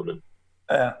international tournament.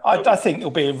 I think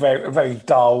it'll be a very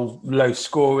dull,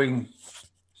 low-scoring,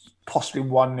 possibly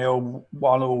 1-0,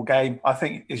 1-1 game. I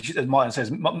think, as Martin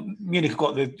says, Munich have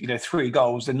got the 3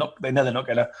 goals. They know they're not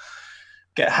going to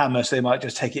get hammered, so they might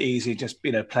just take it easy, just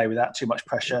play without too much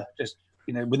pressure, just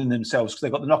within themselves because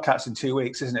they've got the knockouts in 2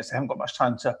 weeks, isn't it? So they haven't got much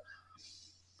time to.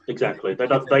 Exactly. They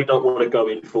don't want to go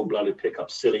in full-blooded, pick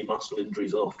up silly muscle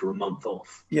injuries after a month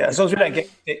off. Yeah, as long as we don't get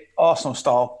it Arsenal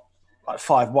style, like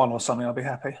 5-1 or something, I'll be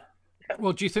happy.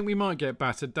 Well, do you think we might get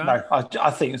battered, Dan? No,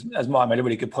 I think, as Martin made a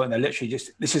really good point, they're literally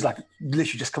just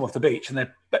come off the beach and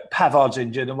Pavard's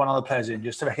injured and one other player's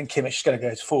injured, so I reckon Kimmich is going to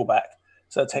go to full-back,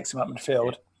 so it takes him up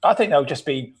midfield. I think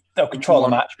they'll control the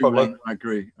match, probably. I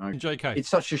agree. JK. It's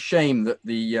such a shame that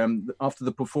after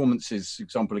the performances, for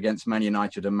example, against Man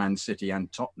United and Man City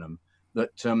and Tottenham, that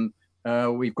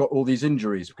we've got all these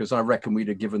injuries because I reckon we'd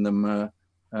have given them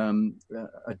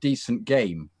a decent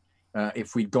game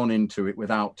if we'd gone into it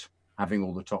without having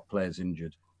all the top players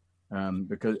injured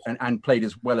because played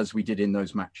as well as we did in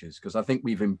those matches because I think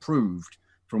we've improved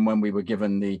from when we were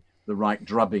given the right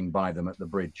drubbing by them at the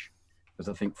Bridge. Because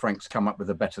I think Frank's come up with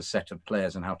a better set of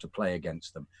players and how to play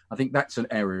against them. I think that's an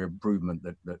area of improvement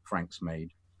that Frank's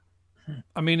made.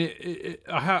 I mean,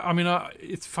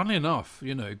 it's funny enough,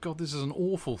 God, this is an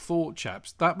awful thought,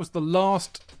 chaps. That was the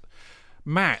last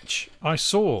match I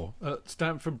saw at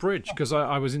Stamford Bridge because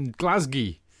I was in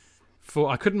Glasgow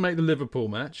I couldn't make the Liverpool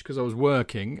match because I was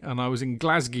working, and I was in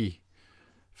Glasgow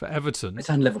for Everton. It's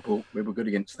and Liverpool. We were good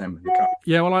against them in the cup.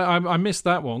 Yeah, well, I missed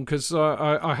that one because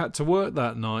I had to work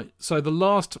that night. So the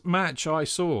last match I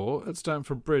saw at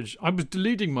Stamford Bridge, I was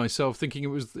deluding myself thinking it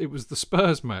was the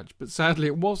Spurs match, but sadly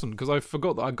it wasn't because I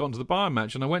forgot that I'd gone to the Bayern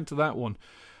match and I went to that one.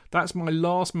 That's my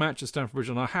last match at Stamford Bridge,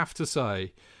 and I have to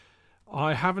say,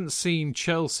 I haven't seen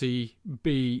Chelsea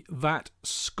be that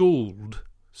schooled,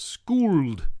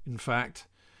 in fact,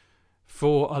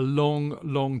 for a long,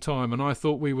 long time. And I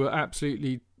thought we were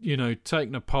absolutely,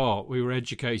 taken apart. We were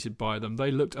educated by them.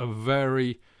 They looked a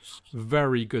very,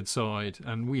 very good side,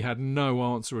 and we had no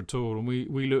answer at all. And we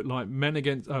looked like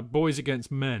boys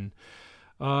against men.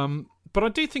 But I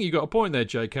do think you got a point there,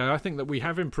 JK. I think that we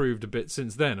have improved a bit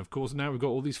since then. Of course, now we've got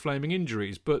all these flaming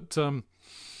injuries, but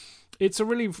it's a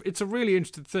really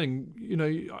interesting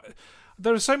thing.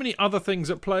 There are so many other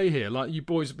things at play here, like you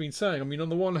boys have been saying. I mean, on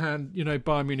the one hand,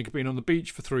 Bayern Munich have been on the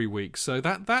beach for 3 weeks, so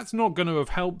that's not going to have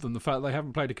helped them, the fact they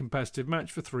haven't played a competitive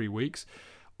match for 3 weeks.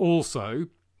 Also,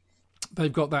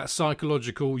 they've got that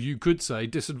psychological, you could say,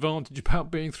 disadvantage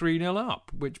about being 3-0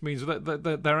 up, which means that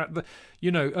they're at the,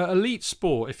 elite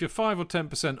sport, if you're 5 or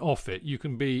 10% off it, you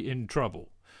can be in trouble.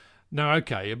 Now,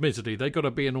 okay, admittedly, they've got to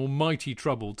be in almighty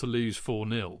trouble to lose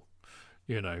 4-0.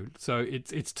 So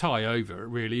it's tie over. It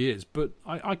really is. But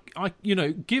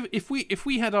if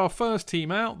we had our first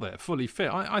team out there fully fit,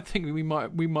 I think we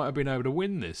might have been able to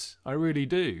win this. I really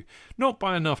do. Not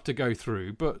by enough to go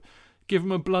through, but give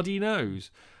them a bloody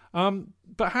nose.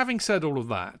 But having said all of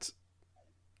that,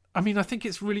 I mean, I think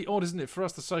it's really odd, isn't it, for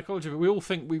us, the psychology of it. We all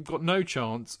think we've got no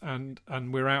chance, and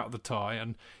we're out of the tie,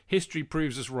 and history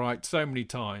proves us right so many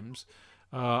times.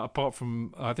 Apart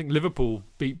from, I think Liverpool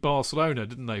beat Barcelona,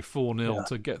 didn't they, 4-0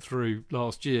 to get through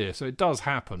last year. So it does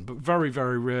happen, but very,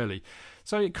 very rarely.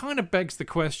 So it kind of begs the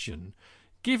question,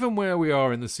 given where we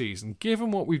are in the season,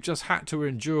 given what we've just had to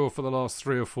endure for the last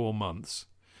 3 or 4 months,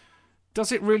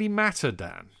 does it really matter,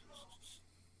 Dan?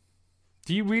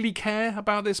 Do you really care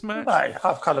about this match? No,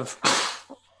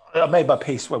 I made my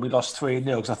peace when we lost 3-0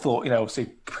 because I thought, obviously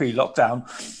pre-lockdown,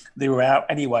 they were out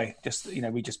anyway.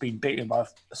 We'd just been beaten by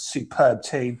a superb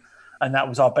team, and that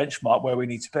was our benchmark where we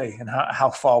need to be and how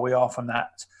far we are from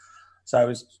that. So I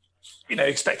was,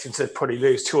 expecting to probably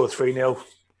lose 2 or 3-0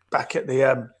 back at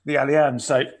the Allianz.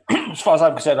 So as far as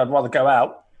I'm concerned, I'd rather go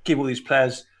out, give all these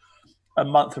players a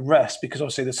month of rest because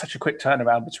obviously there's such a quick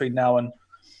turnaround between now and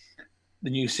the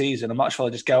new season. I'd much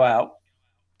rather just go out.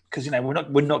 Because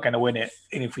we're not going to win it,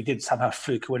 and if we did somehow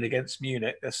fluke a win against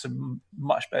Munich, there's some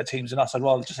much better teams than us. I'd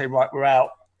rather just say, right, we're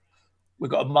out.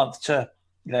 We've got a month to,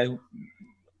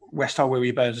 rest our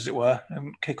weary bones, as it were,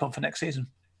 and kick on for next season.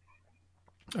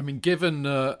 I mean, given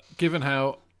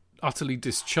how utterly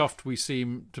dischuffed we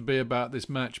seem to be about this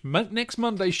match, next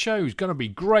Monday's show is going to be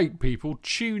great. People,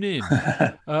 tune in.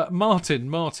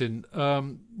 Martin,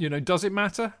 does it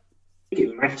matter? I think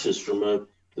it matters from the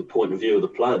point of view of the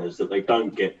players that they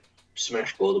don't get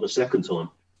smashed by them a second time.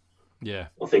 Yeah,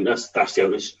 I think that's the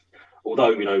only.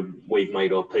 Although we've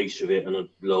made our peace of it and are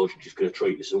largely just going to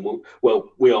treat this. And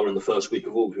we are in the first week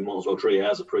of August. We might as well treat it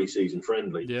as a pre-season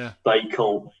friendly. Yeah, they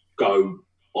can't go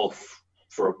off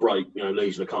for a break.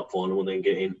 Losing a cup final and then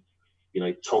getting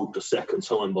tonked a second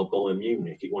time by Bayern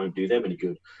Munich. It won't do them any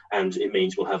good, and it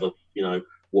means we'll have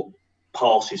what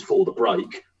passes for the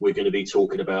break. We're going to be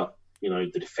talking about.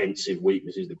 The defensive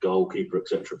weaknesses, the goalkeeper,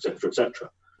 etc., etc., etc.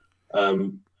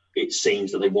 It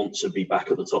seems that they want to be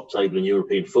back at the top table in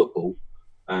European football,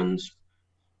 and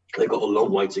they've got a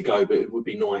long way to go. But it would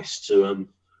be nice to,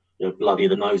 bloody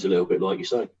the nose a little bit, like you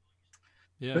say.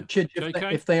 Yeah. But Chid,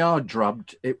 if they are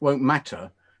drubbed, it won't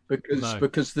matter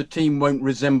because the team won't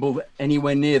resemble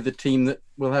anywhere near the team that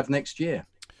we'll have next year.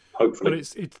 Hopefully, but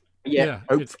it's. Yeah,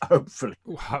 hopefully.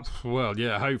 Well,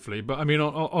 yeah, hopefully. But I mean,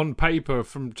 on paper,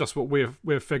 from just what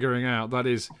we're figuring out, that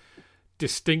is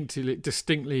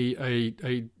distinctly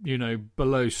a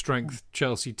below strength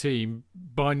Chelsea team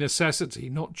by necessity,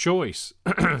 not choice.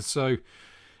 So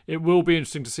it will be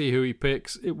interesting to see who he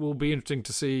picks. It will be interesting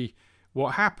to see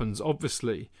what happens,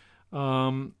 obviously.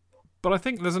 But I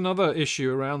think there's another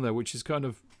issue around there, which is kind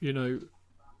of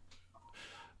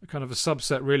kind of a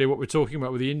subset, really, what we're talking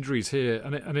about with the injuries here,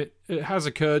 and it has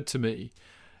occurred to me.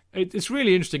 It's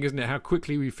really interesting, isn't it, how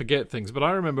quickly we forget things. But I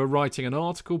remember writing an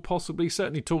article, possibly,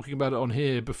 certainly talking about it on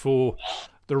here before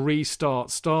the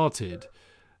restart started,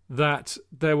 that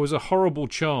there was a horrible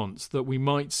chance that we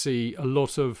might see a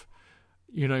lot of,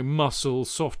 muscle,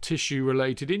 soft tissue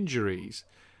related injuries.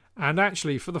 And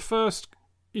actually, for the first,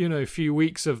 few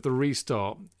weeks of the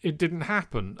restart, it didn't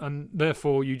happen, and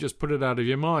therefore you just put it out of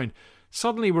your mind.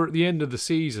 Suddenly we're at the end of the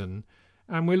season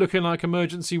and we're looking like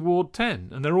emergency ward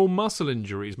 10 and they're all muscle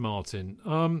injuries, Martin.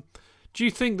 Do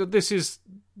you think that this is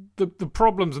the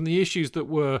problems and the issues that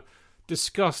were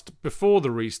discussed before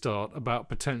the restart about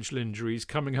potential injuries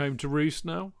coming home to roost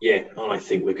now? Yeah, and I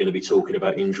think we're going to be talking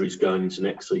about injuries going into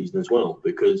next season as well,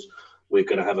 because we're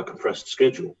going to have a compressed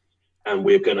schedule and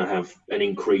we're going to have an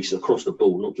increase across the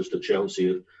board, not just at Chelsea,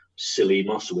 of silly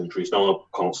muscle injuries. Now,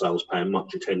 I can't say I was paying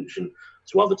much attention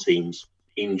to other teams'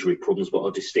 injury problems, but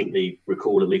I distinctly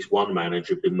recall at least one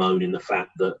manager bemoaning the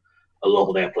fact that a lot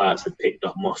of their players had picked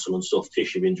up muscle and soft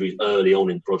tissue injuries early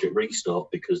on in Project Restart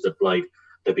because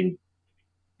they've been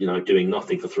doing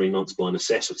nothing for 3 months by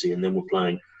necessity, and then we're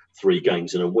playing 3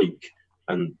 games in a week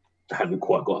and hadn't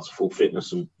quite got to full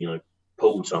fitness and,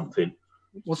 pulled something.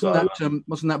 Wasn't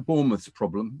that Bournemouth's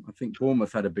problem? I think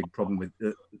Bournemouth had a big problem with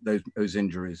those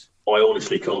injuries. I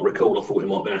honestly can't recall. I thought it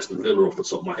might have been Aston Villa off the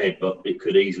top of my head, but it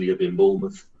could easily have been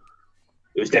Bournemouth.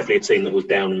 It was definitely a team that was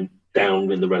down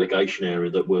in the relegation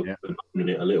area that were in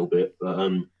it a little bit. But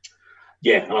and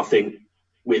I think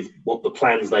with what the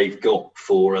plans they've got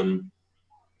for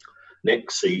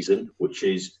next season, which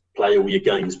is play all your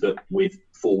games but with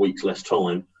 4 weeks less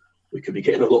time, we could be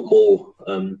getting a lot more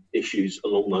issues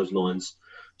along those lines.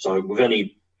 So with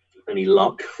any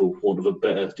luck, for want of a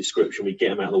better description, we get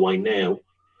them out of the way now.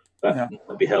 That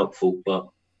might be helpful. But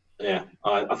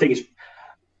I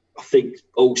think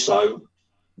also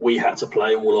we had to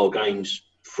play all our games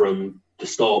from the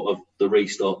start of the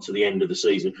restart to the end of the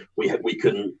season. We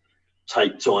couldn't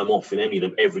take time off in any of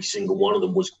them. Every single one of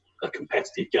them was a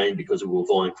competitive game because we were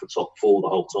vying for top 4 the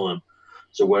whole time.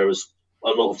 So whereas a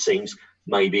lot of teams,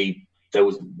 maybe there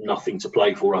was nothing to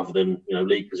play for other than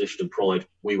league position and pride,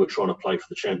 we were trying to play for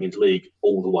the Champions League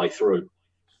all the way through.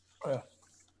 Yeah,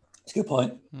 it's a good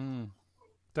point.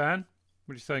 Dan,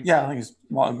 what do you think? Yeah, I think it's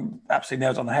absolutely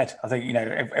nailed on the head. I think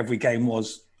every game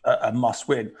was a must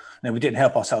win. We didn't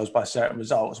help ourselves by certain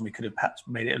results, and we could have perhaps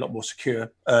made it a lot more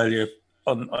secure earlier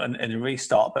in the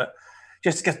restart. But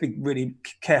just to be really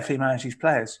carefully manage these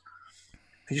players,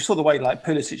 because you saw the way like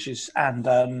Pulisic's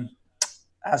and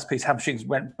Azpi's hamstrings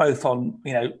went both on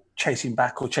chasing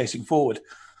back or chasing forward.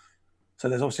 So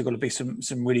there's obviously got to be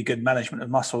some really good management of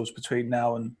muscles between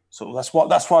now and sort of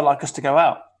that's why I like us to go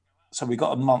out. So we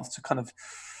got a month to kind of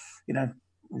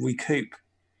recoup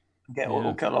and get a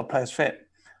lot of players fit.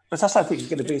 But that's what I think it's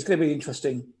going to be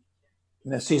interesting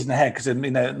season ahead, because at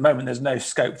the moment there's no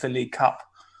scope for League Cup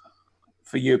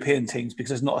for European teams because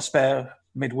there's not a spare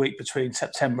midweek between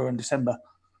September and December.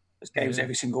 There's games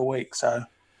every single week, so.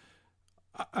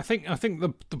 I think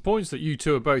the points that you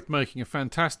two are both making are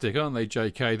fantastic, aren't they,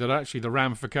 JK? That actually the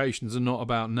ramifications are not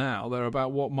about now; they're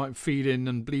about what might feed in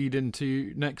and bleed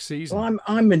into next season. Well,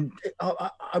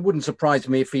 I wouldn't surprise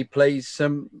me if he plays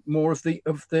some more of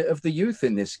the youth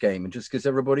in this game, and just gives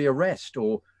everybody a rest,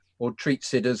 or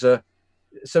treats it as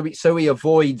so he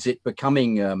avoids it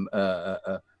becoming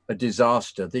a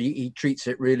disaster. That he treats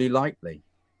it really lightly,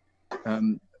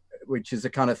 which is the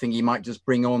kind of thing he might just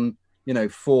bring on,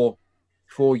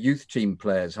 four youth team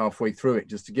players halfway through it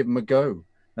just to give them a go.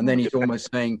 And then he's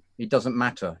almost saying it doesn't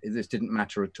matter. This didn't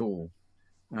matter at all.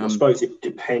 I suppose it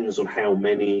depends on how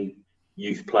many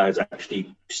youth players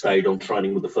actually stayed on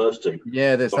training with the first team.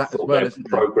 Yeah, there's that as well. The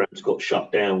programs got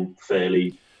shut down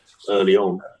fairly early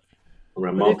on,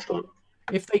 around March time.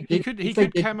 If they did, he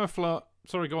could camouflage.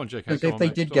 Sorry, go on, JK. If they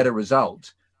did get a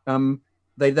result,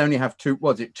 they'd only have 2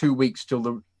 weeks till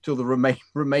the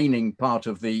remaining part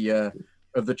of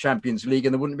the Champions League,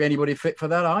 and there wouldn't be anybody fit for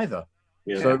that either.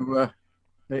 Yeah. So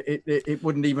it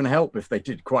wouldn't even help if they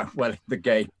did quite well in the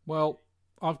game. Well,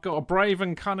 I've got a brave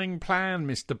and cunning plan,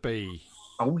 Mr. B.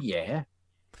 Oh yeah,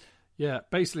 yeah.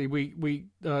 Basically, we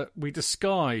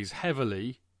disguise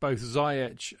heavily both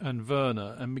Ziyech and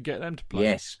Werner, and we get them to play.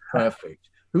 Yes, perfect.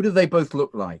 Who do they both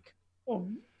look like? Well,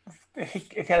 if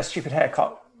he had a stupid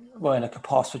haircut, Werner could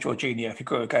pass for Jorginho. If he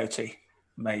grew a goatee,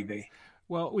 maybe.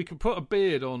 Well, we could put a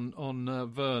beard on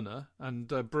Werner and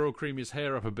Brill cream his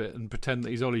hair up a bit and pretend that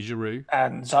he's Oli Giroud.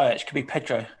 And Ziyech could be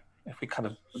Pedro if we kind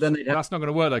of. Then that's not going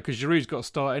to work though, because Giroud's got to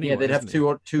start anyway. Yeah, they'd have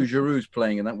two Girouds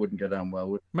playing, and that wouldn't go down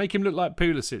well. Make him look like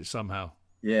Pulisic somehow.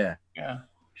 Yeah.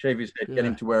 Shave his head, get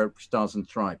him to wear stars and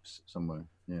stripes somewhere.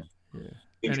 Yeah.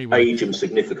 Anyway. Age him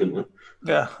significantly.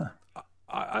 Yeah.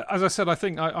 As I said, I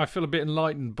think I feel a bit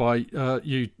enlightened by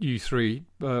you three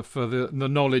for the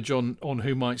knowledge on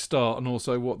who might start, and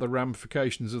also what the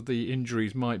ramifications of the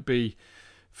injuries might be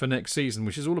for next season,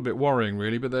 which is all a bit worrying,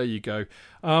 really. But there you go.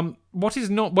 What is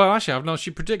not? Well, actually, I haven't asked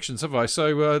you predictions, have I?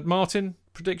 So, Martin,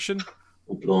 prediction?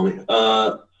 Oh, blimey.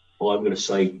 Well, I'm going to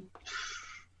say,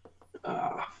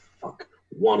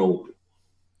 1-1.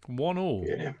 1-1.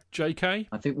 Yeah. JK?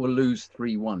 I think we'll lose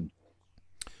 3-1.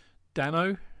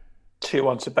 Dano?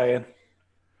 2-1 to Bayern.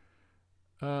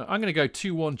 I'm going to go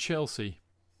 2-1 Chelsea.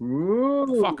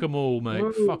 Ooh. Fuck them all, mate.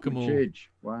 Ooh, Fuck them all. Chidge.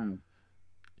 Wow.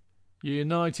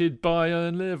 United,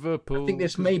 Bayern, Liverpool. I think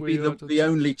this may be the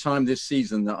only time this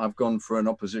season that I've gone for an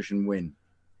opposition win.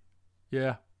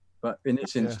 Yeah. But in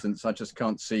this instance, I just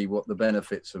can't see what the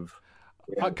benefits of.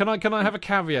 Can I have a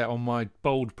caveat on my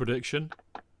bold prediction?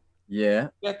 Yeah.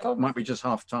 Might be just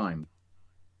half time.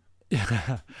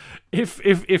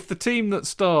 If the team that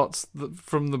starts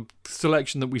from the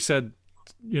selection that we said,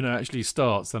 actually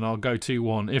starts, then I'll go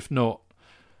 2-1. If not,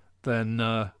 then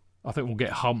I think we'll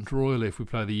get humped royally if we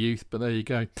play the youth. But there you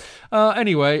go.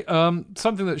 Anyway,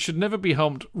 something that should never be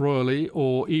humped royally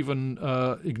or even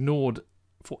ignored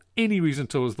for any reason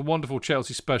at all is the wonderful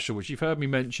Chelsea special, which you've heard me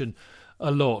mention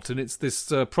a lot, and it's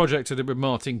this project I did with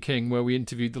Martin King where we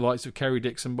interviewed the likes of Kerry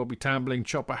Dixon, Bobby Tambling,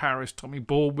 Chopper Harris, Tommy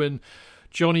Baldwin,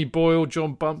 Johnny Boyle,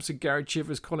 John Bumpsy, Gary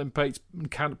Chivers, Colin Pates,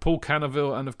 Paul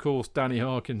Canaville, and of course Danny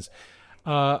Harkins,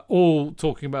 all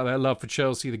talking about their love for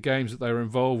Chelsea, the games that they were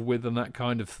involved with, and that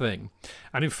kind of thing.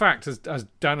 And in fact, as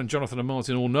Dan and Jonathan and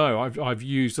Martin all know, I've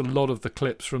used a lot of the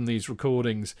clips from these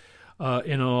recordings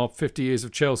in our 50 Years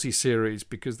of Chelsea series,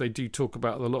 because they do talk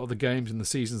about a lot of the games and the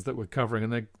seasons that we're covering,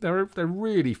 and they're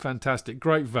really fantastic,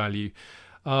 great value,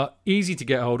 easy to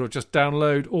get hold of. Just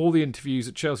download all the interviews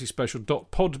at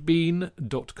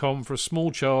chelseaspecial.podbean.com for a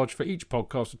small charge for each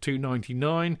podcast of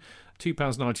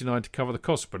 £2.99 to cover the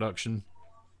cost of production.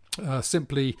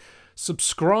 Simply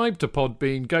subscribe to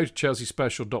Podbean, go to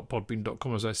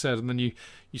chelseaspecial.podbean.com, as I said, and then you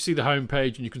see the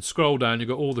homepage and you can scroll down. You've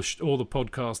got all the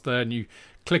podcasts there, and you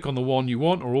click on the one you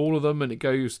want or all of them, and it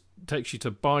takes you to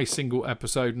buy single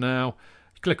episode now.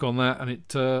 You click on that, and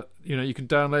it you can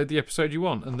download the episode you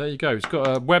want, and there you go. It's got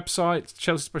a website,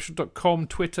 chelseaspecial.com,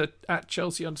 Twitter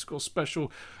 @Chelsea_special.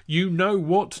 You know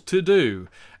what to do,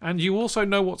 and you also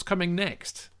know what's coming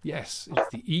next. Yes, it's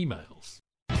the emails.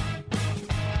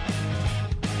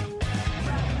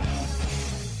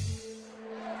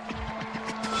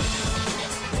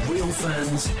 Real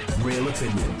fans, real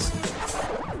opinions.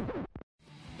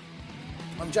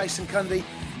 I'm Jason Cundy,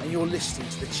 and you're listening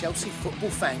to the Chelsea Football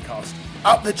Fancast.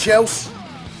 Up the Chelsea!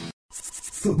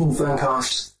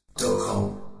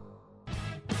 Footballfancast.com.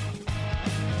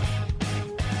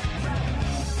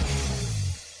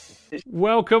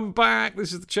 Welcome back.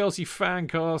 This is the Chelsea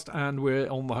Fancast, and we're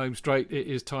on the home straight. It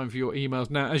is time for your emails.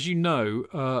 Now, as you know,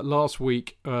 last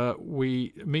week,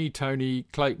 me, Tony,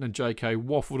 Clayton and JK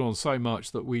waffled on so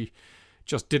much that we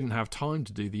just didn't have time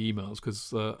to do the emails,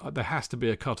 because there has to be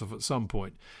a cut-off at some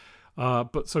point.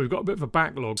 But so we've got a bit of a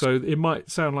backlog, so it might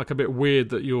sound like a bit weird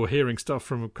that you're hearing stuff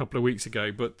from a couple of weeks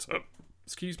ago, but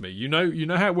excuse me, you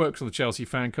know how it works on the Chelsea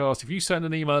Fancast. If you send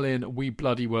an email in, we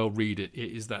bloody well read it.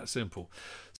 It is that simple.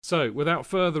 So, without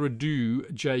further ado,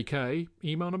 JK,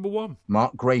 email number 1.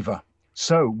 Mark Graver.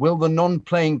 So, will the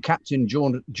non-playing captain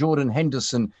Jordan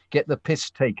Henderson get the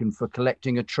piss taken for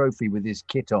collecting a trophy with his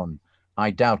kit on? I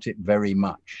doubt it very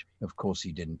much. Of course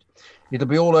he didn't. It'll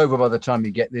be all over by the time you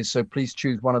get this, so please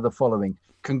choose one of the following.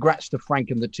 Congrats to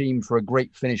Frank and the team for a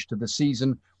great finish to the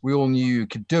season. We all knew you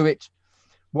could do it.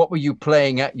 What were you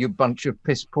playing at, you bunch of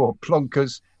piss-poor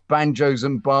plonkers? Banjos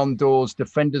and barn doors,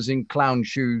 defenders in clown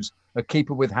shoes, a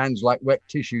keeper with hands like wet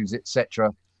tissues,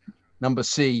 etc. Number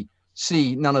C,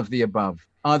 none of the above.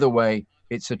 Either way,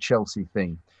 it's a Chelsea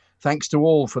thing. Thanks to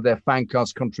all for their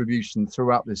fancast contribution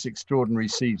throughout this extraordinary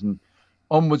season.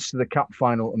 Onwards to the cup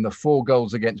final and the 4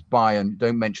 goals against Bayern.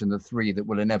 Don't mention the 3 that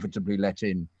will inevitably let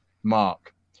in.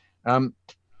 Mark. So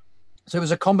it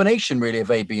was a combination really of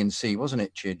A, B and C, wasn't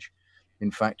it, Chidge? In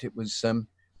fact, it was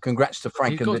congrats to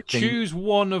Frank You've and the got team. Choose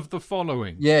one of the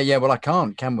following. Yeah. Well, I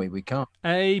can't, can we? We can't.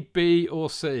 A, B, or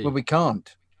C. Well, we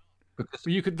can't. Because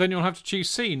you could. Then you'll have to choose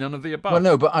C. None of the above. Well,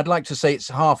 no, but I'd like to say it's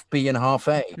half B and half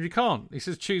A. You can't. He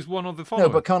says choose one of the following.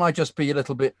 No, but can't I just be a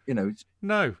little bit,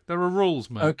 No, there are rules,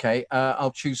 mate. Okay,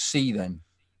 I'll choose C then.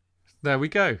 There we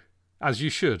go. As you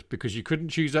should, because you couldn't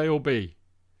choose A or B.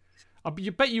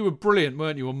 You bet you were brilliant,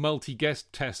 weren't you, on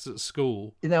multi-guest tests at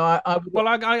school?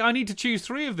 I need to choose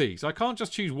 3 of these. I can't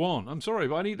just choose one. I'm sorry,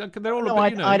 but they're all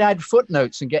I'd add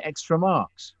footnotes and get extra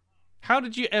marks. How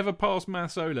did you ever pass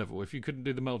Maths O-level if you couldn't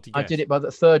do the multi-guest? I did it by the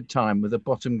 3rd time with a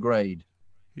bottom grade.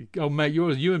 Oh, mate,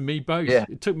 you and me both. Yeah.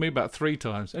 It took me about 3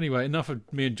 times. Anyway, enough of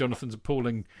me and Jonathan's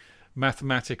appalling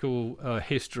mathematical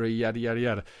history, yada, yada,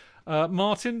 yada.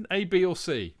 Martin, A, B or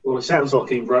C? Well, it sounds like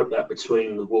he wrote that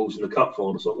between the Wolves and the Cup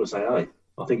final, so I'm going to say A.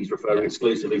 I think he's referring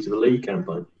exclusively to the league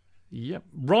campaign. Yep.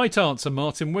 Right answer,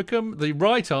 Martin Wickham. The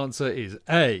right answer is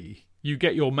A. You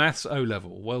get your Maths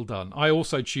O-level. Well done. I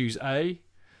also choose A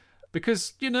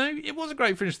because, it was a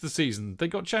great finish to the season. They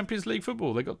got Champions League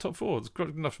football. They got top 4. It's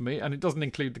good enough for me, and it doesn't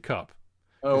include the Cup.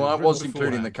 Oh, I was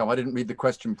including the cum. I didn't read the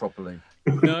question properly.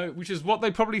 No, which is what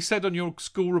they probably said on your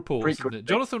school report, isn't it?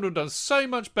 Jonathan would have done so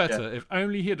much better if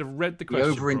only he had read the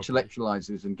question. He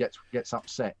over-intellectualizes and gets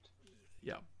upset.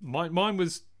 Yeah, mine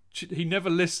was he never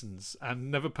listens and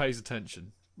never pays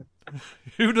attention.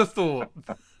 Who'd have thought?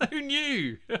 Who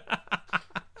knew?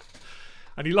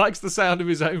 And he likes the sound of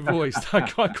his own voice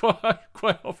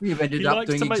quite often. You've ended up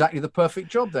doing exactly the perfect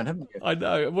job then, haven't you? I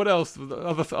know. What else?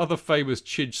 Other famous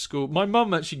Chidge school. My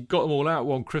mum actually got them all out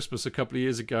one Christmas a couple of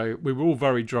years ago. We were all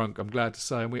very drunk, I'm glad to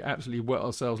say, and we absolutely wet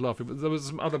ourselves laughing. But there was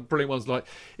some other brilliant ones, like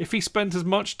if he spent as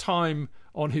much time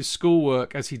on his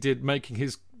schoolwork as he did making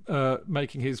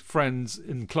his friends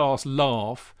in class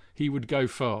laugh, he would go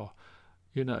far.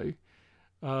 You know,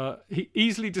 he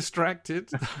easily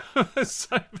distracted.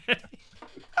 So many.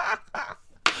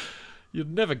 You'd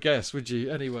never guess, would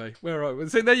you? Anyway,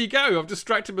 so there you go. I've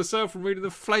distracted myself from reading the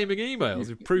flaming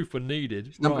emails if proof were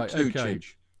needed. Number 2, okay.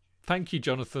 Chidge. Thank you,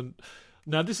 Jonathan.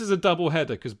 Now, this is a double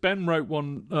header because Ben wrote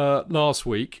one last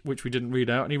week, which we didn't read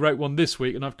out, and he wrote one this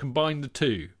week, and I've combined the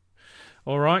two.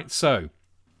 All right, so,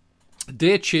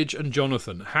 dear Chidge and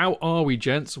Jonathan, how are we,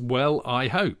 gents? Well, I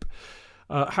hope.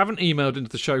 Haven't emailed into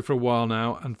the show for a while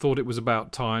now and thought it was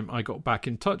about time I got back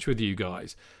in touch with you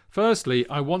guys. Firstly,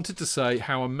 I wanted to say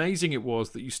how amazing it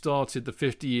was that you started the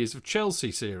 50 Years of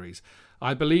Chelsea series.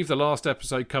 I believe the last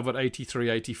episode covered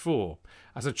 83-84.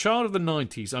 As a child of the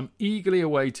 90s, I'm eagerly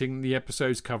awaiting the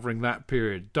episodes covering that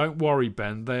period. Don't worry,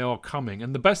 Ben, they are coming.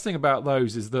 And the best thing about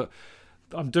those is that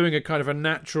I'm doing a kind of a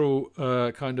natural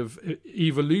kind of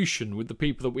evolution with the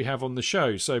people that we have on the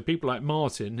show. So people like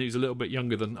Martin, who's a little bit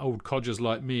younger than old codgers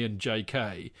like me and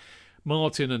JK.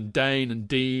 Martin and Dane and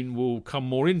Dean will come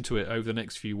more into it over the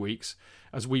next few weeks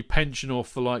as we pension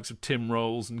off the likes of Tim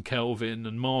Rolls and Kelvin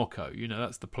and Marco. You know,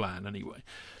 that's the plan anyway.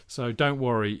 So don't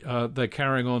worry, they're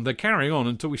carrying on. They're carrying on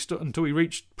until we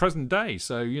reach present day.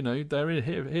 So, you know, they're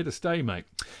here to stay, mate.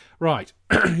 Right.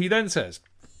 He then says,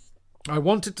 I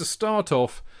wanted to start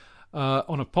off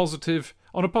on a positive.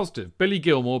 Billy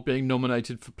Gilmore being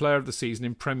nominated for Player of the Season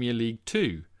in Premier League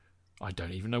 2. I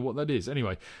don't even know what that is.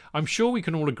 Anyway, I'm sure we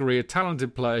can all agree a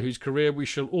talented player whose career we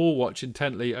shall all watch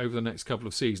intently over the next couple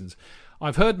of seasons.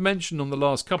 I've heard mention on the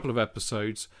last couple of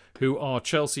episodes who our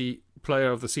Chelsea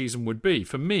Player of the Season would be.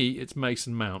 For me, it's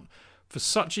Mason Mount. For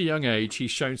such a young age, he's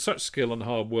shown such skill and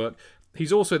hard work.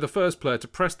 He's also the first player to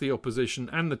press the opposition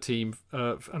and the team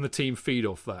feed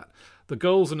off that. The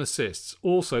goals and assists,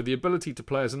 also the ability to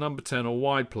play as a number 10 or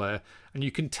wide player, and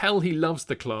you can tell he loves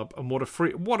the club. And what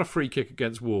a free kick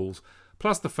against Wolves.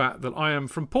 Plus the fact that I am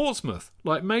from Portsmouth,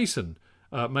 like Mason,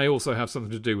 may also have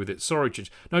something to do with it. Sorry, Chidge.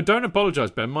 No, don't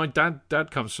apologise, Ben. My dad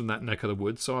comes from that neck of the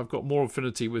woods, so I've got more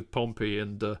affinity with Pompey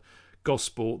and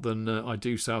Gosport than I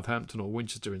do Southampton or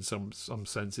Winchester in some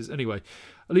senses. Anyway,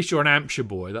 at least you're an Hampshire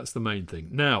boy. That's the main thing.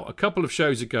 Now, a couple of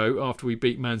shows ago, after we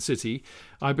beat Man City,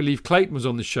 I believe Clayton was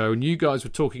on the show and you guys were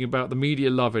talking about the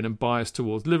media loving and bias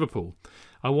towards Liverpool.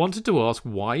 I wanted to ask,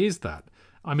 why is that?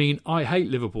 I mean, I hate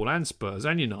Liverpool and Spurs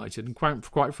and United and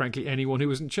quite frankly anyone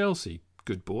who isn't Chelsea.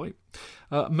 Good boy.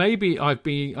 Maybe I'm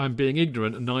being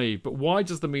ignorant and naive, but why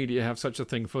does the media have such a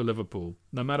thing for Liverpool?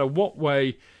 No matter what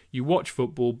way you watch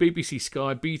football, BBC,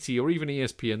 Sky, BT or even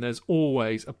ESPN, there's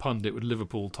always a pundit with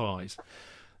Liverpool ties.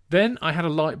 Then I had a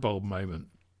light bulb moment.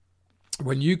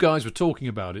 When you guys were talking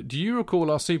about it, do you recall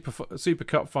our Super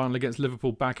Cup final against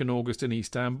Liverpool back in August in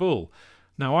Istanbul?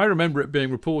 Now, I remember it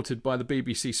being reported by the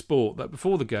BBC Sport that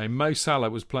before the game, Mo Salah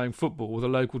was playing football with a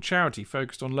local charity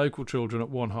focused on local children at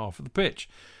one half of the pitch.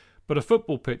 But a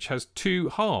football pitch has two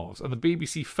halves, and the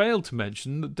BBC failed to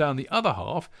mention that down the other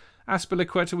half,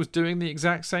 Azpilicueta was doing the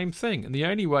exact same thing, and the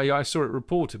only way I saw it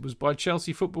reported was by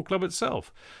Chelsea Football Club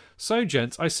itself. So,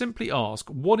 gents, I simply ask,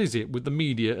 what is it with the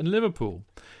media and Liverpool?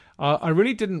 I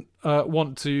really didn't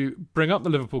want to bring up the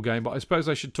Liverpool game, but I suppose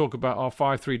I should talk about our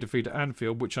 5-3 defeat at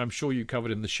Anfield, which I'm sure you covered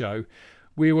in the show.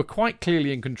 We were quite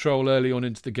clearly in control early on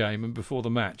into the game, and before the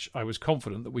match, I was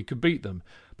confident that we could beat them.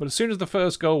 But as soon as the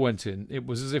first goal went in, it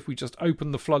was as if we just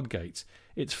opened the floodgates.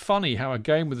 It's funny how a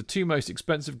game with the two most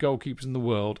expensive goalkeepers in the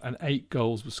world and 8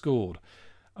 goals were scored.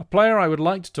 A player I would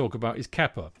like to talk about is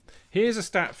Kepa. Here's a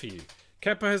stat for you.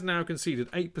 Kepa has now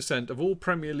conceded 8% of all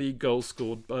Premier League goals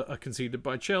scored are conceded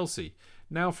by Chelsea.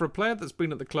 Now, for a player that's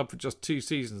been at the club for just 2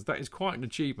 seasons, that is quite an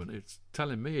achievement. It's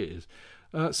telling me it is.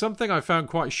 Something I found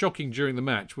quite shocking during the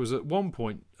match was at one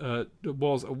point,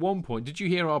 did you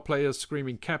hear our players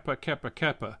screaming Kepa, Kepa,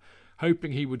 Kepa,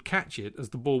 hoping he would catch it as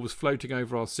the ball was floating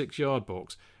over our 6-yard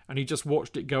box, and he just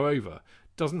watched it go over?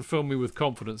 doesn't fill me with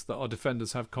confidence that our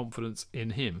defenders have confidence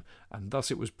in him. And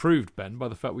thus it was proved, Ben, by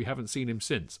the fact we haven't seen him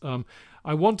since.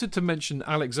 I wanted to mention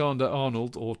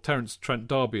Alexander-Arnold, or Terence Trent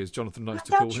D'Arby, as Jonathan likes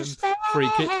to call him. Free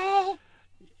kick.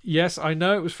 Yes, I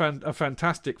know it was a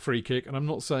fantastic free kick, and I'm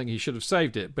not saying he should have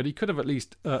saved it, but he could have at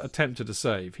least attempted a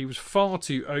save. He was far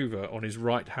too over on his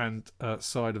right-hand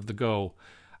side of the goal.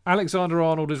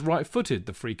 Alexander-Arnold is right-footed.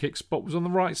 The free kick spot was on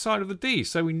the right side of the D,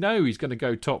 so we know he's going to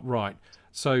go top right,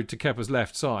 so to Kepa's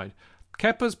left side.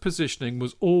 Kepa's positioning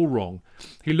was all wrong.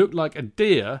 He looked like a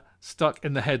deer stuck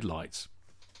in the headlights.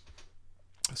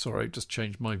 Sorry, just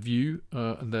changed my view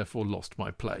and therefore lost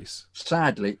my place.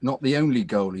 Sadly, not the only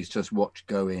goal he's just watched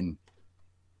go in.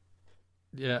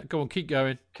 Yeah, go on, keep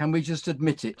going. Can we just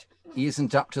admit it? He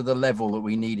isn't up to the level that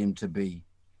we need him to be.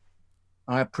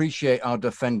 I appreciate our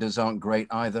defenders aren't great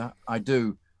either. I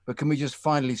do. But can we just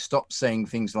finally stop saying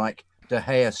things like De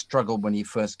Gea struggled when he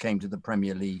first came to the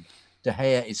Premier League? De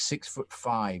Gea is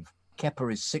 6'5".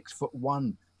 Kepa is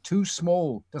 6'1". Too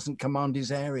small, doesn't command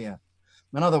his area.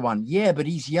 Another one, yeah, but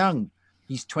he's young.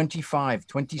 He's 25,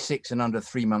 26 in under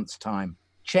 3 months' time.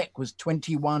 Cech was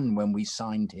 21 when we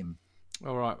signed him.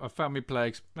 All right, I found my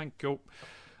plagues. Thank you.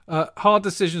 Hard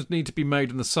decisions need to be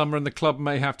made in the summer, and the club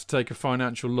may have to take a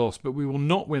financial loss, but we will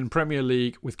not win Premier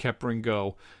League with Kepa in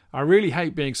goal. I really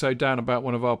hate being so down about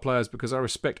one of our players because I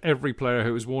respect every player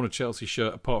who has worn a Chelsea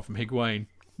shirt apart from Higuain.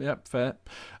 Yep, fair.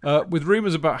 With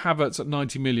rumours about Havertz at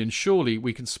 90 million, surely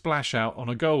we can splash out on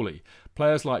a goalie.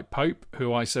 Players like Pope,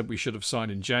 who I said we should have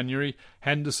signed in January,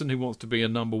 Henderson, who wants to be a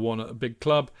number one at a big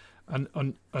club, and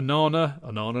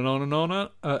Onana,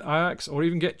 Ajax, or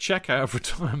even get Cech out of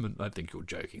retirement. I think you're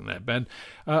joking there, Ben.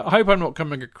 I hope I'm not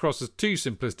coming across as too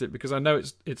simplistic because I know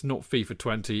it's not FIFA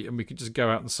 20 and we can just go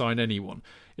out and sign anyone.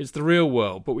 It's the real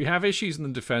world, but we have issues in the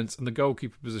defence and the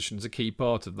goalkeeper position is a key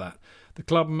part of that. The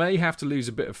club may have to lose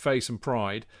a bit of face and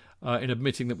pride in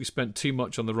admitting that we spent too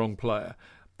much on the wrong player.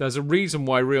 There's a reason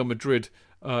why Real Madrid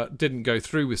didn't go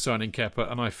through with signing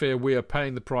Kepa, and I fear we are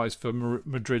paying the price for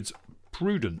Madrid's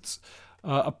prudence.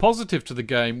 A positive to the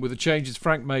game were the changes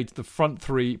Frank made to the front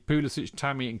three, Pulisic,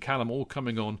 Tammy and Callum all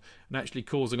coming on and actually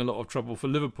causing a lot of trouble for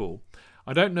Liverpool.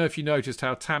 I don't know if you noticed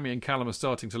how Tammy and Callum are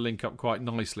starting to link up quite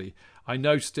nicely. I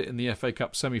noticed it in the FA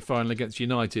Cup semi-final against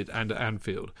United and at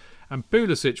Anfield. And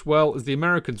Pulisic, well, as the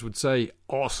Americans would say,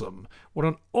 awesome. What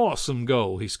an awesome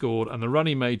goal he scored, and the run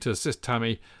he made to assist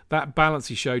Tammy, that balance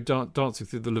he showed dancing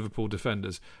through the Liverpool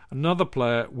defenders. Another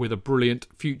player with a brilliant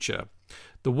future.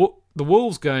 The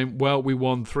Wolves game, well, we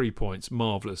won 3 points.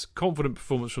 Marvellous. Confident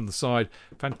performance from the side.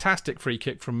 Fantastic free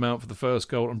kick from Mount for the first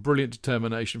goal and brilliant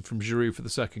determination from Giroud for the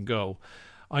second goal.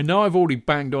 I know I've already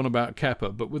banged on about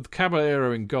Kepa, but with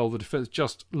Caballero in goal, the defence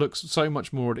just looks so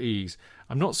much more at ease.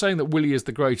 I'm not saying that Willie is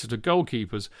the greatest of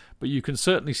goalkeepers, but you can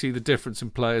certainly see the difference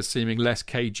in players seeming less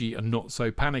cagey and not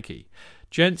so panicky.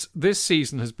 Gents, this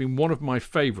season has been one of my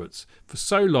favourites. For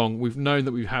so long, we've known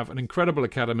that we have an incredible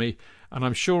academy, and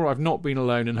I'm sure I've not been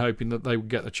alone in hoping that they would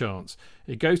get the chance.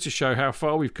 It goes to show how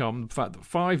far we've come, the fact that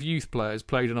 5 youth players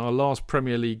played in our last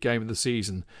Premier League game of the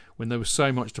season when there was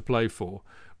so much to play for.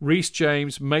 Reece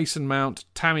James, Mason Mount,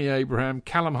 Tammy Abraham,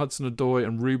 Callum Hudson-Odoi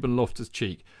and Ruben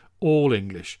Loftus-Cheek, all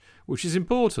English, which is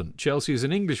important. Chelsea is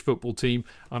an English football team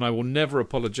and I will never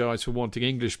apologise for wanting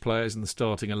English players in the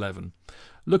starting 11.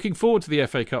 Looking forward to the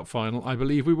FA Cup final, I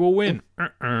believe we will win.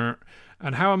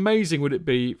 And how amazing would it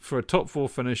be for a top 4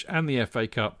 finish and the FA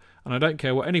Cup? And I don't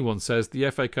care what anyone says, the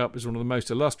FA Cup is one of the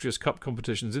most illustrious cup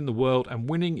competitions in the world and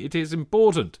winning it is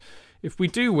important. If we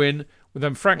do win, well,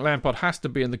 then Frank Lampard has to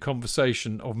be in the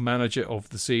conversation of manager of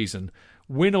the season.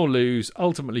 Win or lose,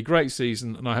 ultimately great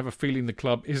season, and I have a feeling the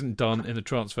club isn't done in the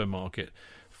transfer market.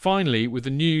 Finally, with the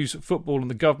news, football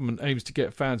and the government aims to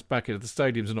get fans back into the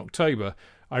stadiums in October,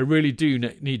 I really do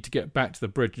need to get back to the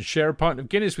bridge and share a pint of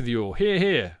Guinness with you all. Hear,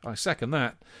 hear. I second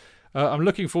that. I'm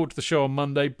looking forward to the show on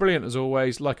Monday. Brilliant as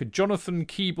always. Like a Jonathan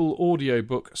Keeble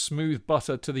audiobook, smooth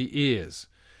butter to the ears.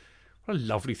 What a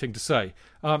lovely thing to say.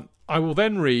 I will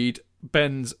then read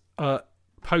Ben's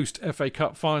post-FA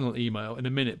Cup final email in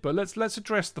a minute, but let's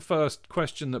address the first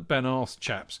question that Ben asked,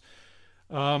 chaps.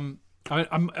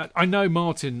 I know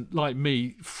Martin, like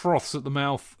me, froths at the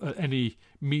mouth at any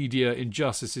media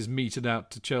injustices meted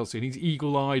out to Chelsea, and he's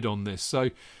eagle-eyed on this.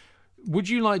 So would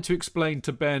you like to explain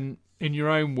to Ben, in your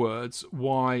own words,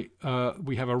 why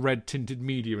we have a red-tinted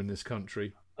media in this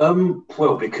country?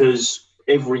 Well, because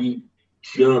every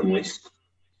journalist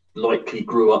likely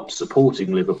grew up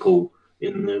supporting Liverpool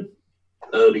in the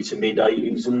early to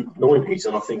mid-80s and 90s,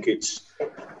 and I think it's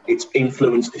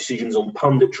influenced decisions on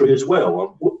punditry as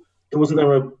well. Wasn't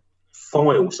there a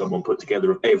file someone put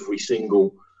together of every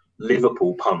single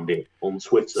Liverpool pundit on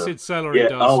Twitter. Sid Celery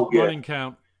does. Running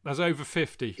count. There's over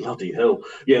 50. Bloody hell.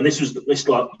 Yeah, and there's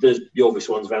the obvious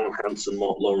ones, Van Hansen,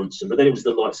 Mark Lawrence, but then it was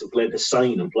the likes of Glenn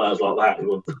Hussein and players like that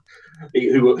who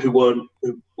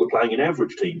were playing in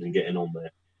average teams and getting on there.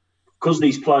 Because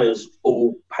these players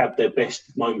all had their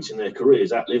best moments in their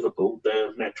careers at Liverpool,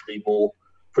 they're naturally more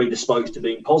predisposed to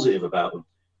being positive about them.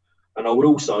 And I would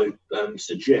also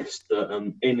suggest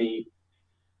that any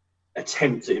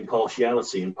attempt at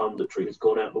impartiality in punditry has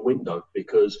gone out the window,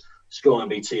 because Sky and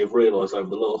BT have realised over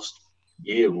the last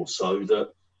year or so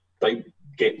that they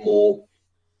get more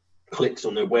clicks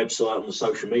on their website, on the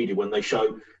social media, when they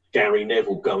show Gary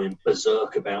Neville going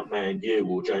berserk about Man U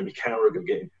or Jamie Carragher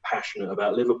getting passionate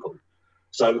about Liverpool.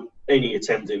 So any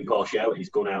attempt at impartiality has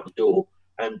gone out the door.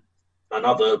 And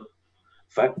another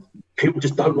fact, people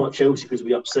just don't like Chelsea because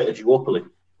we upset a duopoly.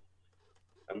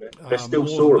 And they're still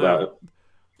sore about it.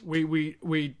 We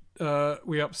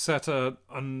upset I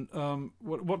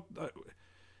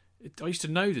used to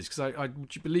know this because I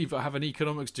would you believe I have an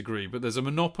economics degree, but there's a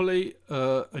monopoly,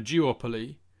 a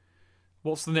duopoly.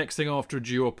 What's the next thing after a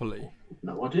duopoly?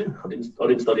 No idea. I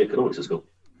didn't study economics at school.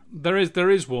 There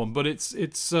is one, but it's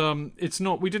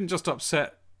not. We didn't just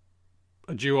upset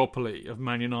a duopoly of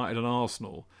Man United and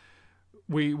Arsenal.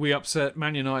 We upset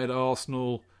Man United,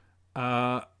 Arsenal,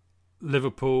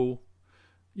 Liverpool.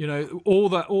 You know, all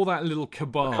that little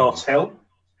cabal. Cartel.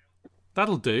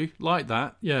 That'll do, like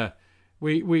that. Yeah,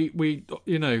 we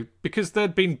you know, because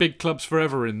there'd been big clubs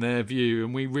forever in their view,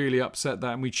 and we really upset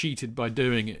that, and we cheated by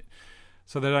doing it.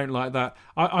 So they don't like that.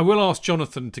 I will ask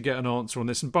Jonathan to get an answer on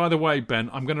this. And by the way, Ben,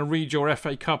 I'm going to read your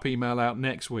FA Cup email out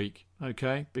next week,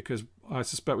 okay? Because I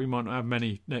suspect we might not have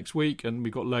many next week, and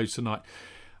we've got loads tonight.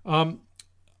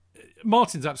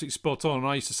 Martin's absolutely spot on, and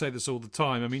I used to say this all the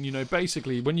time. I mean, you know,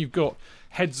 basically, when you've got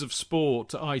heads of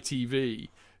sport at ITV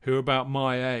who are about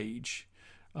my age,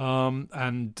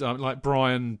 and like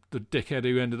Brian, the dickhead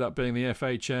who ended up being the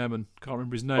FA chairman, can't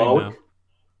remember his name now.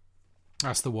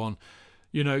 That's the one.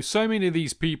 You know, so many of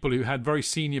these people who had very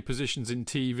senior positions in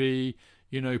TV,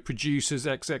 you know, producers,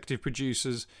 executive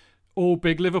producers, all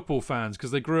big Liverpool fans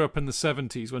because they grew up in the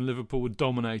 70s when Liverpool were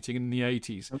dominating in the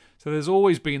 80s. So there's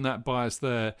always been that bias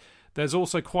there. There's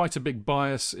also quite a big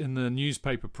bias in the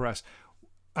newspaper press.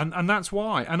 And that's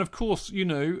why. And of course, you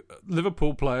know,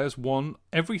 Liverpool players won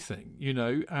everything, you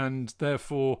know, and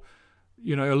therefore,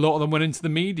 you know, a lot of them went into the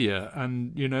media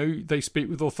and, you know, they speak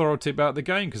with authority about the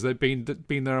game because they've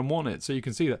been there and won it. So you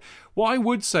can see that. What I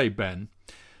would say, Ben,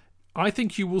 I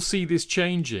think you will see this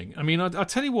changing. I mean, I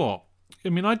tell you what, I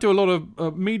mean, I do a lot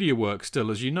of media work still,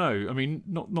 as you know. I mean,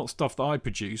 not stuff that I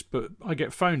produce, but I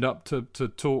get phoned up to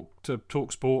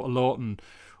talk sport a lot and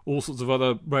all sorts of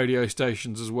other radio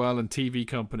stations as well and TV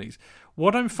companies.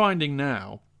 What I'm finding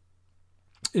now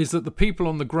is that the people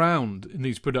on the ground in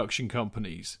these production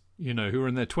companies, you know, who are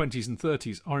in their 20s and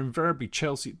 30s, are invariably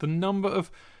Chelsea. The number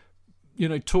of, you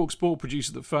know, talk sport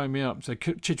producers that phone me up and say,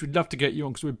 Chidge, we'd love to get you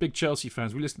on because we're big Chelsea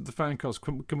fans. We listen to the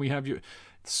Fancast. Can we have you?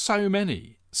 So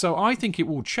many. So I think it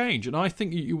will change, and I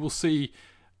think you will see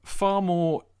far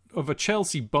more of a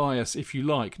Chelsea bias, if you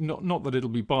like. Not that it'll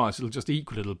be biased, it'll just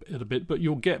equal it a bit, but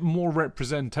you'll get more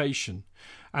representation.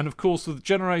 And of course, the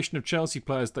generation of Chelsea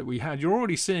players that we had, you're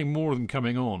already seeing more of them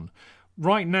coming on.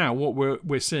 Right now, what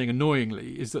we're seeing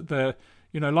annoyingly is that they're,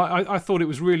 you know, like I thought it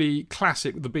was really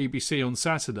classic with the BBC on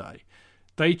Saturday.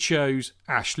 They chose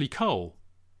Ashley Cole.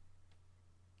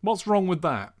 What's wrong with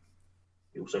that?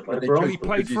 He also played for Arsenal. He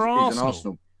played for Arsenal. He's an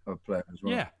Arsenal player as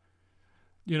well. Yeah.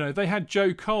 You know, they had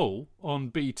Joe Cole on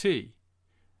BT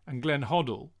and Glenn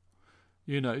Hoddle,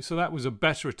 you know, so that was a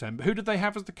better attempt. But who did they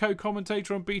have as the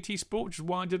co-commentator on BT Sport, which is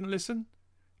why I didn't listen?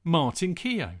 Martin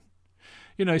Keown.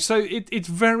 You know, so it's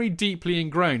very deeply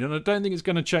ingrained, and I don't think it's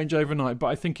going to change overnight, but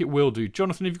I think it will do.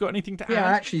 Jonathan, have you got anything to add? Yeah,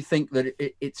 I actually think that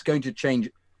it's going to change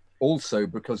also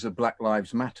because of Black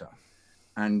Lives Matter.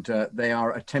 And they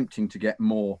are attempting to get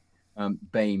more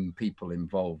BAME people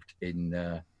involved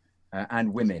in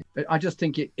and women. I just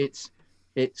think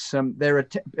they're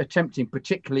attempting,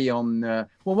 particularly on well,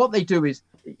 what they do is,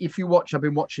 if you watch, I've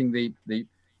been watching the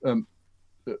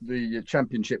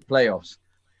championship playoffs,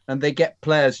 and they get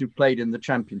players who played in the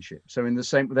championship. So in the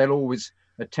same, they'll always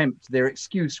attempt. Their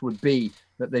excuse would be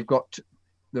that they've got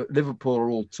the Liverpool are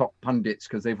all top pundits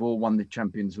because they've all won the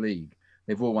Champions League,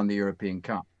 they've all won the European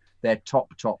Cup. They're top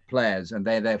players, and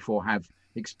they therefore have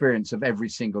experience of every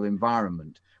single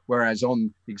environment. Whereas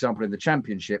on the example in the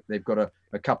championship, they've got a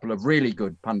couple of really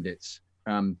good pundits,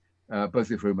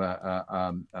 both of whom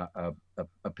are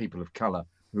people of colour,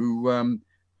 who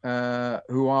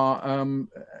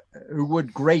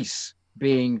would grace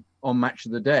being on Match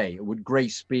of the Day, would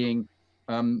grace being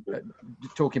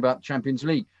talking about Champions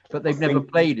League, but they've never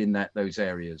played in those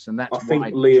areas, and that's I think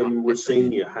Liam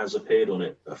Rosenior has appeared on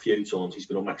it a few times. He's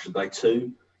been on Match of the Day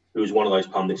 2. Who was one of those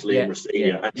pundits, Liam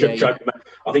Rosenior. I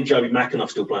think Joby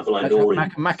McAnuff's still playing for Lane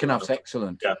Orient. McAnuff's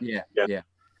excellent. Yeah.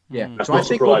 That's So I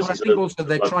think also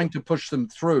they're trying to push them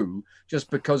through just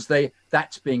because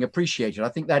that's being appreciated. I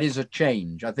think that is a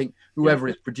change. I think whoever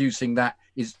is producing that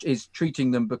is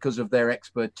treating them because of their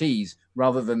expertise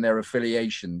rather than their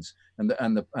affiliations and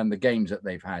the games that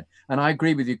they've had. And I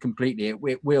agree with you completely.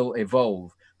 It will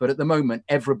evolve. But at the moment,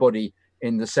 everybody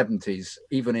in the 70s,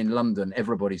 even in London,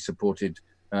 everybody supported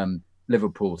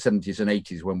Liverpool, 70s and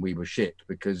 80s when we were shit,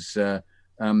 because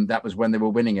that was when they were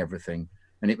winning everything.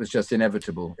 And it was just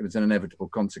inevitable. It was an inevitable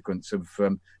consequence of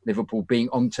Liverpool being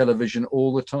on television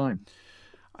all the time.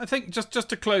 I think just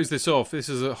to close this off, this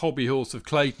is a hobby horse of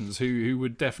Clayton's who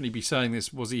would definitely be saying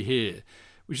this, was he here?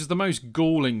 Which is the most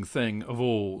galling thing of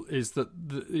all, is that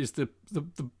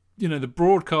the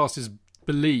broadcaster's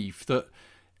belief that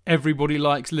everybody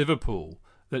likes Liverpool,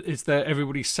 that it's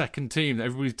everybody's second team, that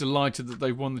everybody's delighted that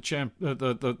they've won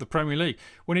the Premier League,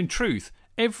 when in truth,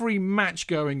 every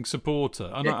match-going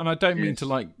supporter, and I don't mean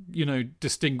to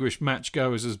distinguish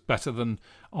match-goers as better than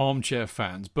armchair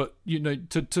fans, but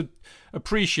to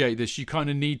appreciate this, you kind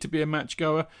of need to be a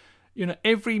match-goer.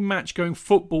 Every match-going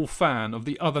football fan of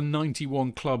the other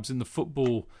 91 clubs in the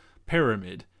football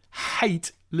pyramid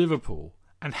hate Liverpool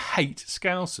and hate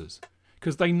Scousers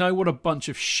because they know what a bunch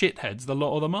of shitheads the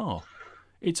lot of them are.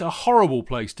 It's a horrible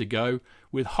place to go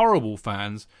with horrible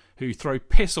fans who throw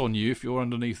piss on you if you're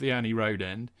underneath the Annie Road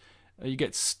end. You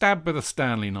get stabbed with a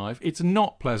Stanley knife. It's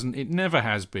not pleasant. It never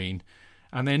has been.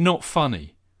 And they're not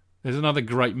funny. There's another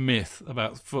great myth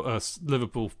about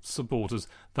Liverpool supporters.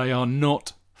 They are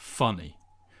not funny.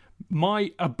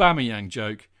 My Aubameyang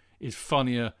joke is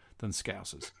funnier than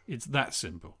Scousers. It's that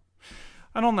simple.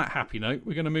 And on that happy note,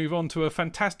 we're going to move on to a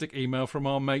fantastic email from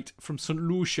our mate from St.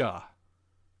 Lucia.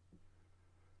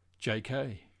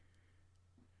 JK.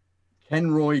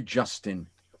 Kenroy Justin.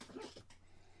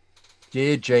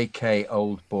 Dear JK,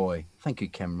 old boy. Thank you,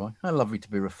 Kenroy. How lovely to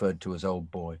be referred to as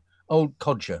old boy. Old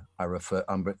codger, I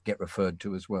get referred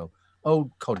to as well.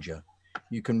 Old codger.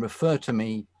 You can refer to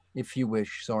me if you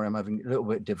wish. Sorry, I'm having a little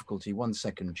bit of difficulty. 1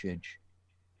 second, Chidge.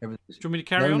 Do you want me to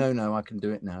carry on? No, I can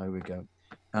do it now. Here we go.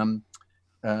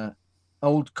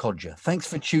 Old codger. Thanks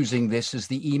for choosing this as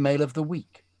the email of the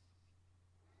week.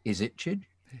 Is it, Chidge?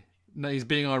 No, he's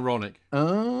being ironic.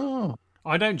 Oh.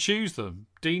 I don't choose them.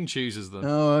 Dean chooses them.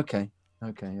 Oh, okay.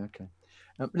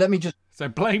 Let me just... So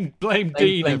blame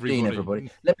Dean, everybody.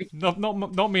 Let me... Not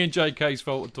me and JK's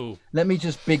fault at all. Let me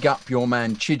just big up your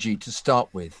man Chidgey to start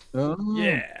with. Oh,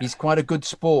 yeah. He's quite a good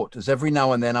sport, as every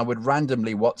now and then I would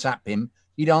randomly WhatsApp him.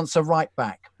 He'd answer right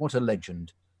back. What a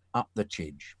legend. Up the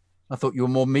Chidge. I thought you were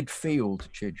more midfield,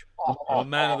 Chidge. Oh,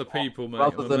 man of the people,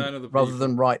 mate. Rather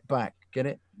than right back. Get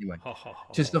it? Anyway,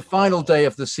 tis the final day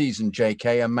of the season,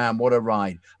 JK, and man, what a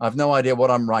ride. I've no idea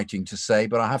what I'm writing to say,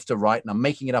 but I have to write, and I'm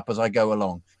making it up as I go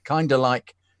along. Kind of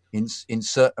like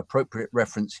insert appropriate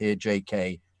reference here,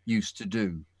 JK used to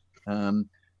do.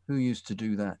 Who used to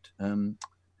do that?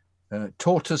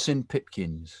 Tortoise in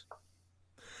Pipkins.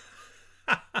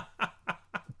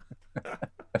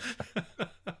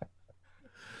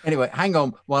 Anyway, hang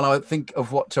on while I think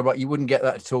of what to write. You wouldn't get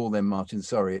that at all then, Martin.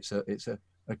 Sorry, it's a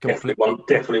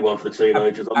definitely one for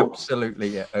teenagers. Absolutely,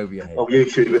 yeah, over your head. I'll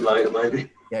YouTube it later,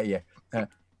 maybe. Yeah.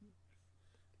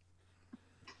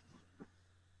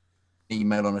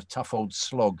 Email on a tough old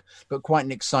slog, but quite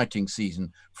an exciting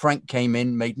season. Frank came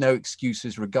in, made no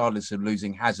excuses regardless of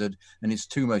losing Hazard and his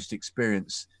two most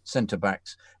experienced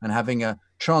centre-backs and having a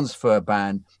transfer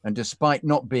ban, and despite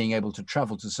not being able to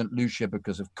travel to St. Lucia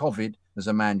because of COVID, as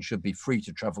a man should be free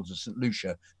to travel to St.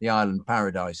 Lucia, the island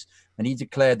paradise, and he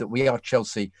declared that we are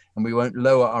Chelsea and we won't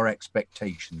lower our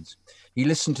expectations. He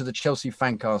listened to the Chelsea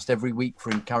Fancast every week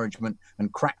for encouragement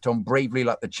and cracked on bravely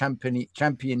like the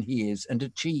champion he is and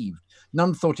achieved.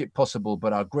 None thought it possible,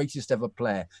 but our greatest ever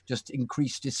player just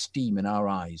increased esteem in our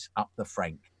eyes. Up the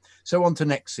Frank. So on to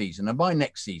next season. And by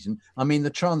next season, I mean the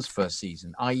transfer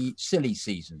season, i.e. silly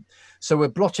season. So we're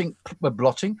plotting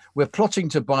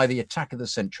to buy the attack of the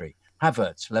century.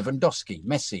 Havertz, Lewandowski,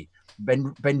 Messi,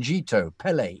 Benjito,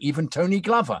 Pele, even Tony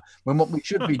Glover, when what we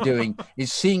should be doing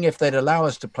is seeing if they'd allow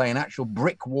us to play an actual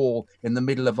brick wall in the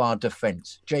middle of our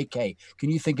defence. JK, can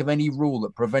you think of any rule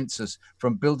that prevents us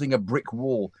from building a brick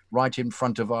wall right in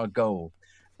front of our goal?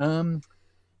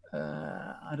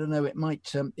 I don't know. It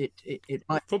might. It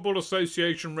might. Football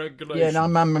Association regulation. Yeah, no,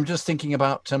 I'm just thinking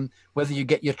about whether you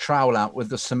get your trowel out with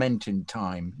the cement in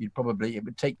time. It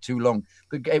would take too long.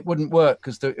 It wouldn't work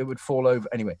because it would fall over.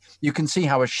 Anyway, you can see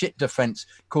how a shit defence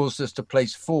caused us to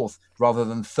place 4th rather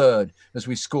than 3rd, as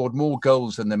we scored more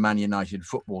goals than the Man United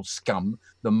football scum,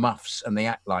 the muffs, and they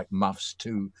act like muffs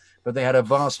too. But they had a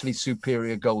vastly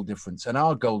superior goal difference, and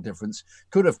our goal difference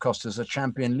could have cost us a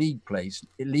Champions League place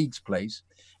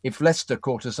if Leicester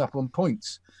caught us up on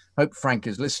points. Hope Frank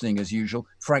is listening as usual.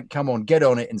 Frank, come on, get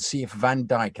on it and see if Van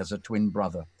Dijk has a twin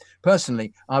brother.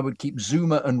 Personally, I would keep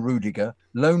Zuma and Rudiger,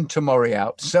 loan Tomori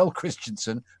out, sell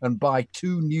Christensen, and buy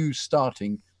 2 new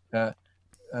starting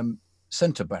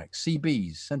centre-backs,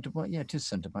 CBs. Yeah, it is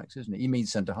centre-backs, isn't it? He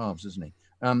means centre-halves, isn't he?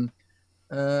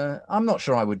 I'm not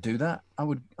sure I would do that. I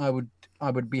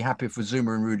would be happy for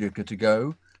Zuma and Rudiger to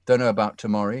go. Don't know about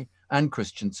Tomori and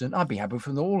Christensen. I'd be happy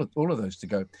for all of those to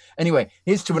go. Anyway,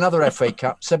 here's to another FA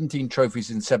Cup, 17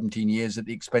 trophies in 17 years at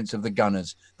the expense of the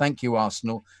Gunners. Thank you,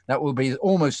 Arsenal. That will be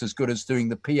almost as good as doing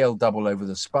the PL double over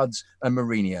the Spuds and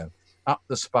Mourinho. Up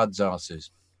the Spuds' arses.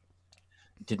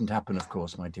 It didn't happen, of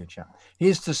course, my dear chap.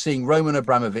 Here's to seeing Roman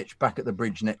Abramovich back at the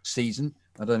Bridge next season.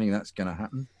 I don't think that's going to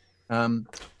happen.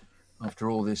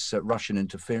 After all this Russian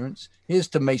interference. Here's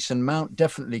to Mason Mount,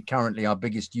 definitely currently our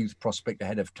biggest youth prospect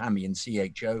ahead of Tammy and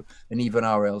CHO and even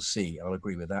RLC. I'll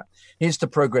agree with that. Here's to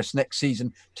progress next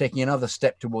season, taking another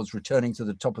step towards returning to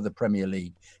the top of the Premier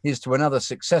League. Here's to another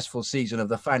successful season of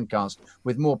the Fancast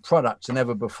with more products than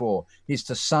ever before. Here's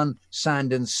to sun,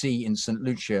 sand and sea in St.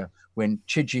 Lucia when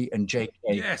Chidgey and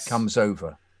JK comes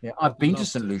over. Yeah, I've been to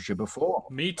St. Lucia before.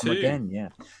 Me too. Again, yeah.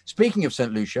 Speaking of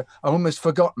St. Lucia, I almost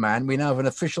forgot, man. We now have an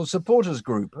official supporters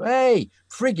group. Hey,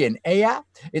 friggin' yeah.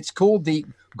 It's called the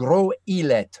Gros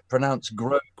Islet, pronounced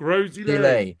Gros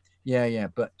Islet. Yeah,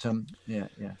 but yeah.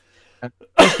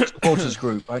 Supporters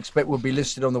group, I expect will be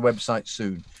listed on the website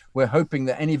soon. We're hoping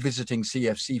that any visiting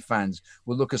CFC fans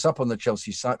will look us up on the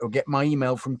Chelsea site or get my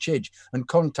email from Chidge and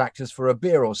contact us for a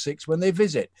beer or 6 when they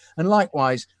visit. And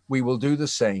likewise, we will do the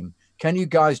same. Can you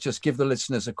guys just give the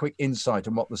listeners a quick insight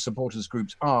on what the supporters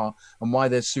groups are and why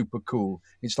they're super cool?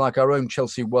 It's like our own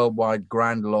Chelsea Worldwide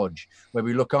Grand Lodge, where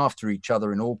we look after each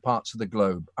other in all parts of the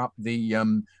globe, up the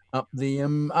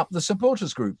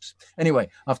supporters groups. Anyway,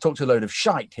 I've talked a load of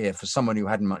shite here for someone who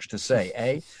hadn't much to say,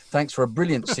 eh? Thanks for a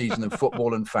brilliant season of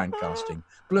football and fancasting.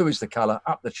 Blue is the colour,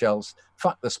 up the Chelsea,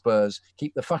 fuck the Spurs,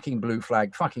 keep the fucking blue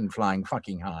flag fucking flying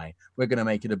fucking high. We're going to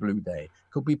make it a blue day.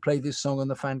 Could we play this song on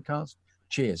the fancast?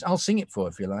 Cheers. I'll sing it for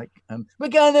if you like. We're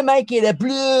going to make it a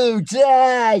blue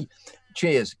day.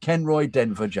 Cheers. Kenroy,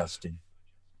 Denver, Justin.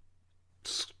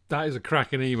 That is a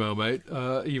cracking email, mate.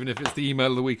 Even if it's the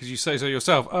email of the week, as you say so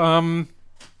yourself.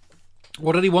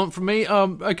 What did he want from me?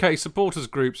 Okay, supporters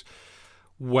groups.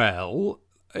 Well,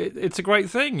 it's a great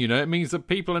thing, you know. It means that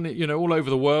people in it, you know, all over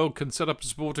the world can set up a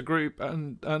supporter group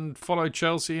and follow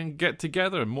Chelsea and get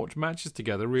together and watch matches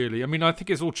together. Really, I mean, I think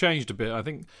it's all changed a bit. I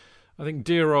think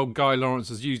dear old Guy Lawrence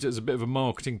has used it as a bit of a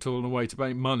marketing tool and a way to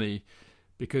make money,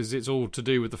 because it's all to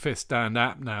do with the Fifth Stand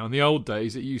app now. In the old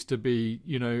days, it used to be,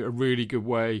 you know, a really good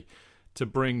way to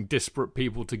bring disparate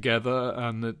people together,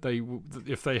 and that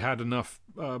if they had enough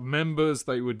members,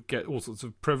 they would get all sorts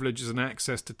of privileges and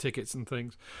access to tickets and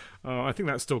things. I think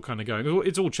that's still kind of going.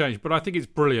 It's all changed, but I think it's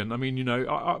brilliant. I mean, you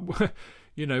know,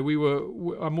 you know,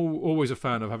 I'm always a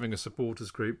fan of having a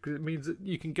supporters group, because it means that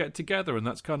you can get together, and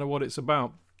that's kind of what it's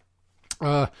about.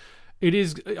 It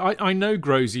is. I know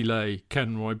Gros Islet,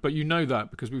 Kenroy, but you know that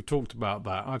because we've talked about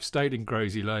that. I've stayed in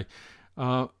Gros Islet.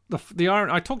 The iron.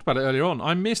 I talked about it earlier on.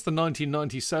 I missed the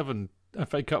 1997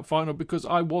 FA Cup final because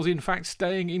I was in fact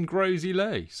staying in Gros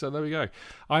Islet. So there we go.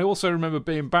 I also remember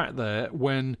being back there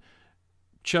when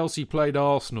Chelsea played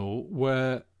Arsenal,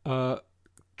 where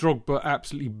Drogba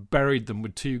absolutely buried them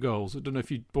with 2 goals. I don't know if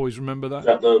you boys remember that. Is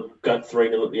that the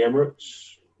 3-0 at the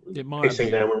Emirates? It might have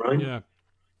been. Down with rain? Yeah.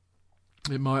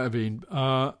 It might have been.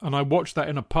 And I watched that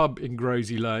in a pub in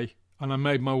Gros Islet, and I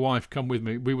made my wife come with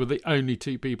me. We were the only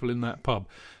 2 people in that pub.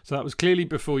 So that was clearly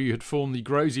before you had formed the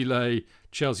Gros Islet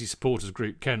Chelsea supporters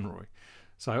group, Kenroy.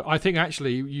 So I think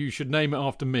actually you should name it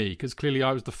after me, because clearly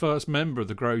I was the first member of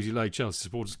the Gros Islet Chelsea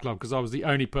supporters club, because I was the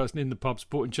only person in the pub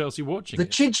supporting Chelsea watching the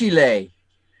Chidgey.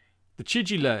 The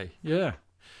Chidgey, yeah.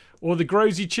 Or the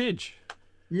Grosy Chidge.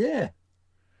 Yeah.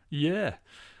 Yeah.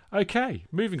 Okay,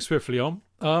 moving swiftly on.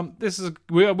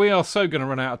 We are so going to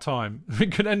run out of time. We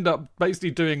could end up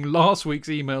basically doing last week's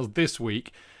emails this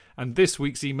week and this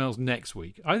week's emails next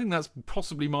week. I think that's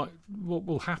possibly what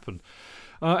will happen.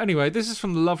 Anyway, this is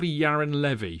from the lovely Yaron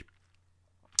Levy.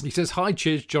 He says, "Hi,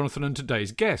 Chiz, Jonathan, and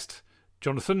today's guest.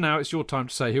 Jonathan, now it's your time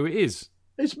to say who it is."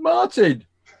 It's Martin.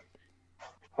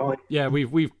 Hi. Yeah,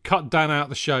 we've cut Dan out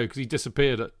the show because he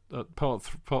disappeared at part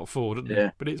 4, didn't he?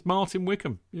 But it's Martin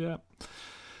Wickham. Yeah.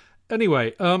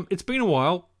 Anyway, it's been a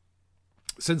while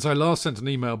since I last sent an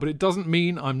email, but it doesn't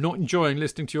mean I'm not enjoying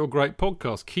listening to your great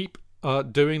podcast. Keep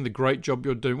doing the great job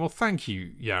you're doing. Well, thank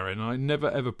you, Yarin. I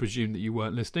never ever presumed that you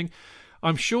weren't listening.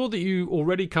 I'm sure that you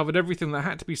already covered everything that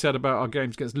had to be said about our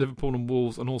games against Liverpool and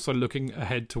Wolves, and also looking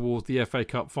ahead towards the FA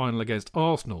Cup final against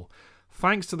Arsenal.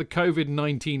 Thanks to the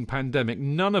COVID-19 pandemic,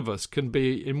 none of us can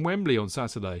be in Wembley on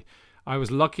Saturday. I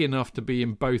was lucky enough to be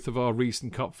in both of our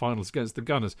recent cup finals against the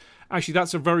Gunners. Actually,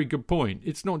 that's a very good point.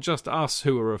 It's not just us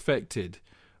who are affected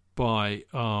by,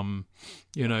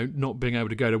 not being able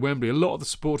to go to Wembley. A lot of the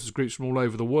supporters groups from all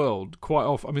over the world, quite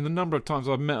often. I mean, the number of times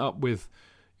I've met up with,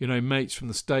 mates from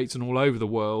the States and all over the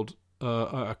world at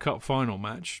a cup final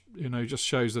match, just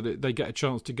shows that they get a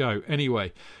chance to go.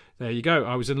 Anyway, there you go.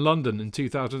 I was in London in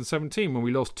 2017 when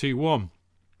we lost 2-1.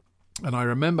 And I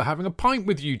remember having a pint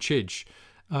with you, Chidge,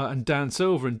 and Dan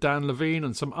Silver and Dan Levine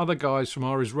and some other guys from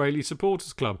our Israeli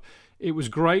supporters club. It was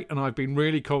great, and I've been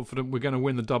really confident we're going to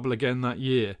win the double again that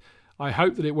year. I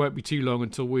hope that it won't be too long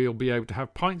until we'll be able to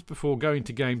have pints before going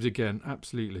to games again,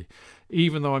 absolutely.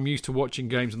 Even though I'm used to watching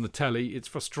games on the telly, it's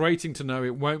frustrating to know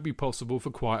it won't be possible for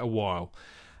quite a while.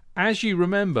 As you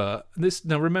remember, this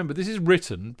is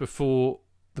written before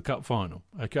the cup final,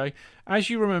 okay? As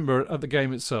you remember at the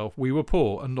game itself, we were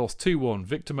poor and lost 2-1.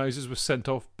 Victor Moses was sent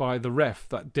off by the ref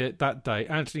that day,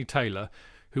 Anthony Taylor,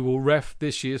 who will ref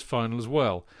this year's final as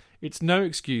well. It's no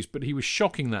excuse, but he was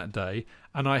shocking that day,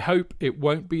 and I hope it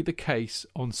won't be the case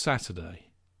on Saturday.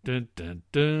 Dun, dun,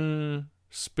 dun.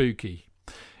 Spooky.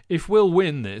 If we'll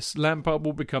win this, Lampard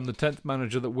will become the 10th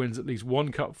manager that wins at least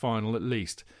one cup final at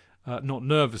least. Not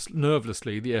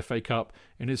nervously, the FA Cup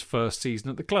in his first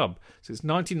season at the club. Since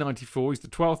 1994, he's the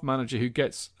 12th manager who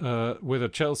gets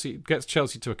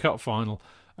Chelsea to a cup final.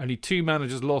 Only 2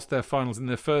 managers lost their finals in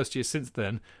their first year since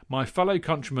then. My fellow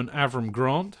countryman Avram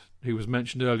Grant, who was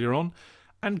mentioned earlier on,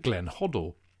 and Glenn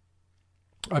Hoddle.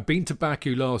 I've been to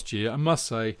Baku last year. I must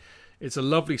say, it's a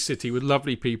lovely city with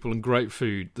lovely people and great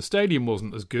food. The stadium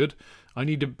wasn't as good. I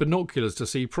needed binoculars to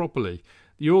see properly.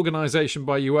 The organisation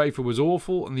by UEFA was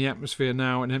awful, and the atmosphere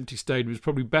now in an empty stadium is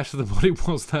probably better than what it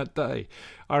was that day.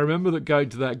 I remember that going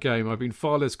to that game, I've been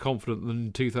far less confident than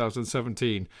in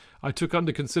 2017. I took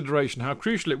under consideration how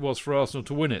crucial it was for Arsenal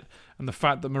to win it, and the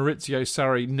fact that Maurizio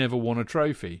Sarri never won a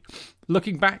trophy.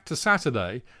 Looking back to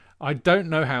Saturday, I don't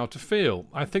know how to feel.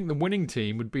 I think the winning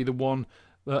team would be the one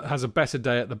that has a better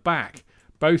day at the back.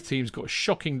 Both teams got a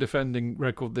shocking defending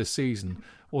record this season.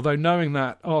 Although knowing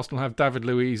that Arsenal have David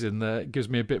Luiz in there gives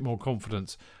me a bit more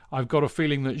confidence. I've got a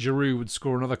feeling that Giroud would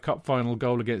score another cup final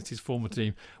goal against his former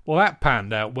team. Well, that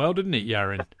panned out well, didn't it,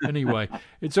 Yarin? Anyway,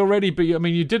 it's already...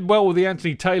 you did well with the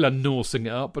Anthony Taylor norsing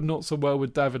it up, but not so well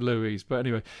with David Luiz. But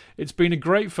anyway, it's been a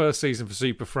great first season for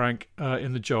Super Frank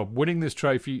in the job. Winning this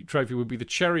trophy would be the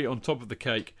cherry on top of the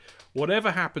cake.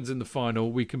 Whatever happens in the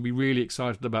final, we can be really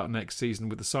excited about next season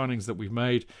with the signings that we've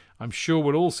made. I'm sure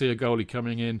we'll all see a goalie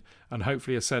coming in and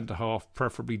hopefully a centre-half,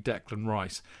 preferably Declan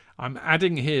Rice. I'm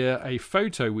adding here a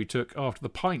photo we took after the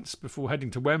pints before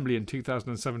heading to Wembley in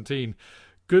 2017.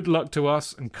 Good luck to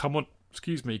us and come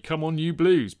on you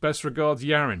Blues. Best regards,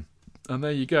 Yarin. And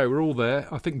there you go, we're all there.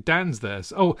 I think Dan's there.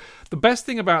 Oh, the best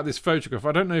thing about this photograph,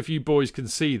 I don't know if you boys can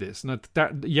see this, and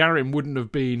that Yarin wouldn't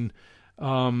have been...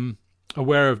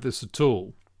 aware of this at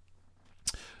all,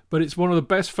 but it's one of the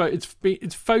best. It's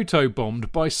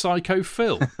photobombed by Psycho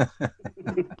Phil.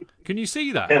 Can you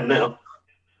see that? Yeah, now.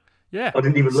 Yeah, I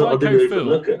didn't even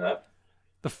look at that.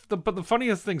 But the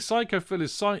funniest thing, Psycho Phil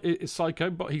is psycho,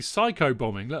 but he's psycho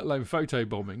bombing, let alone photo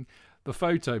bombing the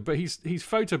photo. But he's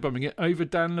photobombing it over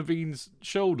Dan Levine's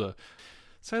shoulder.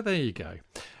 So there you go.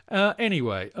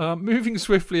 Anyway, moving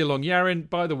swiftly along. Yarin,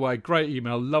 by the way, great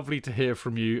email. Lovely to hear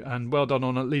from you. And well done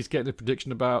on at least getting a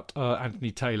prediction about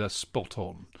Anthony Taylor spot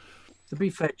on. To be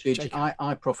fair, Chidge,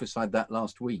 I prophesied that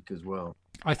last week as well.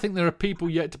 I think there are people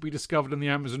yet to be discovered in the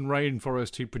Amazon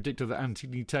rainforest who predicted that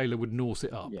Anthony Taylor would norse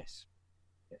it up. Yes,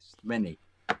 many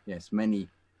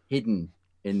hidden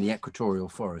in the equatorial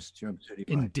forest. You're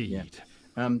absolutely right. Indeed.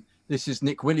 Yeah. This is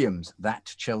Nick Williams,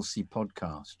 That Chelsea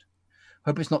Podcast.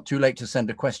 Hope it's not too late to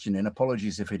send a question in.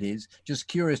 Apologies if it is. Just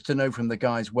curious to know from the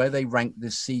guys where they rank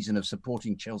this season of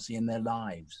supporting Chelsea in their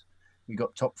lives. We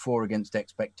got top 4 against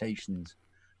expectations.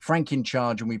 Frank in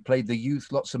charge, and we played the youth.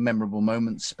 Lots of memorable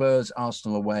moments. Spurs,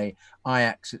 Arsenal away,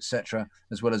 Ajax, etc.,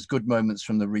 as well as good moments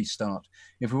from the restart.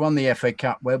 If we won the FA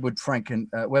Cup, where would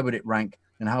it rank,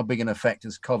 and how big an effect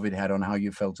has COVID had on how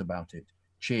you felt about it?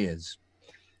 Cheers.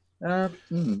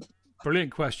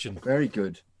 Brilliant question. Very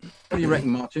good. What do you reckon,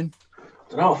 Martin? I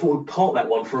don't know. I thought we'd park that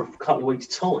one for a couple of weeks'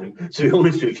 time, to be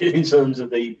honest with you, in terms of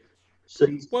the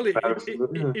season. Well,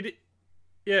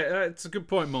 it's a good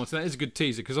point, Martin. That is a good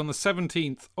teaser, because on the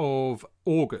 17th of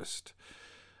August,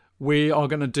 we are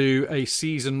going to do a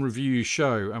season review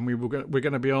show, and we're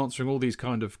going to be answering all these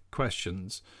kind of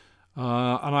questions.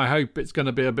 And I hope it's going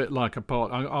to be a bit like a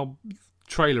part. I'll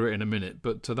trailer it in a minute,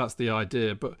 but that's the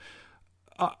idea. But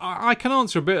I can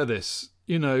answer a bit of this.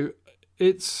 You know,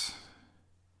 it's...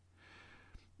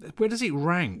 Where does it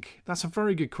rank? That's a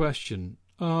very good question.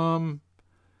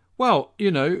 Well,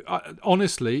 you know,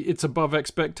 honestly, it's above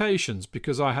expectations,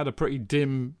 because I had a pretty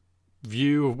dim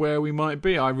view of where we might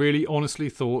be. I really honestly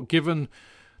thought, given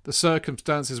the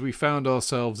circumstances we found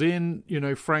ourselves in, you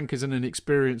know, Frank is an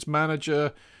inexperienced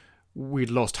manager.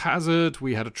 We'd lost Hazard.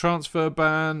 We had a transfer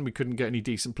ban. We couldn't get any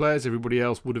decent players. Everybody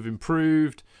else would have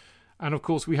improved. And, of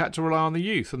course, we had to rely on the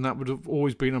youth, and that would have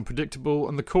always been unpredictable.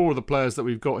 And the core of the players that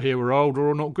we've got here were older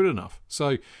or not good enough.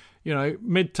 So, you know,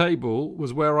 mid-table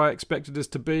was where I expected us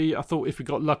to be. I thought if we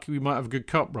got lucky, we might have a good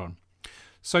cup run.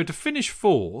 So to finish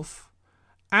fourth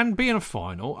and be in a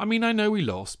final, I mean, I know we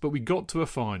lost, but we got to a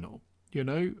final, you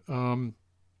know.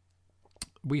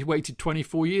 We waited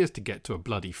 24 years to get to a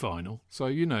bloody final. So,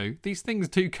 you know, these things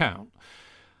do count.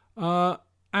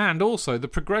 And also the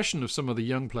progression of some of the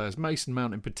young players, Mason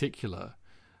Mount in particular,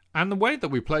 and the way that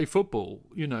we play football,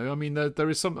 you know, I mean, there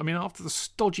is some, I mean, after the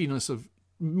stodginess of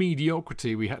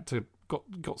mediocrity we had to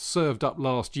got served up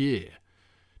last year,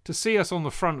 to see us on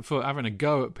the front foot having a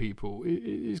go at people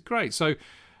is great. So,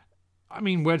 I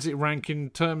mean, where does it rank in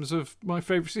terms of my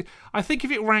favourite? I think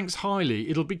if it ranks highly,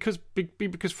 it'll be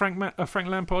because Frank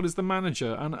Lampard is the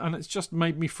manager, and it's just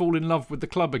made me fall in love with the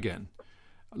club again.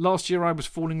 Last year, I was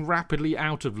falling rapidly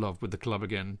out of love with the club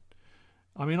again.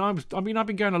 I mean, I've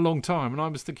been going a long time, and I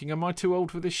was thinking, am I too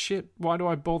old for this shit? Why do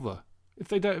I bother? If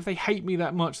they hate me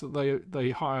that much that they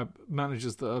hire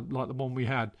managers that are like the one we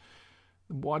had,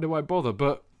 why do I bother?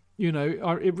 But you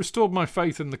know, it restored my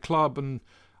faith in the club, and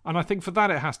I think for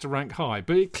that it has to rank high.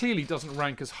 But it clearly doesn't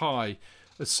rank as high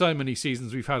as so many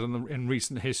seasons we've had in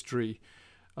recent history.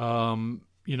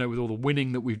 You know, with all the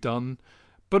winning that we've done.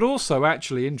 But also,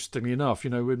 actually, interestingly enough, you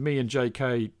know, with me and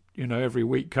JK, you know, every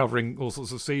week covering all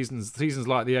sorts of seasons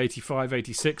like the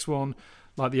 85-86 one,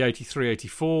 like the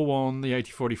 83-84 one, the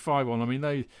 84-85 one. I mean,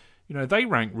 they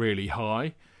rank really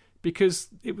high because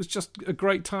it was just a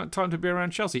great time to be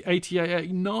around Chelsea.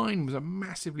 88-89 was a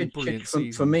massively brilliant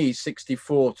season. For me,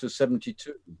 64 to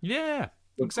 72. Yeah,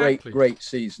 exactly. Great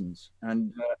seasons.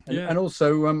 And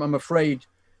also, I'm afraid...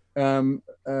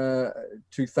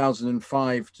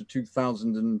 2005 to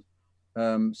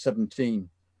 2017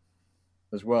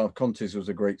 as well. Conte's was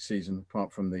a great season,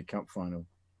 apart from the cup final.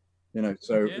 You know,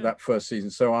 so that first season.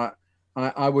 So I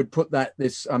would put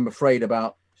this. I'm afraid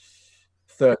about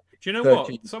 30. Do you know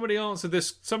 13. what? Somebody answered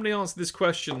this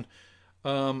question.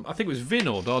 I think it was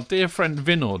Vinod, our dear friend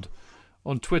Vinod,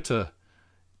 on Twitter.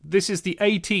 This is the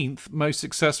 18th most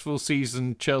successful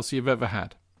season Chelsea have ever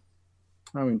had.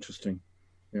 How interesting.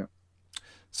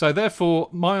 So therefore,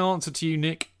 my answer to you,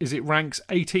 Nick, is it ranks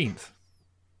 18th.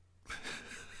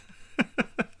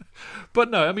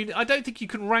 But no, I mean, I don't think you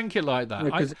can rank it like that.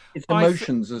 Because it's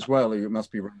emotions as well. You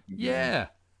must be ranking. Yeah,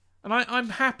 and I'm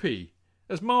happy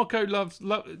as Marco loves,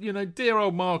 you know, dear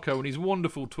old Marco and his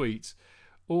wonderful tweets.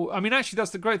 Or I mean, actually,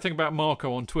 that's the great thing about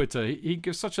Marco on Twitter. He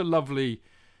gives such a lovely.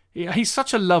 He's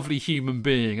such a lovely human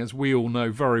being, as we all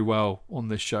know very well on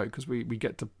this show, because we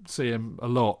get to see him a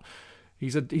lot.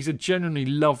 He's a genuinely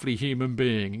lovely human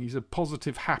being. He's a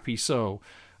positive, happy soul.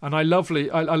 And I love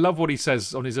what he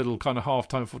says on his little kind of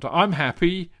half-time, full-time. I'm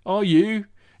happy. Are you?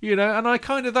 You know, and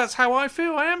that's how I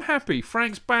feel. I am happy.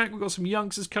 Frank's back. We've got some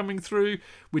youngsters coming through.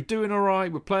 We're doing all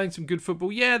right. We're playing some good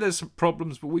football. Yeah, there's some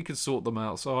problems, but we can sort them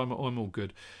out. So I'm all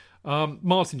good.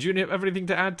 Martin, do you have anything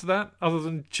to add to that other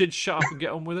than Chid, shut up and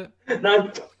get on with it?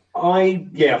 No, I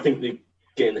think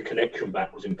getting the connection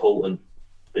back was important.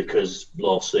 Because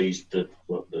last season,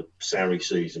 the Sarri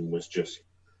season was just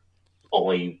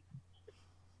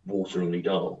eye-wateringly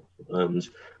dull, and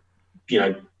you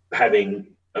know,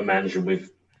 having a manager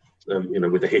with, you know,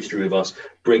 with the history of us,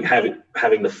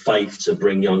 having the faith to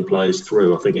bring young players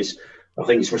through, I think it's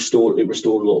restored. It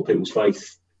restored a lot of people's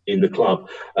faith in the club.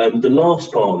 The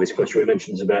last part of this question, it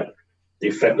mentions about the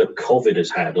effect that COVID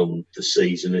has had on the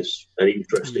season, is an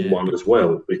interesting one as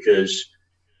well, because.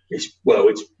 It's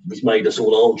made us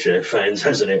all armchair fans,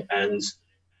 hasn't it? And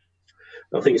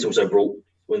I think it's also brought,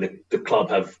 when the club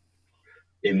have,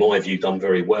 in my view, done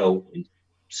very well in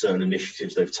certain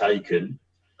initiatives they've taken,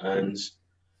 and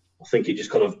I think it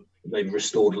just kind of maybe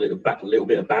restored a little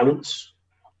bit of balance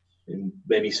in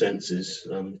many senses.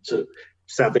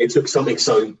 Sadly, it took something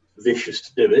so vicious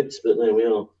to do it, but there we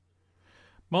are.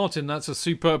 Martin, that's a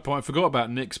superb point. I forgot about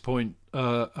Nick's point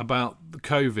about the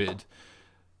COVID.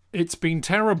 It's been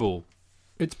terrible.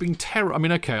 It's been terrible. I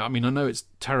mean, okay, I know it's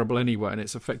terrible anyway, and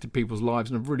it's affected people's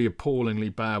lives in a really appallingly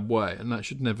bad way, and that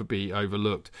should never be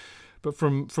overlooked. But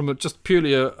from just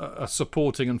purely a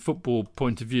supporting and football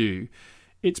point of view,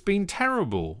 it's been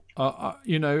terrible. I've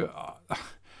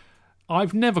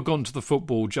never gone to the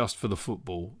football just for the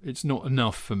football. It's not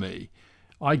enough for me.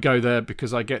 I go there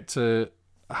because I get to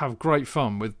have great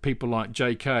fun with people like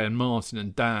JK and Martin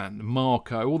and Dan and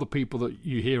Marco, all the people that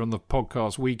you hear on the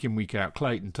podcast week in, week out,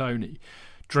 Clayton, Tony,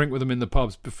 drink with them in the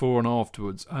pubs before and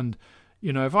afterwards. And,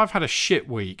 if I've had a shit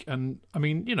week, and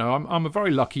I'm a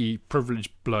very lucky,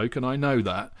 privileged bloke, and I know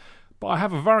that, but I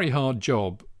have a very hard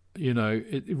job.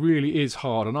 It really is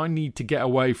hard, and I need to get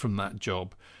away from that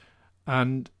job.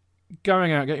 And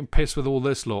going out, getting pissed with all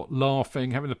this lot,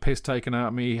 laughing, having the piss taken out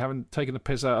of me, having taken the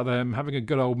piss out of them, having a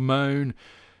good old moan,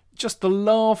 just the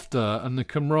laughter and the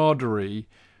camaraderie,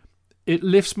 it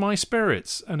lifts my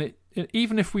spirits. And it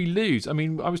even if we lose, I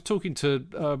was talking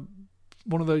to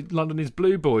one of the London is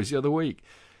Blue boys the other week,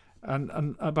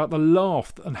 and about the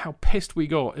laugh and how pissed we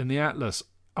got in the Atlas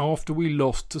after we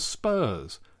lost to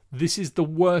Spurs. This is the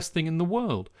worst thing in the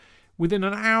world. Within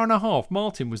an hour and a half,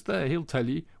 Martin was there, he'll tell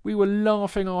you, we were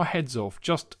laughing our heads off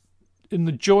just in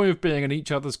the joy of being in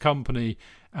each other's company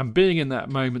and being in that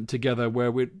moment together where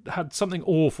we had something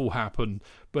awful happen,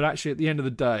 but actually at the end of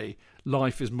the day,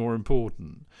 life is more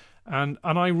important. And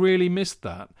I really missed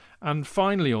that. And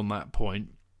finally, on that point,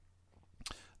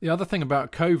 the other thing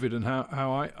about COVID and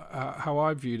how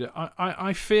I viewed it,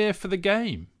 I fear for the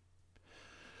game.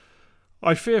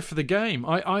 I fear for the game.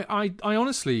 I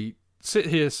honestly sit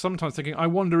here sometimes thinking, I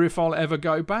wonder if I'll ever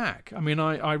go back.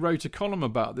 I wrote a column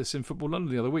about this in Football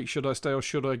London the other week. Should I stay or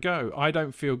should I go? I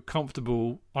don't feel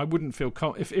comfortable. I wouldn't feel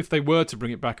if they were to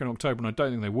bring it back in October, and I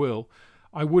don't think they will,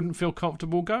 I wouldn't feel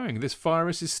comfortable going. This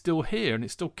virus is still here and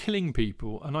it's still killing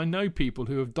people. And I know people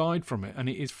who have died from it, and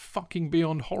it is fucking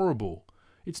beyond horrible.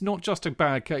 It's not just a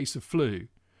bad case of flu.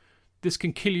 This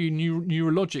can kill you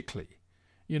neurologically.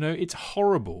 It's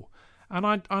horrible. And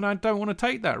I don't want to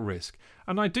take that risk.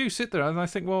 And I do sit there and I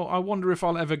think, well, I wonder if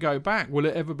I'll ever go back. Will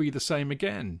it ever be the same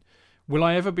again? Will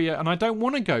I ever be... And I don't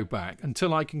want to go back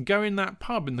until I can go in that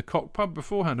pub, in the Cock Pub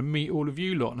beforehand, and meet all of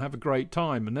you lot and have a great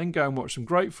time, and then go and watch some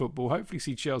great football, hopefully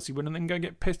see Chelsea win, and then go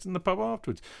get pissed in the pub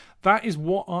afterwards. That is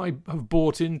what I have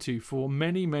bought into for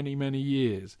many, many, many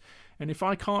years. And if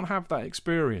I can't have that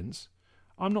experience,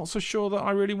 I'm not so sure that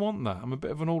I really want that. I'm a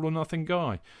bit of an all-or-nothing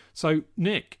guy. So,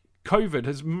 Nick, COVID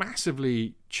has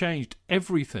massively changed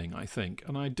everything, I think,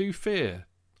 and I do fear.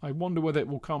 I wonder whether it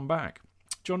will come back.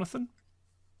 Jonathan?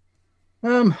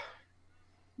 I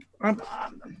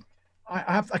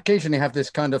occasionally have this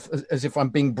kind of, as if I'm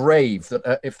being brave,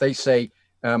 that if they say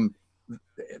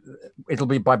it'll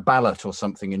be by ballot or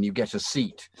something and you get a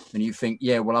seat, and you think,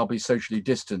 yeah, well, I'll be socially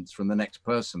distanced from the next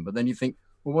person. But then you think,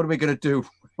 well, what are we going to do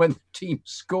when the teams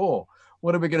score?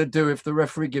 What are we going to do if the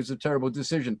referee gives a terrible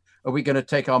decision? Are we going to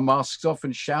take our masks off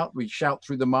and shout? We shout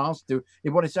through the mask.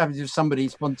 What happens if somebody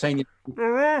spontaneously...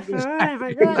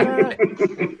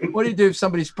 What do you do if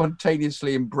somebody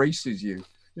spontaneously embraces you?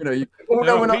 We're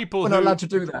not allowed to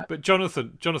do that. But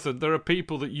Jonathan, there are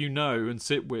people that you know and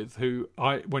sit with who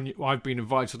I've been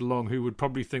invited along who would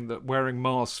probably think that wearing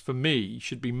masks for me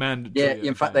should be mandatory. Yeah,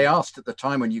 in fact, they asked at the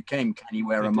time when you came, can you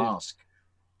wear a mask?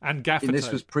 And gaffer tape.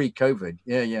 This was pre-COVID.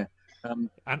 Yeah.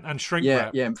 And shrink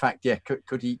wrap. Yeah. In fact, yeah.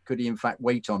 Could he in fact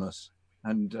wait on us?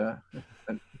 And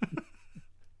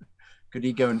could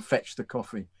he go and fetch the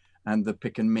coffee and the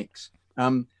pick and mix?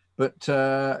 Yeah.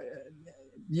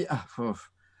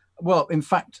 Well, in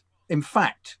fact,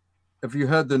 have you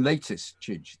heard the latest,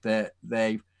 Chidge?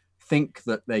 They think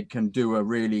that they can do a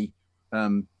really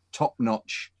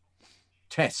top-notch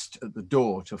test at the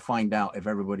door to find out if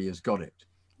everybody has got it.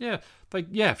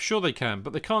 Yeah, sure they can,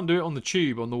 but they can't do it on the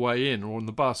tube on the way in or on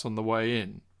the bus on the way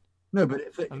in. No, but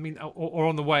or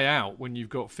on the way out when you've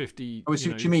got 50. I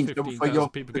see what you mean. For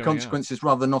the consequences, out.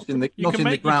 Rather not in the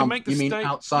the ground. You mean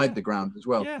outside the ground as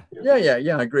well? Yeah.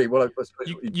 I agree. Well,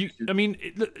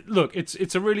 look,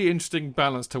 it's a really interesting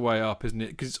balance to weigh up, isn't it?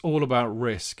 Because it's all about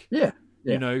risk. Yeah.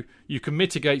 You can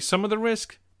mitigate some of the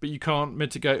risk, but you can't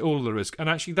mitigate all of the risk. And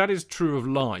actually, that is true of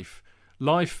life.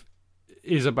 Life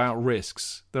is about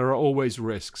risks. There are always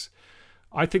risks.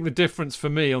 I think the difference for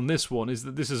me on this one is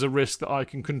that this is a risk that I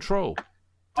can control.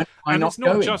 And it's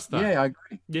not just that. Yeah, I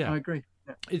agree. Yeah, I agree.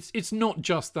 Yeah. It's not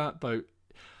just that though.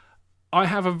 I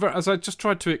have as I just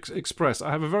tried to express,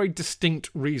 I have a very distinct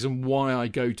reason why I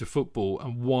go to football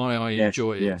and why I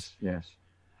enjoy it. Yes.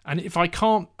 And if I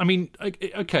can't, I mean,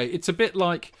 okay, it's a bit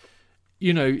like,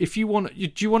 if you want,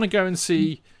 do you want to go and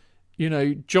see,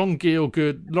 John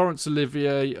Gielgud, Laurence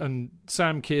Olivier, and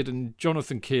Sam Kidd and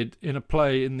Jonathan Kidd in a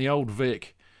play in the Old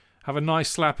Vic, have a nice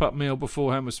slap-up meal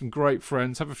beforehand with some great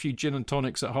friends, have a few gin and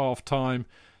tonics at half-time,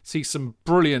 see some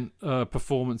brilliant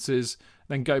performances,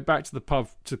 then go back to the pub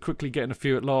to quickly get in a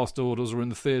few at last orders or in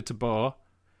the theatre bar?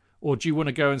 Or do you want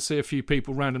to go and see a few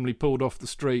people randomly pulled off the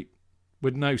street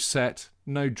with no set,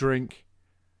 no drink,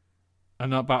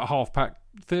 and about a half-packed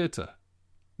theatre?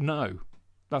 No,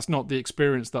 that's not the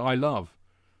experience that I love.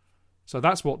 So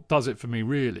that's what does it for me,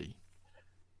 really.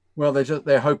 Well,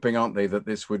 they're hoping, aren't they, that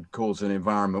this would cause an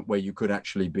environment where you could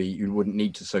actually you wouldn't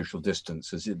need to social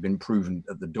distance, as it's been proven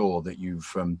at the door that you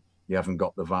haven't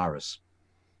got the virus.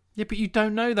 Yeah, but you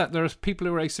don't know that. There are people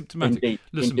who are asymptomatic. Indeed,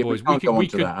 Listen, boys, we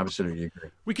could that. Absolutely agree.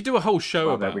 We could do a whole show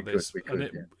about this.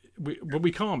 But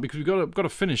we can't, because we've got to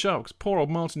finish up, because poor old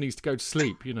Martin needs to go to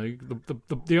sleep.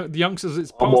 The youngsters,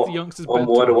 it's past the youngsters' bedtime. I'm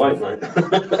wide awake, mate.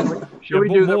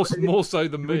 More so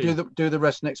than me. We do the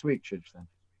rest next week, Chidge, then?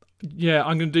 Yeah,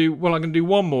 I'm going to do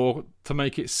one more to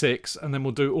make it 6, and then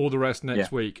we'll do all the rest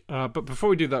next week. But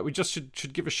before we do that, we just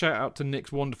should give a shout out to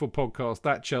Nick's wonderful podcast,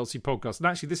 That Chelsea Podcast. And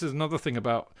actually, this is another thing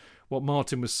about what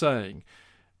Martin was saying.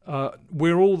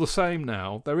 We're all the same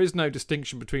now. There is no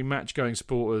distinction between match-going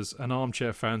supporters and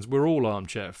armchair fans. We're all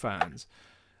armchair fans.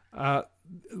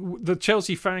 The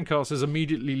Chelsea Fancast has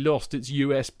immediately lost its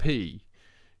USP.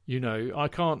 I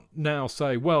can't now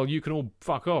say, well, you can all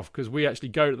fuck off because we actually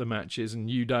go to the matches and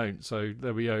you don't. So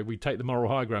there we go. We take the moral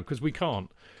high ground, because we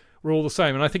can't. We're all the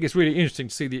same. And I think it's really interesting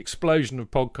to see the explosion of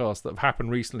podcasts that have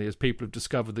happened recently as people have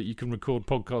discovered that you can record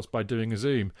podcasts by doing a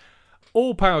Zoom.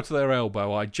 All power to their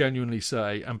elbow, I genuinely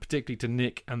say, and particularly to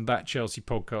Nick and That Chelsea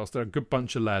Podcast. They're a good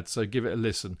bunch of lads, so give it a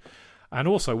listen. And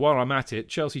also, while I'm at it,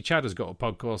 Chelsea Chadder's got a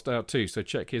podcast out too, so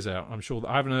check his out. I'm sure that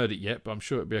I haven't heard it yet, but I'm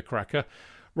sure it'll be a cracker.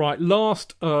 Right,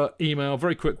 last email,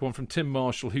 very quick one from Tim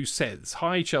Marshall, who says,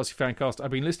 "Hi, Chelsea Fancast.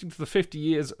 I've been listening to the 50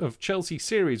 Years of Chelsea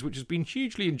series, which has been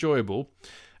hugely enjoyable,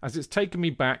 as it's taken me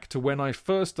back to when I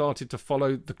first started to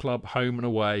follow the club home and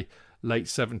away, late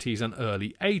 70s and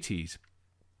early 80s.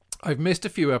 I've missed a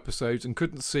few episodes and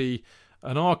couldn't see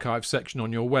an archive section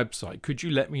on your website. Could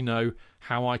you let me know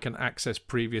how I can access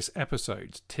previous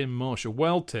episodes?" Tim Marshall.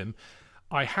 Well, Tim,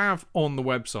 I have on the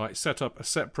website set up a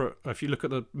separate, if you look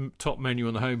at the top menu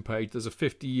on the homepage, there's a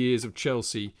 50 Years of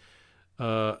Chelsea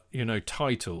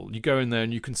title. You go in there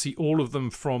and you can see all of them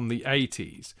from the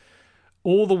 80s.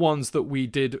 All the ones that we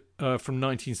did from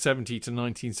 1970 to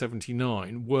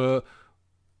 1979 were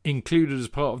included as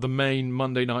part of the main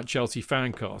Monday Night Chelsea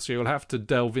Fancast. So you'll have to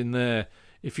delve in there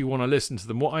if you want to listen to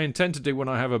them. What I intend to do when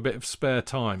I have a bit of spare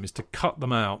time is to cut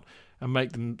them out and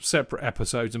make them separate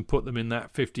episodes and put them in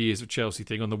that 50 Years of Chelsea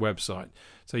thing on the website.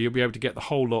 So you'll be able to get the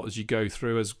whole lot as you go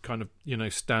through as kind of,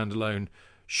 standalone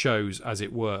shows, as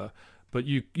it were. But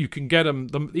you can get them,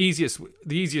 the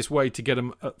easiest way to get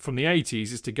them from the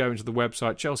 80s is to go into the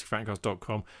website,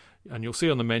 chelseafancast.com, and you'll see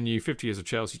on the menu 50 Years of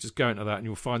Chelsea. Just go into that and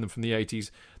you'll find them from the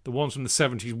 80s. The ones from the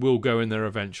 70s will go in there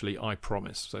eventually, I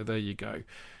promise. So there you go.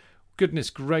 Goodness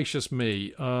gracious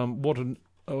me. What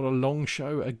a long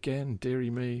show again, dearie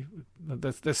me.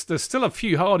 There's still a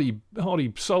few hardy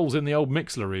souls in the old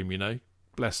Mixler room,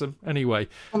 bless them. Anyway,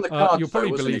 on the cards, you'll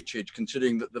probably believe, Chidge,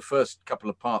 considering that the first couple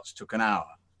of parts took an hour,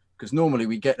 because normally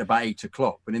we get about 8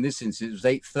 o'clock, but in this instance it was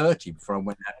 8:30 before I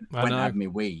went and had me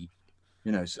wee.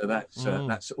 So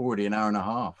that's already an hour and a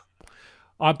half.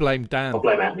 I blame Dan. I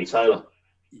blame Anthony Taylor.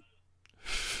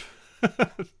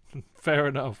 Fair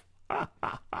enough.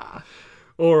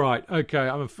 All right, okay,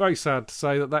 I'm very sad to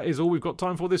say that is all we've got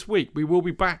time for this week. We will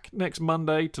be back next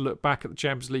Monday to look back at the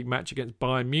Champions League match against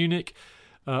Bayern Munich.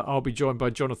 I'll be joined by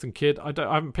Jonathan Kidd. I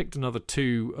haven't picked another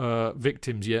 2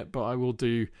 victims yet, but I will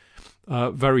do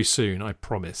very soon, I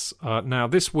promise. Now,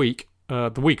 this week,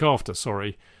 the week after,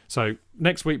 sorry. So,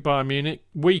 next week, Bayern Munich.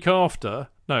 Week after,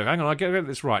 no, hang on, I get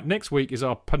this right. Next week is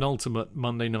our penultimate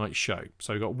Monday night show.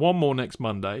 So, we've got one more next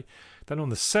Monday. Then on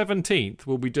the 17th,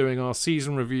 we'll be doing our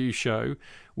season review show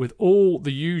with all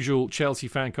the usual Chelsea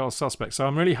Fancast suspects. So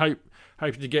I'm really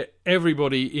hoping to get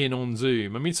everybody in on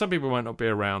Zoom. I mean, some people might not be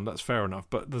around, that's fair enough,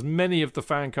 but there's many of the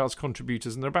Fancast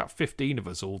contributors, and there are about 15 of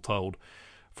us all told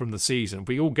from the season.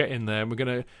 We all get in there and we're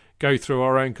going to go through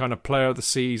our own kind of player of the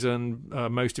season,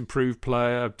 most improved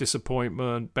player,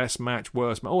 disappointment, best match,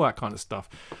 worst match, all that kind of stuff.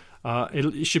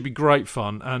 It should be great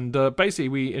fun, and basically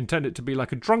we intend it to be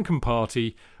like a drunken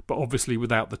party, but obviously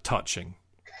without the touching.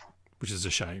 which is a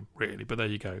shame, really. But there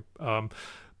you go.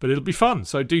 But it'll be fun,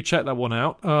 so do check that one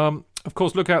out. Of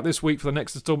course, look out this week for the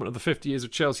next instalment of the 50 Years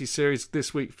of Chelsea series,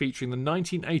 this week featuring the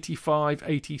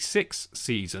 1985-86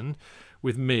 season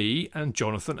with me and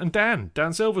Jonathan and Dan.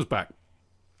 Dan Silver's back.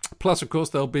 Plus, of course,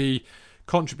 there'll be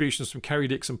contributions from Kerry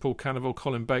Dixon, Paul Cannavale,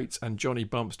 Colin Bates and Johnny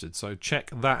Bumstead. So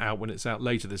check that out when it's out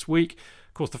later this week.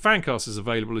 Of course, the Fancast is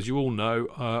available, as you all know,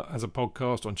 as a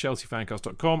podcast on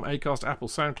chelseafancast.com, Acast, Apple,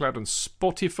 SoundCloud and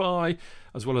Spotify,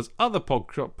 as well as other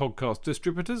podcast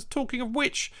distributors. Talking of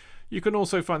which, you can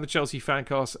also find the Chelsea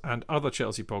Fancast and other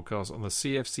Chelsea podcasts on the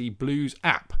CFC Blues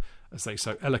app, as they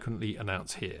so eloquently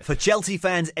announce here. For Chelsea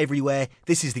fans everywhere,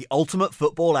 this is the ultimate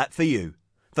football app for you.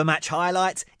 For match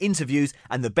highlights, interviews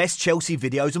and the best Chelsea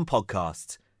videos and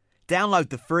podcasts. Download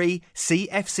the free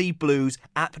CFC Blues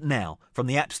app now from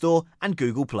the App Store and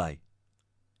Google Play.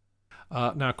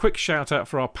 Now, a quick shout out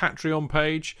for our Patreon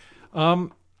page.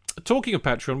 Talking of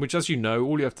Patreon, which, as you know,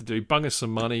 all you have to do, bung us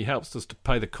some money, helps us to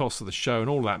pay the cost of the show and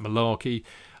all that malarkey.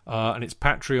 And it's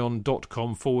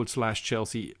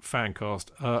patreon.com/Chelsea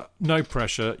Fancast. No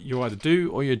pressure. You either do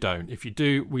or you don't. If you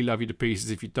do, we love you to pieces.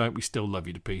 If you don't, we still love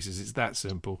you to pieces. It's that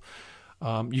simple.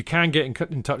 You can get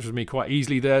in touch with me quite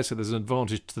easily there, so there's an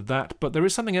advantage to that. But there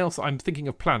is something else that I'm thinking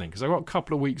of planning, because I've got a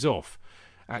couple of weeks off,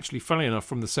 actually, funnily enough,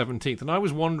 from the 17th. And I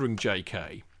was wondering,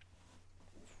 JK,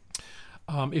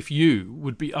 if you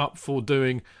would be up for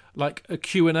doing like a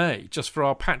Q&A just for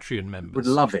our Patreon members. Would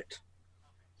love it.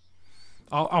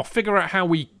 I'll figure out how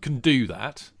we can do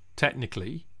that,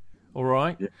 technically. All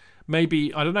right? Yeah.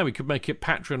 Maybe, I don't know, we could make it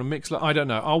Patreon and Mixler. I don't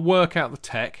know. I'll work out the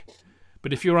tech.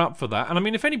 But if you're up for that, and I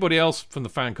mean, if anybody else from the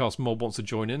Fancast mob wants to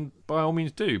join in, by all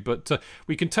means do. But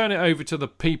we can turn it over to the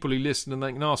people who listen and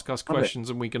they can ask us questions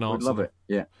and we can answer love them. it,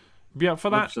 yeah. Be up for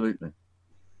that? Absolutely.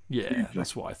 Yeah,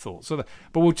 that's what I thought.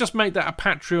 But we'll just make that a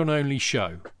Patreon-only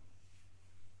show.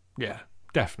 Yeah,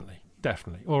 definitely.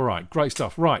 All right, great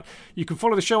stuff. Right, you can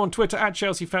follow the show on Twitter at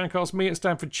Chelsea Fancast, me at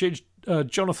Stanford Chidge,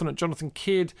 Jonathan at Jonathan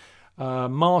Kidd,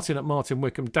 Martin at Martin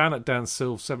Wickham, Dan at Dan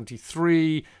Silv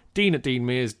 73, Dean at Dean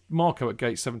Mears, Marco at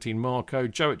Gate 17 Marco,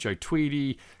 Joe at Joe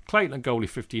Tweedy, Clayton at Goalie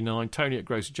 59, Tony at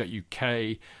Grosser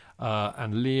UK,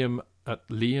 and Liam at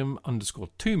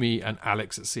Liam_Toomey and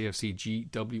Alex at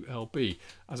CFCGWLB.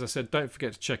 As I said, don't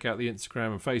forget to check out the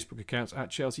Instagram and Facebook accounts at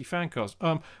Chelsea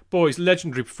Fancast. Boys,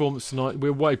 legendary performance tonight.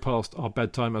 We're way past our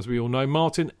bedtime, as we all know.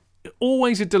 Martin,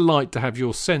 always a delight to have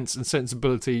your sense and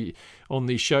sensibility on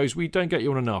these shows. We don't get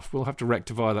you on enough. We'll have to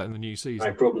rectify that in the new season.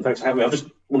 No problem. Thanks for having me. I just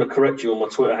want to correct you on my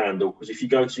Twitter handle, because if you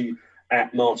go to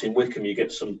at Martin Wickham, you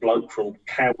get some bloke from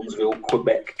Cowansville,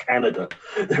 Quebec, Canada.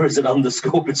 There is an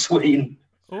underscore between.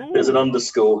 Ooh. There's an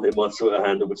underscore in my Twitter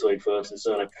handle between first and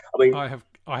surname. I mean, I have.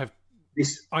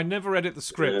 This, I never edit the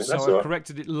script, so I've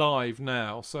corrected it live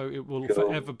now, so it will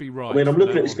forever be right. I mean, I'm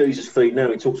looking at this geezer's feed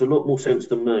now. He talks a lot more sense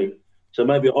than me. So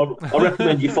maybe I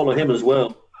recommend you follow him as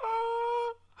well.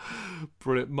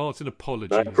 Brilliant. Martin,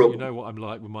 apologies. No, you know what I'm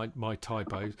like with my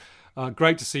typos.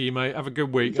 Great to see you, mate. Have a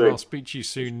good week, and I'll speak to you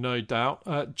soon, no doubt.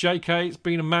 JK, it's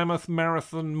been a mammoth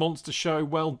marathon monster show.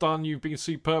 Well done. You've been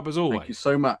superb as always. Thank you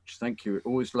so much. Thank you.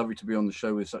 Always lovely to be on the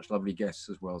show with such lovely guests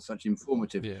as well. Such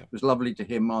informative. Yeah. It was lovely to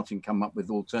hear Martin come up with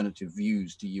alternative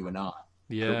views to you and I.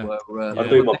 Yeah. I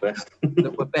do my best.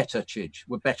 That we're better, Chidge.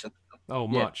 We're better. Oh,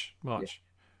 much.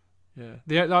 Yeah.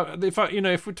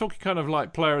 If we're talking kind of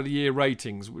like player of the year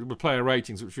ratings,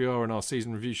 which we are in our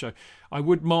season review show, I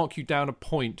would mark you down a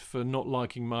point for not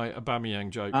liking my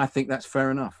Aubameyang joke. I think that's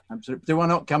fair enough. Absolutely. Do I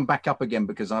not come back up again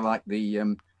because I like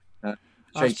the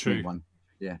chasing one?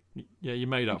 Yeah. Yeah, you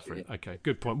made up for it. Okay,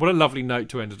 good point. What a lovely note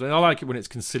to end it. I like it when it's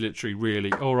conciliatory,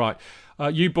 really. All right.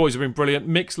 You boys have been brilliant.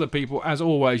 Mixler people, as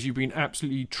always, you've been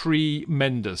absolutely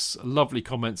tremendous. Lovely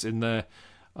comments in there.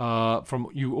 From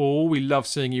you all. We love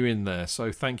seeing you in there,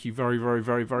 so thank you very, very,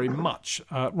 very, very much.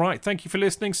 Right, thank you for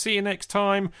listening. See you next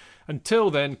time. Until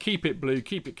then, keep it blue,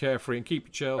 keep it carefree, and keep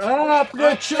it Chelsea. Up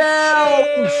the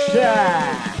Chelsea!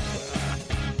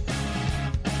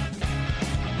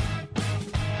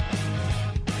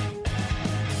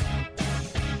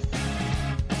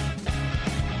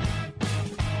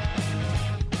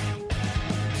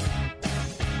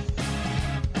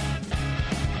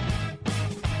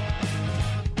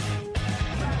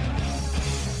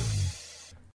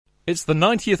 It's the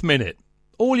 90th minute.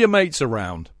 All your mates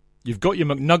around. You've got your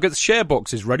McNuggets share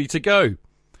boxes ready to go.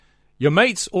 Your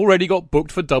mates already got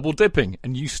booked for double dipping,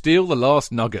 and you steal the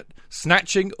last nugget,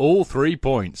 snatching all 3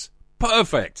 points.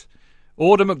 Perfect.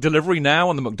 Order McDelivery now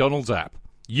on the McDonald's app.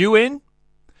 You in?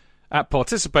 At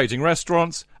participating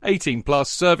restaurants, 18 plus,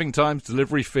 serving times,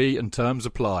 delivery fee and terms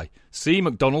apply. See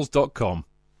mcdonalds.com.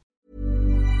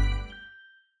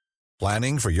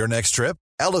 Planning for your next trip?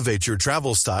 Elevate your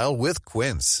travel style with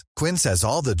Quince. Quince has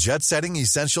all the jet-setting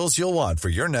essentials you'll want for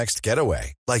your next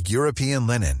getaway, like European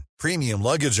linen, premium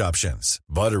luggage options,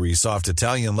 buttery soft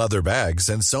Italian leather bags,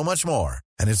 and so much more.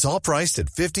 And it's all priced at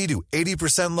 50 to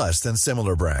 80% less than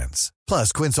similar brands.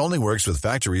 Plus, Quince only works with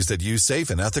factories that use safe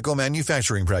and ethical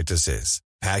manufacturing practices.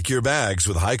 Pack your bags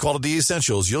with high-quality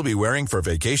essentials you'll be wearing for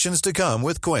vacations to come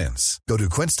with Quince. Go to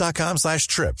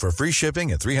quince.com/trip for free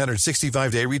shipping and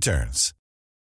 365-day returns.